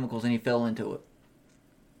toxic chemicals, and he fell into it.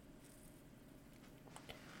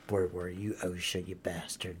 Where were you, OSHA, you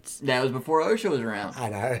bastards? That was before OSHA was around. I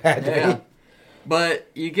know. Yeah. But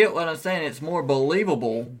you get what I'm saying. It's more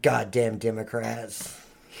believable. Goddamn Democrats.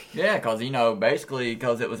 Yeah, because, basically,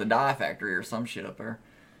 because it was a dye factory or some shit up there.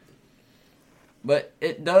 But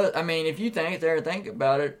it does, I mean, if you think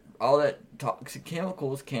about it, all that toxic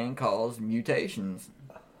chemicals can cause mutations.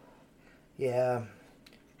 Yeah.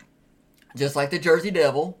 Just like the Jersey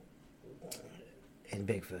Devil. And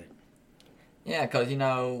Bigfoot. Yeah, because,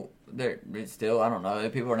 it's still, I don't know,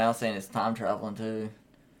 people are now saying it's time traveling too.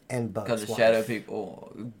 And Buck's Because of wife. shadow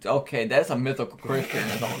people. Okay, that's a mythical creature in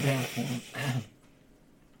its own damn form.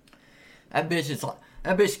 That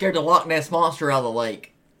bitch scared the Loch Ness Monster out of the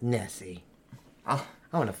lake. Nessie. Ah.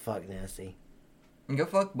 I want to fuck Nessie. Go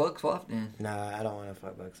fuck Buck's wife then. No, I don't want to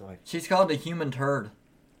fuck Buck's wife. She's called the human turd.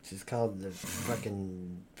 She's called the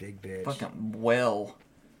fucking big bitch. Fucking well.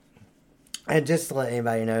 And just to let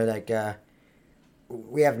anybody know,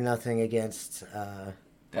 we have nothing against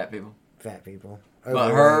Fat people. fat people. But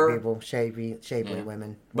Overweight her... people, shapely Yeah.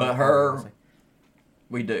 women. But her...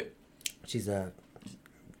 We do. She's a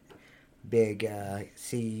big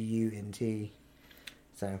C-U-N-T.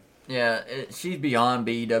 So... Yeah, she's beyond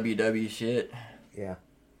BWW shit. Yeah.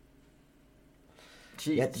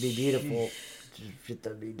 You have to be beautiful. Fit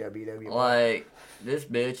the BWW. Like, this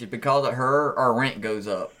bitch, it's because of her, our rent goes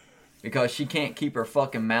up. Because she can't keep her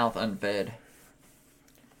fucking mouth unfed.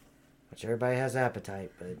 Which everybody has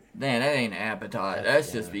appetite, but... Man, that ain't appetite.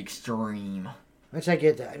 That's just extreme. Which I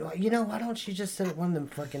get that. Why don't you just set one of them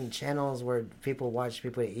fucking channels where people watch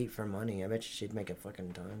people eat for money? I bet you she'd make a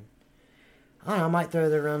fucking ton. I don't know, I might throw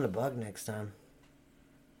her around the bug next time.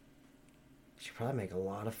 She'd probably make a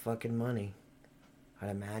lot of fucking money.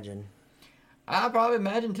 I'd imagine. I probably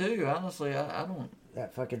imagine too, honestly. I don't...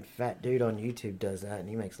 That fucking fat dude on YouTube does that, and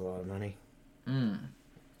he makes a lot of money.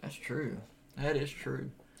 That's true. That is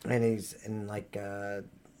true. And there's a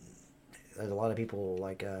lot of people,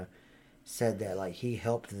 said that, he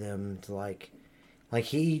helped them to,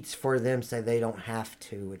 he eats for them so they don't have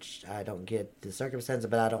to, which I don't get the circumstances,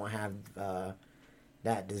 but I don't have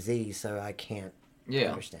that disease, so I can't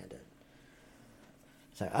understand it.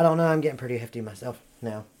 So, I don't know, I'm getting pretty hefty myself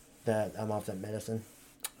now that I'm off that medicine,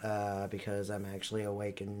 because I'm actually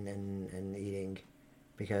awake and eating,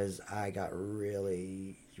 because I got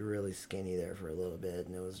really, really skinny there for a little bit,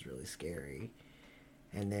 and it was really scary.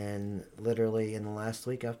 And then, literally, in the last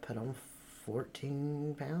week, I've put on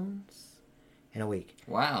 14 pounds. In a week.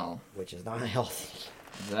 Wow. Which is not healthy.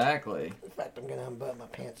 Exactly. In fact, I'm gonna unbutton my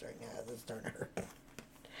pants right now. It's starting to hurt.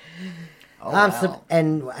 Oh, wow.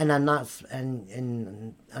 And I'm not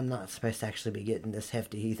I'm not supposed to actually be getting this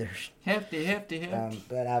hefty either. Hefty.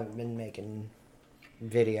 But I've been making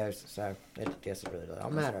videos, so I guess it really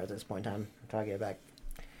doesn't matter at this point in time. I'm trying to get back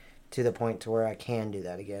to the point to where I can do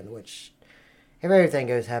that again. Which, if everything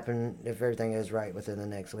goes right within the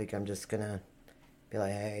next week, I'm just gonna be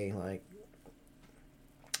like, hey,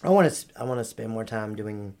 I want to spend more time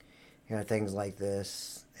doing, things like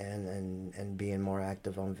this and being more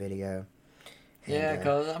active on video. And, yeah,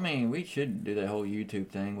 because, we should do that whole YouTube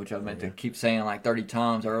thing, which I meant to keep saying 30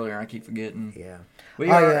 times earlier, and I keep forgetting. Yeah. We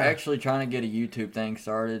are actually trying to get a YouTube thing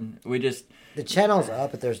started. The channel's up,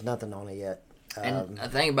 but there's nothing on it yet. And the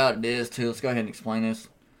thing about it is, too, let's go ahead and explain this.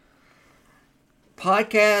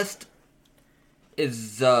 podcast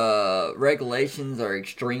is regulations are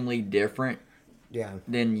extremely different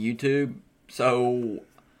than YouTube, so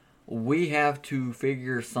we have to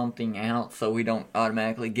figure something out so we don't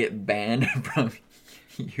automatically get banned from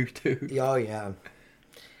YouTube. Oh yeah,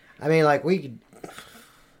 I mean, like we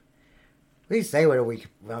say what we.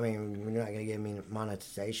 I mean, we're not gonna get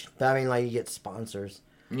monetization, but I mean, like you get sponsors.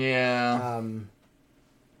 Yeah.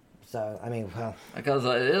 So I mean, well, because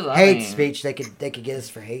it is hate speech. They could get us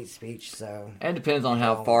for hate speech. So it depends on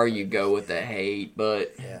how far you go with the hate,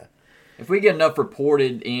 but yeah, if we get enough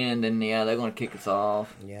reported in, then yeah, they're gonna kick us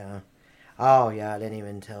off. Yeah. Oh yeah, I didn't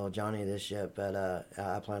even tell Johnny this yet, but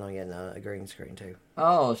I plan on getting a green screen too.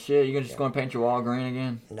 Oh shit! You're just gonna paint your wall green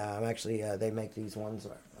again? No, I'm actually. They make these ones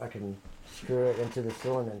I can screw it into the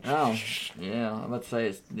ceiling and. Oh yeah, I'm about to say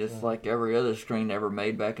it's just like every other screen ever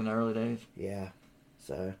made back in the early days. Yeah,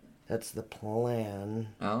 so that's the plan.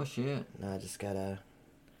 Oh shit! No, I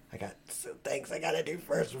got some things I gotta do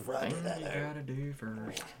first before I do that. Gotta do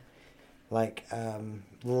first. Like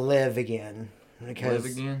live again. Because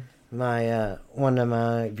live again. My one of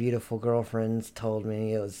my beautiful girlfriends told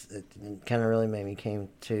me it kind of really made me came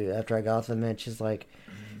to after I got off the med. She's like,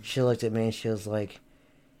 she looked at me and she was like,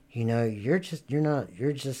 you know, you're just.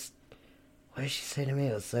 What did she say to me?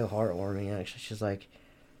 It was so heartwarming. Actually, she's like,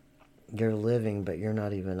 you're living, but you're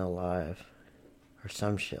not even alive, or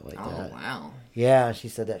some shit like that. Oh wow. Yeah, she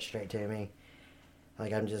said that straight to me.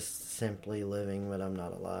 Like I'm just simply living, but I'm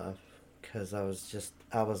not alive, because I was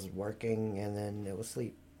working and then it was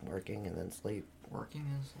sleep. Working and then sleep. Working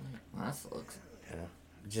and sleep. Well, that sucks. Yeah.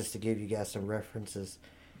 Just to give you guys some references,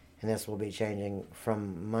 and this will be changing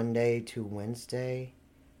from Monday to Wednesday.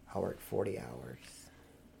 I work 40 hours.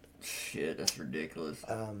 Shit, that's ridiculous.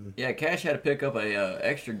 Yeah, Cash had to pick up a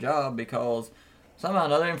extra job because somehow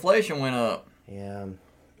another inflation went up. Yeah,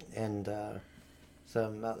 and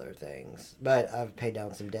some other things, but I've paid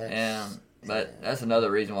down some debts. Yeah, but that's another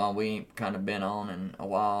reason why we ain't kind of been on in a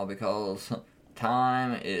while, because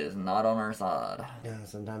time is not on our side. Yeah,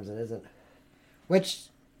 sometimes it isn't. Which,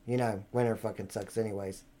 you know, winter fucking sucks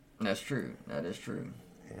anyways. That's true. That is true.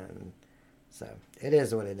 And so, it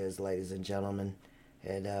is what it is, ladies and gentlemen.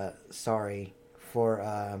 And, sorry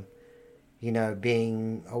for,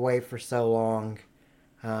 being away for so long.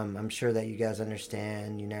 I'm sure that you guys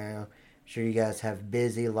understand, you know. I'm sure you guys have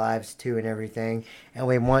busy lives, too, and everything. And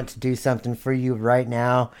we want to do something for you right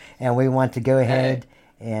now. And we want to go ahead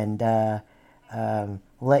and,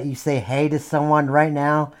 let you say hey to someone right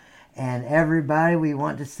now. And everybody, we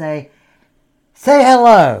want to say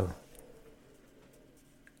hello.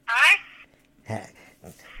 Hi.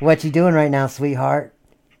 What you doing right now, sweetheart?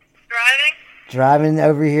 Driving. Driving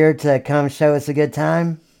over here to come show us a good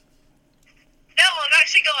time? No, I'm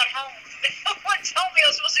actually going home. No one told me I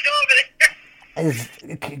was supposed to go over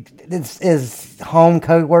there. Is home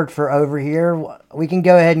code word for over here? We can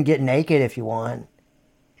go ahead and get naked if you want.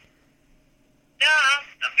 No,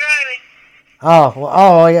 I'm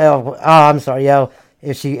driving. I'm sorry, yo.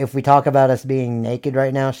 If we talk about us being naked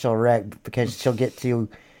right now, she'll wreck because she'll get to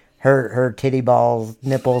her titty balls,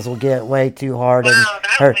 nipples will get way too hard, Wow,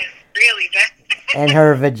 that went really bad. and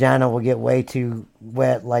her vagina will get way too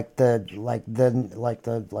wet, like the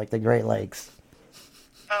Great Lakes.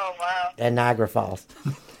 Oh wow. And Niagara Falls.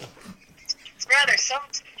 It's rather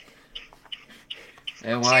something.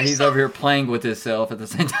 And while he's over here playing with himself at the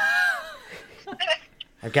same time.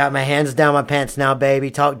 I've got my hands down my pants now,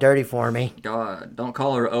 baby. Talk dirty for me. God, don't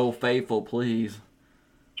call her Old Faithful, please.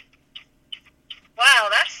 Wow,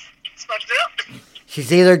 that's fucked up.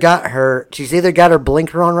 She's either got her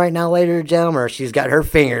blinker on right now, ladies and gentlemen, or she's got her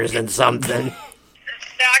fingers in something. No,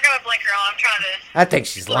 I got a blinker on. I'm trying to. I think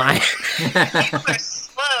she's lying. People are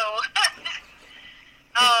slow.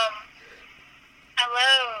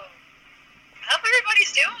 Hello. I hope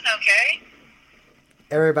everybody's doing okay.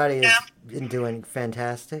 Everybody has been doing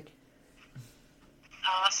fantastic.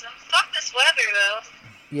 Awesome. Fuck this weather, though.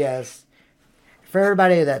 Yes. For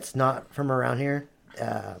everybody that's not from around here,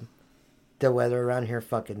 the weather around here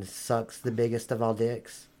fucking sucks. The biggest of all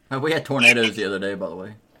dicks. We had tornadoes the other day, by the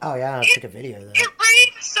way. Oh, yeah, I took a video of that. It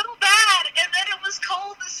rained so bad, and then it was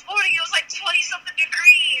cold this morning. It was like 20-something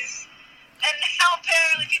degrees. And now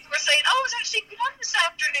apparently people were saying, oh, it's actually warm this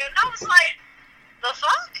afternoon. And I was like, the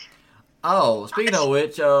fuck? Oh, speaking of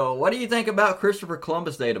which, what do you think about Christopher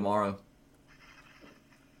Columbus Day tomorrow?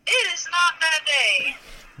 It is not that day.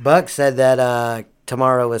 Buck said that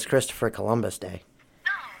tomorrow was Christopher Columbus Day.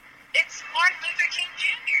 No, it's Martin Luther King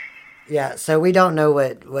Jr. Yeah, so we don't know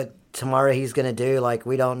what tomorrow he's going to do. Like,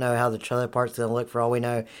 we don't know how the trailer park's going to look for all we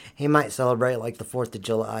know. He might celebrate, like, the 4th of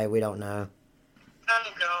July. We don't know. Oh,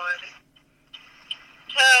 God.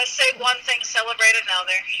 say one thing, celebrate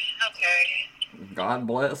another. Okay. God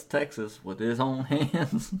bless Texas with his own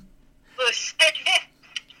hands. We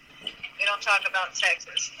don't talk about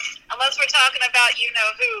Texas. Unless we're talking about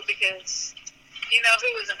you-know-who, because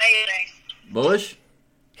you-know-who is amazing. Bush?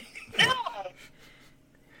 No.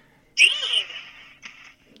 Dean.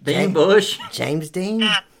 Dean Bush? James Dean?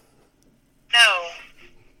 No.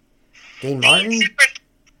 Dean Martin? Dean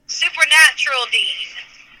Supernatural Dean.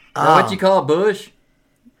 Oh, What you call Bush?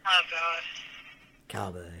 Oh, God.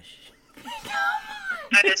 Kyle Bush.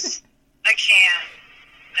 I can't.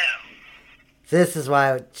 No. This is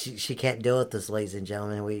why she can't deal with this, ladies and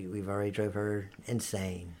gentlemen. We've already drove her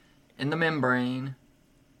insane. In the membrane.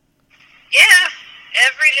 Yeah,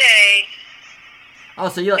 every day. Oh,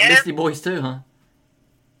 so you like Misty Boys too, huh?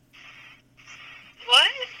 What?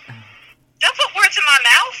 Don't put words in my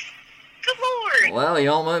mouth. Good Lord. Well, you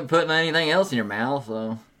don't want putting anything else in your mouth,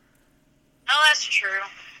 so. Oh, that's true.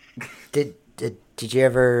 Did you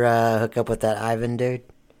ever hook up with that Ivan dude?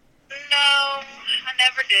 No, I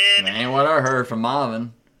never did. That ain't what I heard from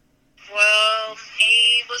Marvin. Well,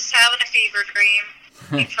 he was having a fever dream.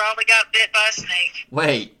 He probably got bit by a snake.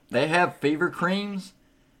 Wait, they have fever creams?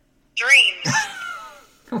 Dreams.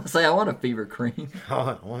 I'm gonna say I want a fever cream.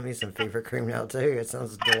 Oh, I want me some fever cream now, too. It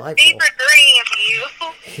sounds delightful. Fever dream,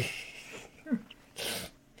 you.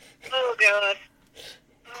 Oh, God.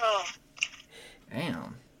 Oh.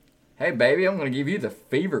 Damn. Hey, baby, I'm gonna give you the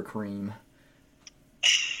fever cream.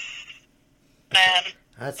 Man.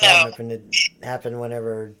 That's No. happened to happen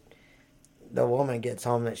whenever the woman gets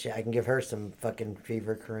home. I can give her some fucking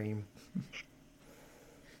fever cream.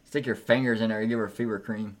 Stick your fingers in there and give her fever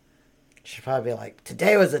cream. She'll probably be like,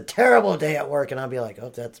 "Today was a terrible day at work," and I'll be like, "Oh,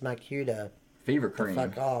 that's my cue to Fever cream.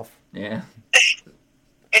 fuck off." Yeah.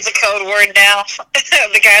 It's a code word now.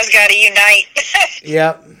 The guys gotta unite.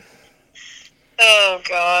 Yep, Oh,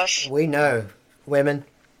 gosh. we know, women.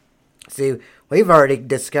 See, we've already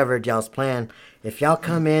discovered y'all's plan. If y'all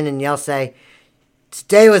come in and y'all say,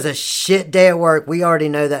 "Today was a shit day at work," we already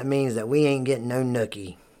know that means that we ain't getting no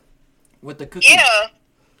nookie. With the cookie. Yeah.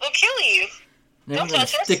 We'll kill you. Then Don't I'm gonna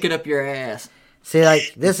touch us. stick it up your ass. See,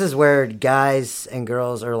 like, this is where guys and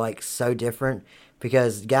girls are, like, so different.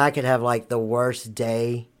 Because guy could have, like, the worst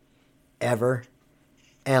day ever.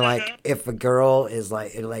 And, like, if a girl is,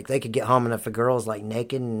 like, they could get home and if a girl's, like,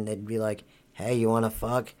 naked and they'd be like, "Hey, you want to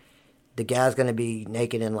fuck?" The guy's going to be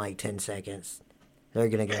naked in, like, 10 seconds. They're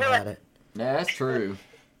going to go at it. Yeah, that's true.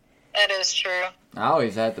 That is true. I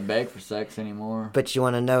always have to beg for sex anymore. But you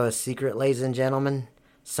want to know a secret, ladies and gentlemen?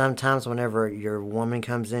 Sometimes whenever your woman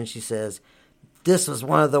comes in, she says, "This was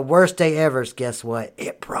one of the worst day ever." Guess what?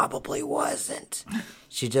 It probably wasn't.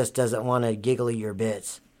 She just doesn't want to giggly your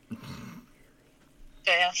bits.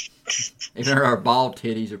 Yeah. Even our ball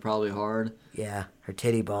titties are probably hard. Yeah, her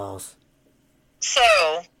titty balls. So,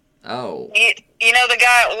 Oh. you know the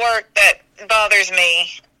guy at work that bothers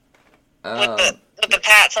me with the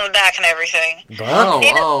pats on the back and everything. Buck? Buck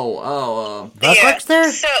Yeah. works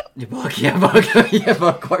there? So,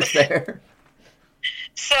 Buck works there.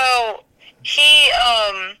 So he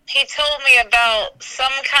told me about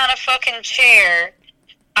some kind of fucking chair.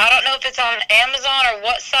 I don't know if it's on Amazon or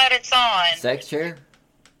what site it's on. Sex chair?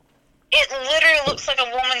 It literally looks like a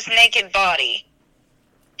woman's naked body.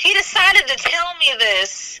 He decided to tell me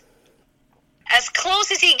this as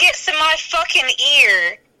close as he gets to my fucking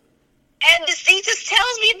ear. And he just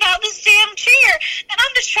tells me about this damn chair. And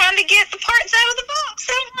I'm just trying to get the parts out of the box.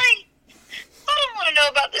 I'm like, I don't want to know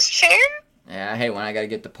about this chair. Yeah, I hate when I gotta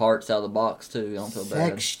get the parts out of the box too. I don't feel bad.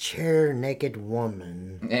 Sex chair, naked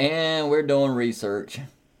woman. And we're doing research.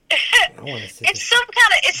 I want to see It's this. some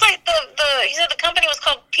kind of, it's like he said the company was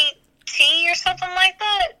called PT or something like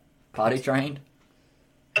that. Potty trained?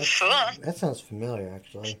 Fun. That sounds familiar,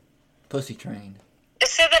 actually. Pussy trained. It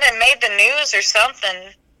said that it made the news or something.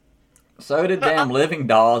 So did damn living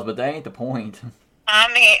dolls, but that ain't the point.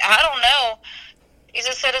 I mean, I don't know. He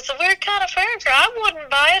just said it's a weird kind of furniture. I wouldn't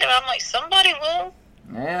buy it. And I'm like, somebody will.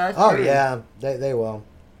 Yeah, that's Oh, true. yeah, they will.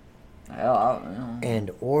 Hell, I don't know.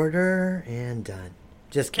 And order and done.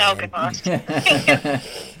 Just No, kidding. goodbye.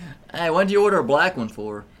 Hey, when did you order a black one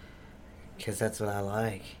for? Because that's what I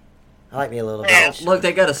like. I like me a little Yeah. bit. Look,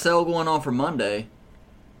 they got a sale going on for Monday.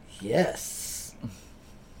 Yes.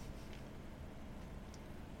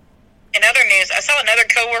 In other news, I saw another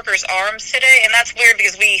coworker's arms today, and that's weird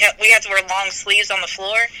because we had to wear long sleeves on the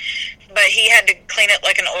floor, but he had to clean up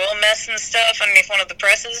like an oil mess and stuff underneath one of the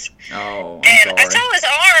presses. Oh, And I'm I sorry. saw his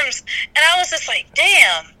arms, and I was just like,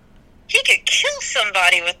 damn, he could kill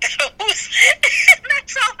somebody with those.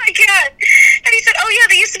 That's all I got. And he said, "Oh yeah,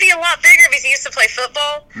 they used to be a lot bigger because he used to play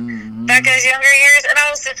football back in his younger years." And I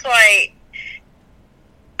was just like,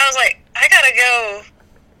 I gotta go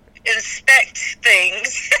inspect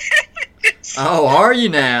things. Oh, are you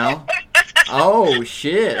now? Oh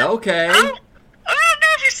shit. Okay. I don't know,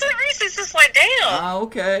 for some reason it's just like, damn.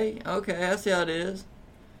 Okay. I see how it is.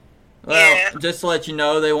 Well, Yeah. just to let you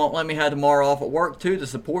know, they won't let me have tomorrow off at work too to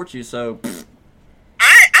support you. So.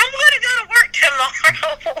 I'm gonna go to work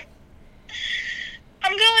tomorrow.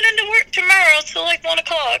 I'm going into work tomorrow till like 1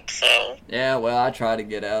 o'clock. So. Yeah. Well, I try to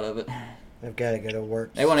get out of it. I've got to go to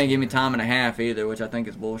work. They won't even give me time and a half either, which I think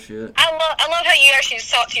is bullshit. I love how you actually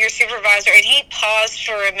talked to your supervisor and he paused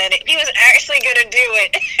for a minute. He was actually gonna do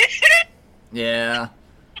it. Yeah.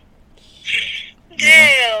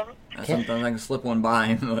 Damn. Sometimes I can slip one by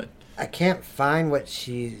him, but. I can't find what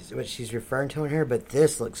she's referring to in here, but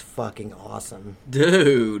this looks fucking awesome.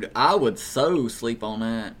 Dude, I would so sleep on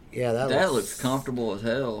that. Yeah, That looks comfortable as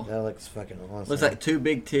hell. That looks fucking awesome. Looks like two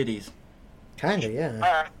big titties. Kinda,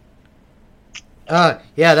 yeah.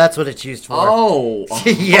 Yeah, that's what it's used for. Oh!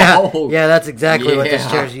 yeah, Oh. yeah, that's exactly what this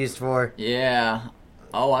Yeah. chair's used for. Yeah.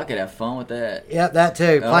 Oh, I could have fun with that. Yep, that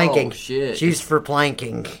too. Planking. Oh, shit. It's used for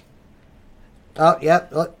planking. Oh,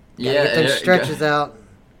 yep. Look, Yeah, get those it- stretches out.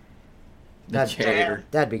 The chair.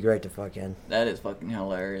 That'd be great to fuck in, That is fucking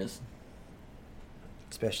hilarious.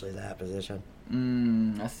 especially that position.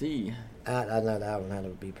 I see. I know that one had to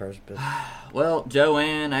be perfect. But Well,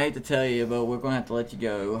 Joanne, I hate to tell you, but we're going to have to let you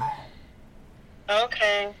go.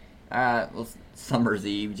 Okay. Alright, well, Summer's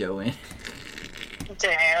Eve, Joanne.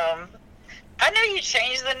 Damn. I know you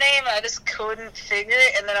changed the name, I just couldn't figure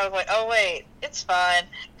it, and then I was like, oh wait, it's fine.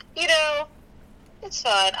 You know, it's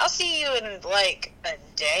fine. I'll see you in like a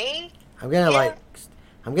day. I'm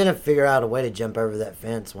gonna figure out a way to jump over that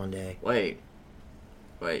fence one day. Wait.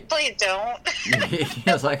 Please don't.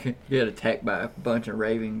 It's like you get attacked by a bunch of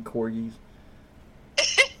raving corgis.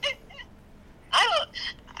 I don't.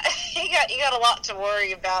 You got a lot to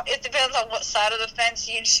worry about. It depends on what side of the fence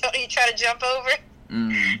you try to jump over.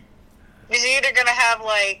 Mm. Because you're either gonna have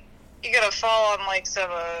like you're gonna fall on like some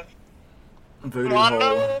Voodoo hole.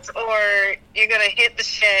 lawnmowers, or you're gonna hit the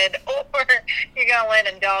shed, or you're gonna land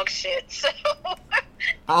in dog shit. So.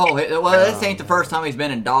 Oh, well, this ain't the first time he's been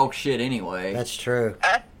in dog shit anyway. That's true.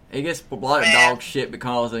 He gets a lot of dog shit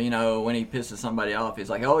because of, when he pisses somebody off, he's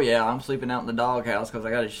like, oh yeah, I'm sleeping out in the doghouse because I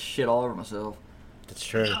got his shit all over myself. That's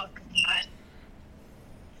true. Oh God.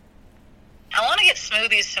 I want to get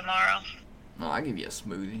smoothies tomorrow. No, I'll give you a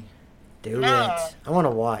smoothie. Do No. it. I want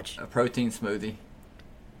to watch. A protein smoothie.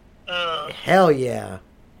 Ugh. Hell yeah.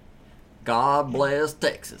 God bless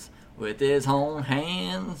Texas with his own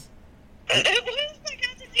hands.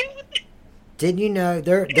 Did you know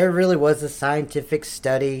there really was a scientific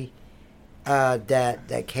study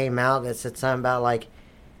that came out that said something about like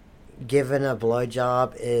giving a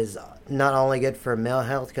blowjob is not only good for male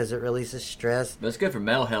health because it releases stress, But it's good for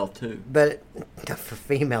male health too. but for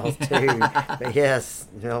females too. But yes,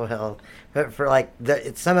 male health. But for like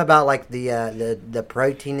it's something about like the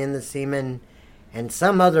protein in the semen and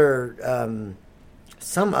some other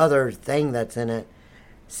thing that's in it,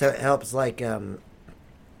 so it helps like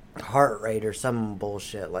heart rate or some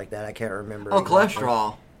bullshit like that. I can't remember. Oh, exactly.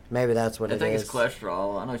 cholesterol. Maybe that's what I it think is. it's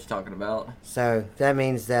cholesterol. I know what you're talking about. So that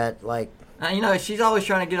means that like She's always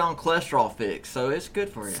trying to get on cholesterol fix, so it's good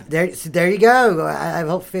for you. there you go. I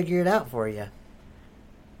helped figure it out for you.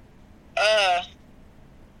 I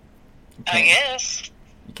guess.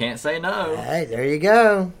 You can't say no. Hey, there you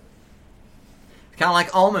go. It's kind of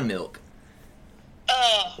like almond milk.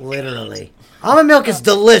 Literally, almond milk is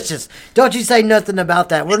delicious. Don't you say nothing about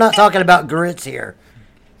that. We're not talking about grits here.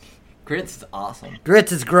 Grits is awesome.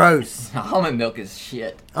 Grits is gross. Almond milk is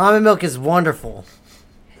shit. Almond milk is wonderful.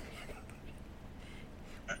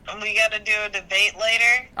 We got to do a debate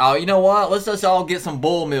later. Oh, you know what? Let's just all get some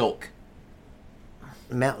bull milk.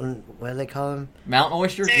 Mountain, what do they call them? Mountain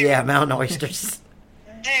oysters? Dude. Yeah, mountain oysters.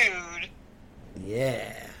 Dude,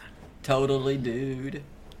 Yeah. Totally, dude.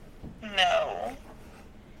 no.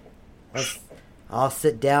 I'll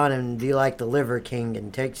sit down and be like the Liver King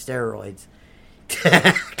and take steroids.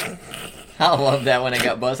 I love that when it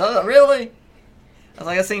got busted. I was like, really? I was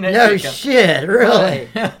like, I seen that No shit come- shit, really?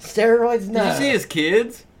 Oh. Steroids? No. Did you see his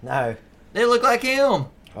kids? No. They look like him.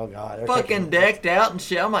 Oh, God. they're Fucking taking- decked out and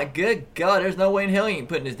shit. I'm like, good God, there's no way in hell he ain't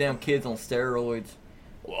putting his damn kids on steroids.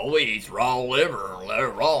 Well, we eat raw liver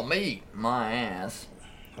and raw meat. My ass.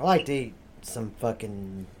 I like to eat some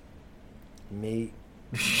fucking meat.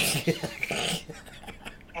 Well,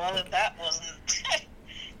 if that wasn't.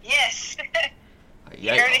 Yes. You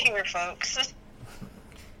Yeah. heard it here, folks.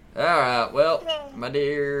 Alright, well, my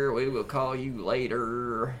dear, we will call you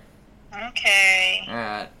later. Okay.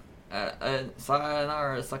 Alright.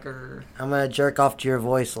 Sayonara, sucker. I'm gonna jerk off to your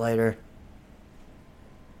voice later.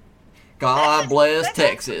 God bless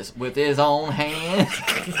Texas with his own hand.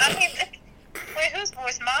 I mean, wait, whose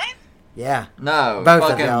voice? Mine? Yeah. No, Both of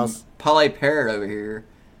fucking y'all's. Polly Parrot over here.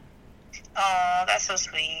 Oh, that's so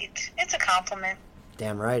sweet. It's a compliment.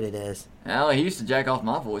 Damn right it is. Well, he used to jack off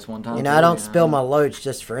my voice one time. You know, too, I don't spill my loads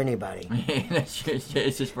just for anybody. It's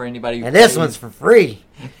just for anybody who And this pays. one's for free.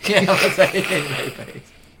 Yeah, I was saying anybody pays.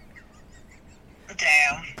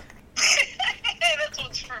 Damn. This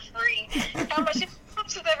one's for free. How much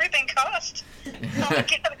does everything cost?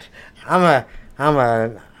 Oh my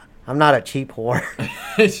God. I'm not a cheap whore.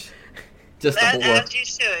 Just a whore. As you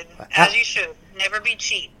should. As you should. Never be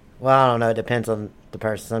cheap. Well, I don't know. It depends on the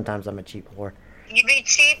person. Sometimes I'm a cheap whore. You be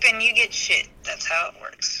cheap and you get shit. That's how it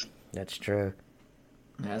works. That's true.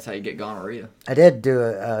 That's how you get gonorrhea. I did do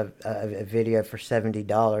a video for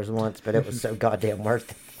 $70 once, but it was so goddamn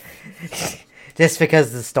worth it. Just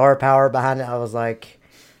because the star power behind it, I was like,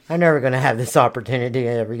 I'm never going to have this opportunity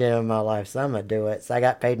ever again in my life, so I'm going to do it. So I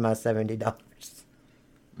got paid my $70.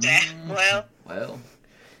 Damn. Well, Well.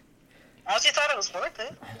 once you thought it was worth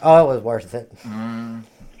it. Oh, it was worth it.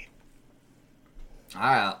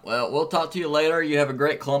 Alright, well, we'll talk to you later. You have a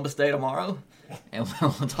great Columbus Day tomorrow. And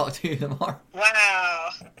we'll talk to you tomorrow. Wow.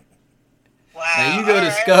 Wow. Now you go All right.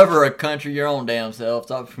 discover a country your own damn self.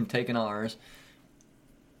 Stop from taking ours.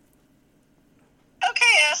 Okay,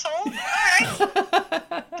 asshole. All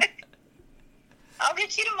right. I'll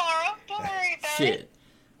get you tomorrow. Don't worry about it. Shit.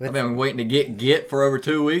 I've been waiting to get for over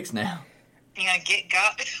 2 weeks now. You gonna get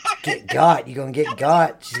got? Get got. You're going to get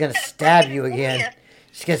got. She's going to stab you again.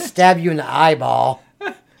 She's going to stab you in the eyeball.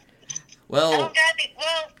 I Well, don't got any.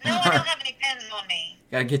 Well, no, I don't have any pens on me.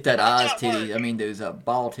 gotta get that How's eyes that titties. work? I mean, those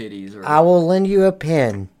ball titties. Or I will lend you a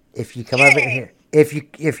pen if you come over Yay. here.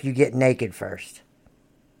 If you get naked first.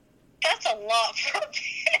 That's a lot for a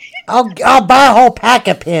pen. I'll buy a whole pack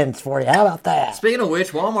of pens for you. How about that? Speaking of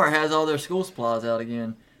which, Walmart has all their school supplies out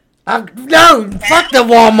again. No, fuck the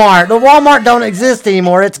Walmart. The Walmart don't exist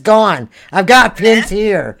anymore. It's gone. I've got pens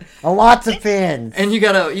here. Lots of pens. And you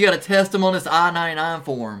gotta test them on this I-99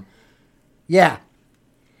 form. Yeah.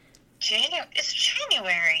 It's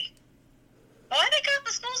January. Why they got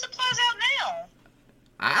the school supplies out now?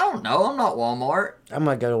 I don't know. I'm not Walmart. I'm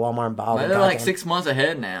going to go to Walmart and buy all the They're like goddamn- 6 months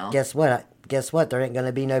ahead now. Guess what? There ain't going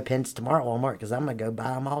to be no pens tomorrow at Walmart because I'm going to go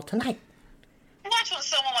buy them all tonight. Watch when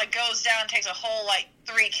someone goes down and takes a whole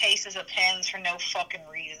 3 cases of pens for no fucking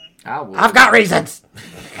reason. I would. I've got reasons.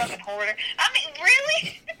 Fucking hoarder. I mean,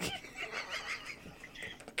 really?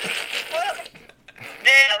 Well,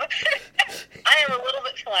 damn. I am a little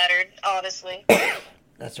bit flattered, honestly.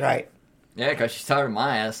 That's right. Yeah, because she's tired of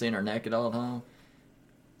my ass seeing her naked all the time.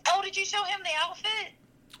 Oh, did you show him the outfit?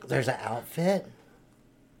 There's an outfit.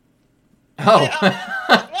 Oh.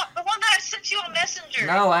 The one that I sent you on Messenger.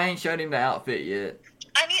 No, I ain't showed him the outfit yet.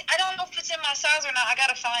 I don't know if it's in my size or not. I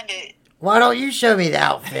gotta find it. Why don't you show me the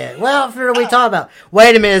outfit? What outfit are we talking about?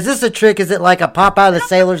 Wait a minute. Is this a trick? Is it like a pop out of the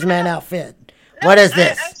Sailor's Man outfit? What is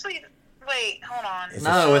this? Actually, wait, hold on. Is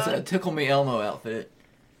No, it's a Tickle Me Elmo outfit.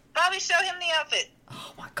 Bobby, show him the outfit.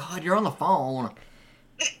 Oh my god, you're on the phone.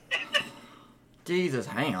 Jesus,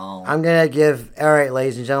 hang on. I'm gonna give. All right,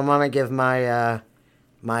 ladies and gentlemen, I'm gonna give my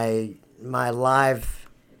my live.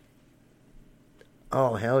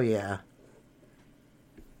 Oh hell yeah!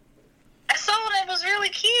 I saw it. It was really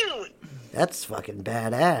cute. That's fucking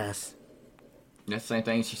badass. That same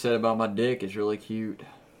thing she said about my dick is really cute.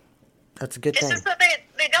 That's a good It's thing. just that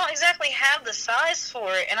they don't exactly have the size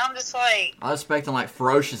for it, and I'm just like, I was expecting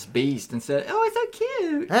Ferocious Beast and said, "Oh, it's so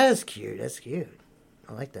cute." That is cute. That's cute.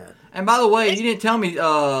 I like that. And by the way, you didn't tell me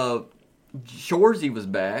Shorzy was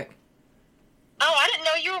back. oh, I didn't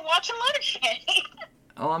know you were watching Letterkenny.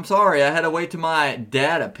 Oh, I'm sorry. I had to wait till my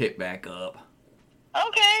data picked back up.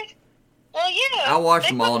 Okay. Well, yeah. I watched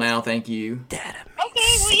they them all put- now, thank you. Data.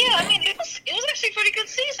 Okay, well, yeah. I mean, it was actually a pretty good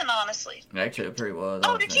season, honestly. Actually, it pretty was.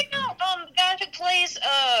 Oh, did you know the guy who plays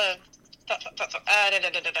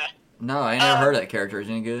No, I ain't never heard of that character. Is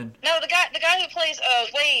he any good? No, the guy who plays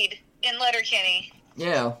Wade in Letterkenny.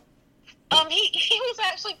 Yeah. He was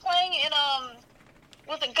actually playing in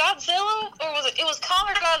was it Godzilla or was it was Kong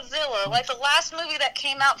or Godzilla? Like the last movie that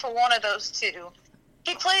came out for one of those two.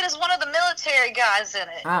 He played as one of the military guys in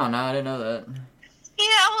it. I don't know. I didn't know that. Yeah,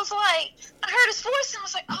 I was like, I heard his voice and I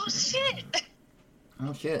was like, oh shit.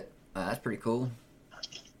 Oh shit. That's pretty cool.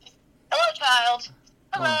 Hello, child.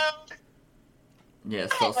 Hello.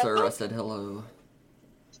 Yes, so sir, I said hello.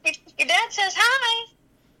 Your dad says hi.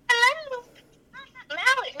 Hello.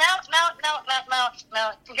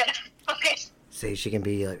 No. Okay. See, she can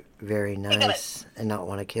be like very nice and not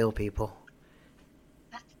want to kill people.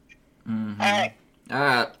 Mm-hmm. All right. All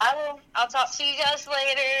right. I'll talk to you guys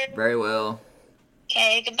later. Very well.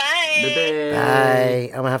 Okay, goodbye. Bye. Bye.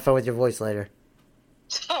 I'm gonna have fun with your voice later.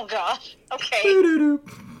 Oh gosh. Okay.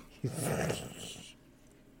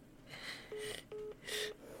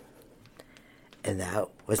 And that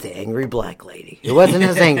was the angry black lady. It wasn't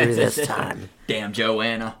as angry this time. Damn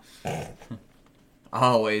Joanna.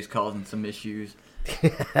 Always causing some issues.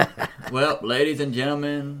 Well, ladies and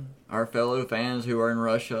gentlemen, our fellow fans who are in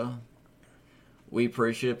Russia, we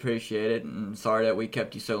appreciate it, and sorry that we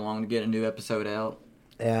kept you so long to get a new episode out.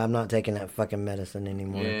 Yeah, I'm not taking that fucking medicine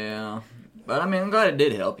anymore. Yeah, but I mean, I'm glad it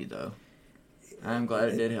did help you, though. I'm glad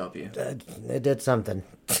it did help you. It did something.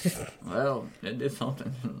 Well, it did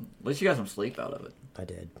something. At least you got some sleep out of it. I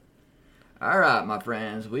did. All right, my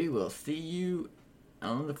friends, we will see you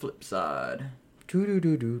on the flip side.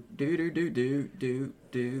 Do-do-do-do. Do.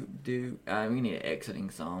 We need an exiting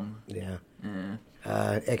song. Yeah. Yeah.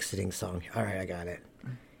 Exiting song. All right, I got it.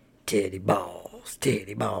 Titty balls,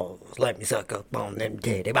 let me suck up on them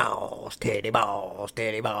titty balls, let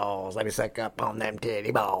me suck up on them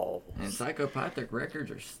titty balls. And Psychopathic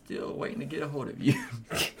Records are still waiting to get a hold of you.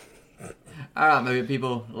 All right, movie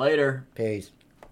people. Later. Peace.